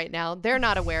Wikipedia right now. They're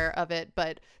not aware of it,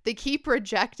 but they keep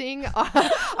rejecting.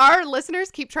 Our listeners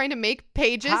keep trying to make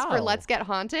pages for How? Let's Get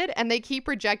Haunted, and they keep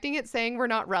rejecting it, saying we're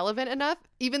not relevant enough,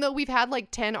 even though we've had like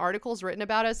 10 articles written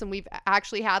about us, and we've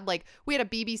actually had we had a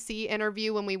BBC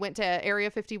interview when we went to Area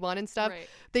 51 and stuff. Right.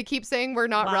 They keep saying we're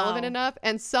not Wow. relevant enough,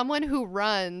 and someone who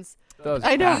runs Those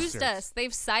I know. Used us.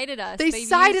 They've cited us. They They've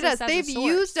cited used us. as a They've source.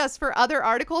 used us for other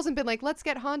articles and been like, Let's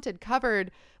Get Haunted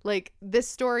covered like this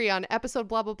story on episode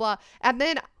blah, blah, blah. And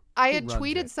then I had runs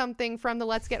tweeted it? something from the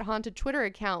Let's Get Haunted Twitter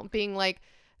account being like,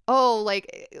 oh,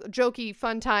 like jokey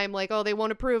fun time. Like, oh, they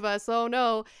won't approve us. Oh,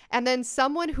 no. And then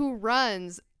someone who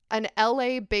runs an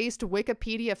LA-based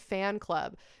Wikipedia fan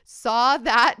club saw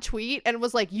that tweet and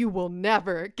was like, you will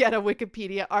never get a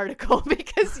Wikipedia article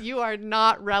because you are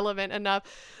not relevant enough.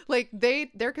 Like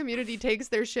their community takes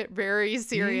their shit very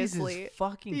seriously. Jesus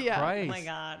fucking Yeah. Christ. Oh my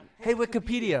God. Hey,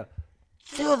 Wikipedia,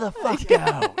 chill the fuck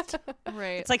out.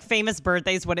 Right. It's like famous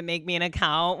birthdays wouldn't make me an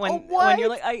account when what? you're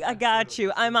like, I got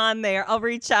you. I'm on there. I'll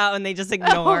reach out and they just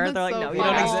ignore. that's They're like, so no, you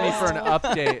funny. don't Asked me exist. for an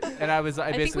update, and I think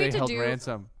we basically had to held do-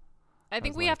 ransom. I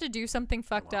think was we like, have to do something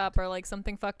fucked up, or like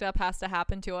something fucked up has to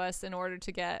happen to us in order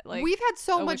to get like. We've had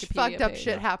so a much Wikipedia fucked up page.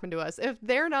 shit happen to us. If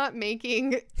they're not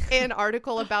making an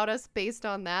article about us based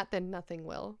on that, then nothing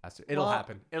will. It'll Well,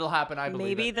 happen. It'll happen. I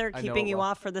believe Maybe it. they're I know keeping it you will.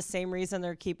 off for the same reason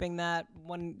they're keeping that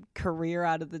one career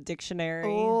out of the dictionary.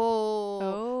 Oh.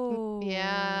 Oh.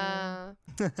 Yeah.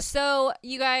 So,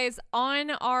 you guys,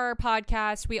 on our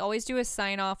podcast, we always do a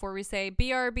sign off where we say,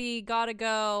 BRB, gotta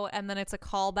go. And then it's a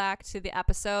callback to the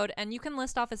episode. And you can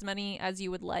list off as many as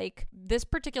you would like. This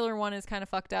particular one is kind of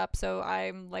fucked up. So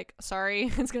I'm like,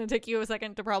 sorry. It's going to take you a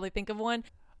second to probably think of one.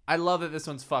 I love that this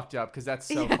one's fucked up because that's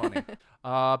so funny.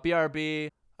 BRB.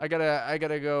 I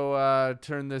gotta go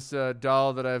turn this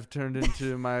doll that I've turned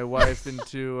into my wife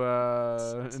into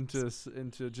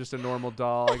just a normal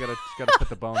doll. I gotta put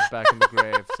the bones back in the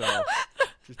grave. So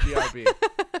just BRB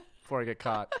before I get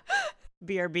caught.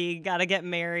 BRB, gotta get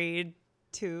married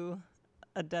to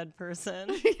a dead person.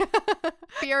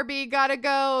 BRB, gotta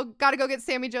go get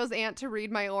Sammy Joe's aunt to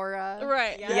read my aura.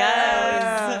 Right.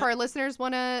 Yes. If our listeners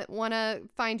wanna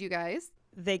find you guys.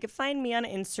 They could find me on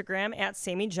Instagram at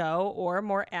Sammy Joe, or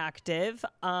more active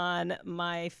on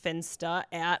my Finsta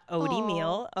at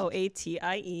Odiemeal,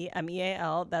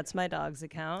 OATIEMEAL. That's my dog's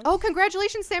account. Oh,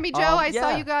 congratulations, Sammy Joe. I saw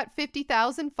yeah. you got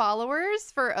 50,000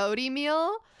 followers for Odie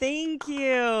Meal. Thank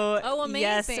you. Oh,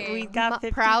 Yes, amazing. we got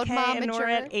 50K Proud and we're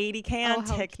at momager. 80K Oh, on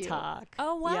how cute. TikTok.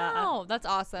 Oh, wow. That's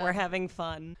awesome. We're having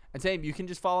fun. And same, you can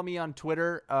just follow me on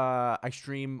Twitter. I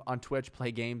stream on Twitch,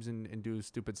 play games, and do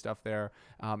stupid stuff there.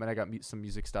 And I got some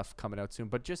music stuff coming out soon.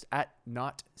 But just at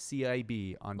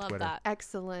NotCIB on Love Twitter. that.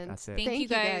 Excellent. That's it. Thank you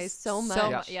guys so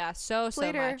much. So, yeah, so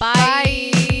Later. much.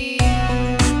 Bye.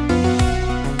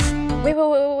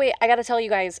 Wait. I gotta tell you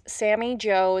guys, Sammy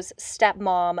Joe's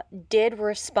stepmom did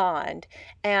respond.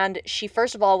 And she,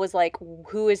 first of all, was like,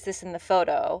 who is this in the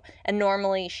photo? And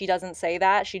normally she doesn't say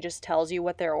that. She just tells you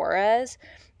what their aura is.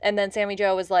 And then Sammy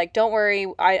Joe was like, don't worry,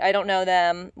 I don't know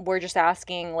them. We're just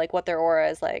asking, like, what their aura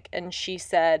is like. And she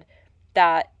said,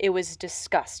 that it was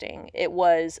disgusting. It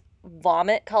was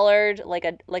vomit colored, like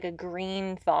a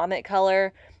green vomit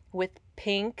color with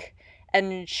pink,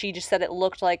 and she just said it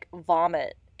looked like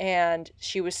vomit, and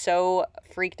she was so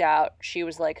freaked out. She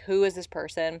was like, who is this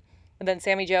person? And then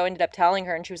Sammy Joe ended up telling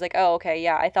her, and she was like, oh, okay,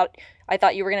 yeah, I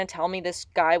thought you were gonna tell me this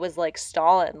guy was like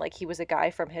Stalin, like he was a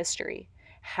guy from history.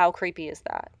 How creepy is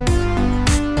that?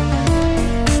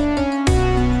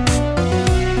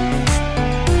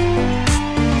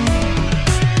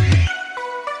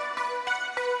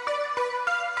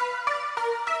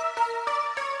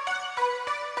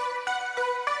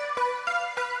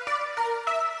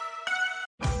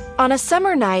 On a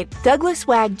summer night, Douglas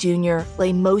Wag Jr.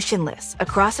 lay motionless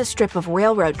across a strip of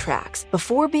railroad tracks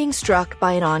before being struck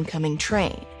by an oncoming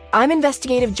train. I'm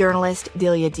investigative journalist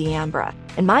Delia D'Ambra,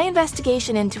 and my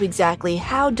investigation into exactly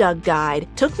how Doug died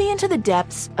took me into the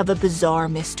depths of a bizarre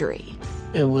mystery.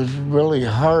 It was really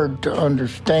hard to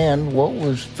understand what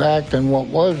was fact and what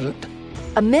wasn't.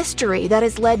 A mystery that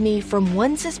has led me from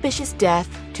one suspicious death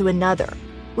to another.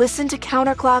 Listen to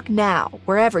Counterclock now,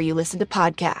 wherever you listen to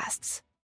podcasts.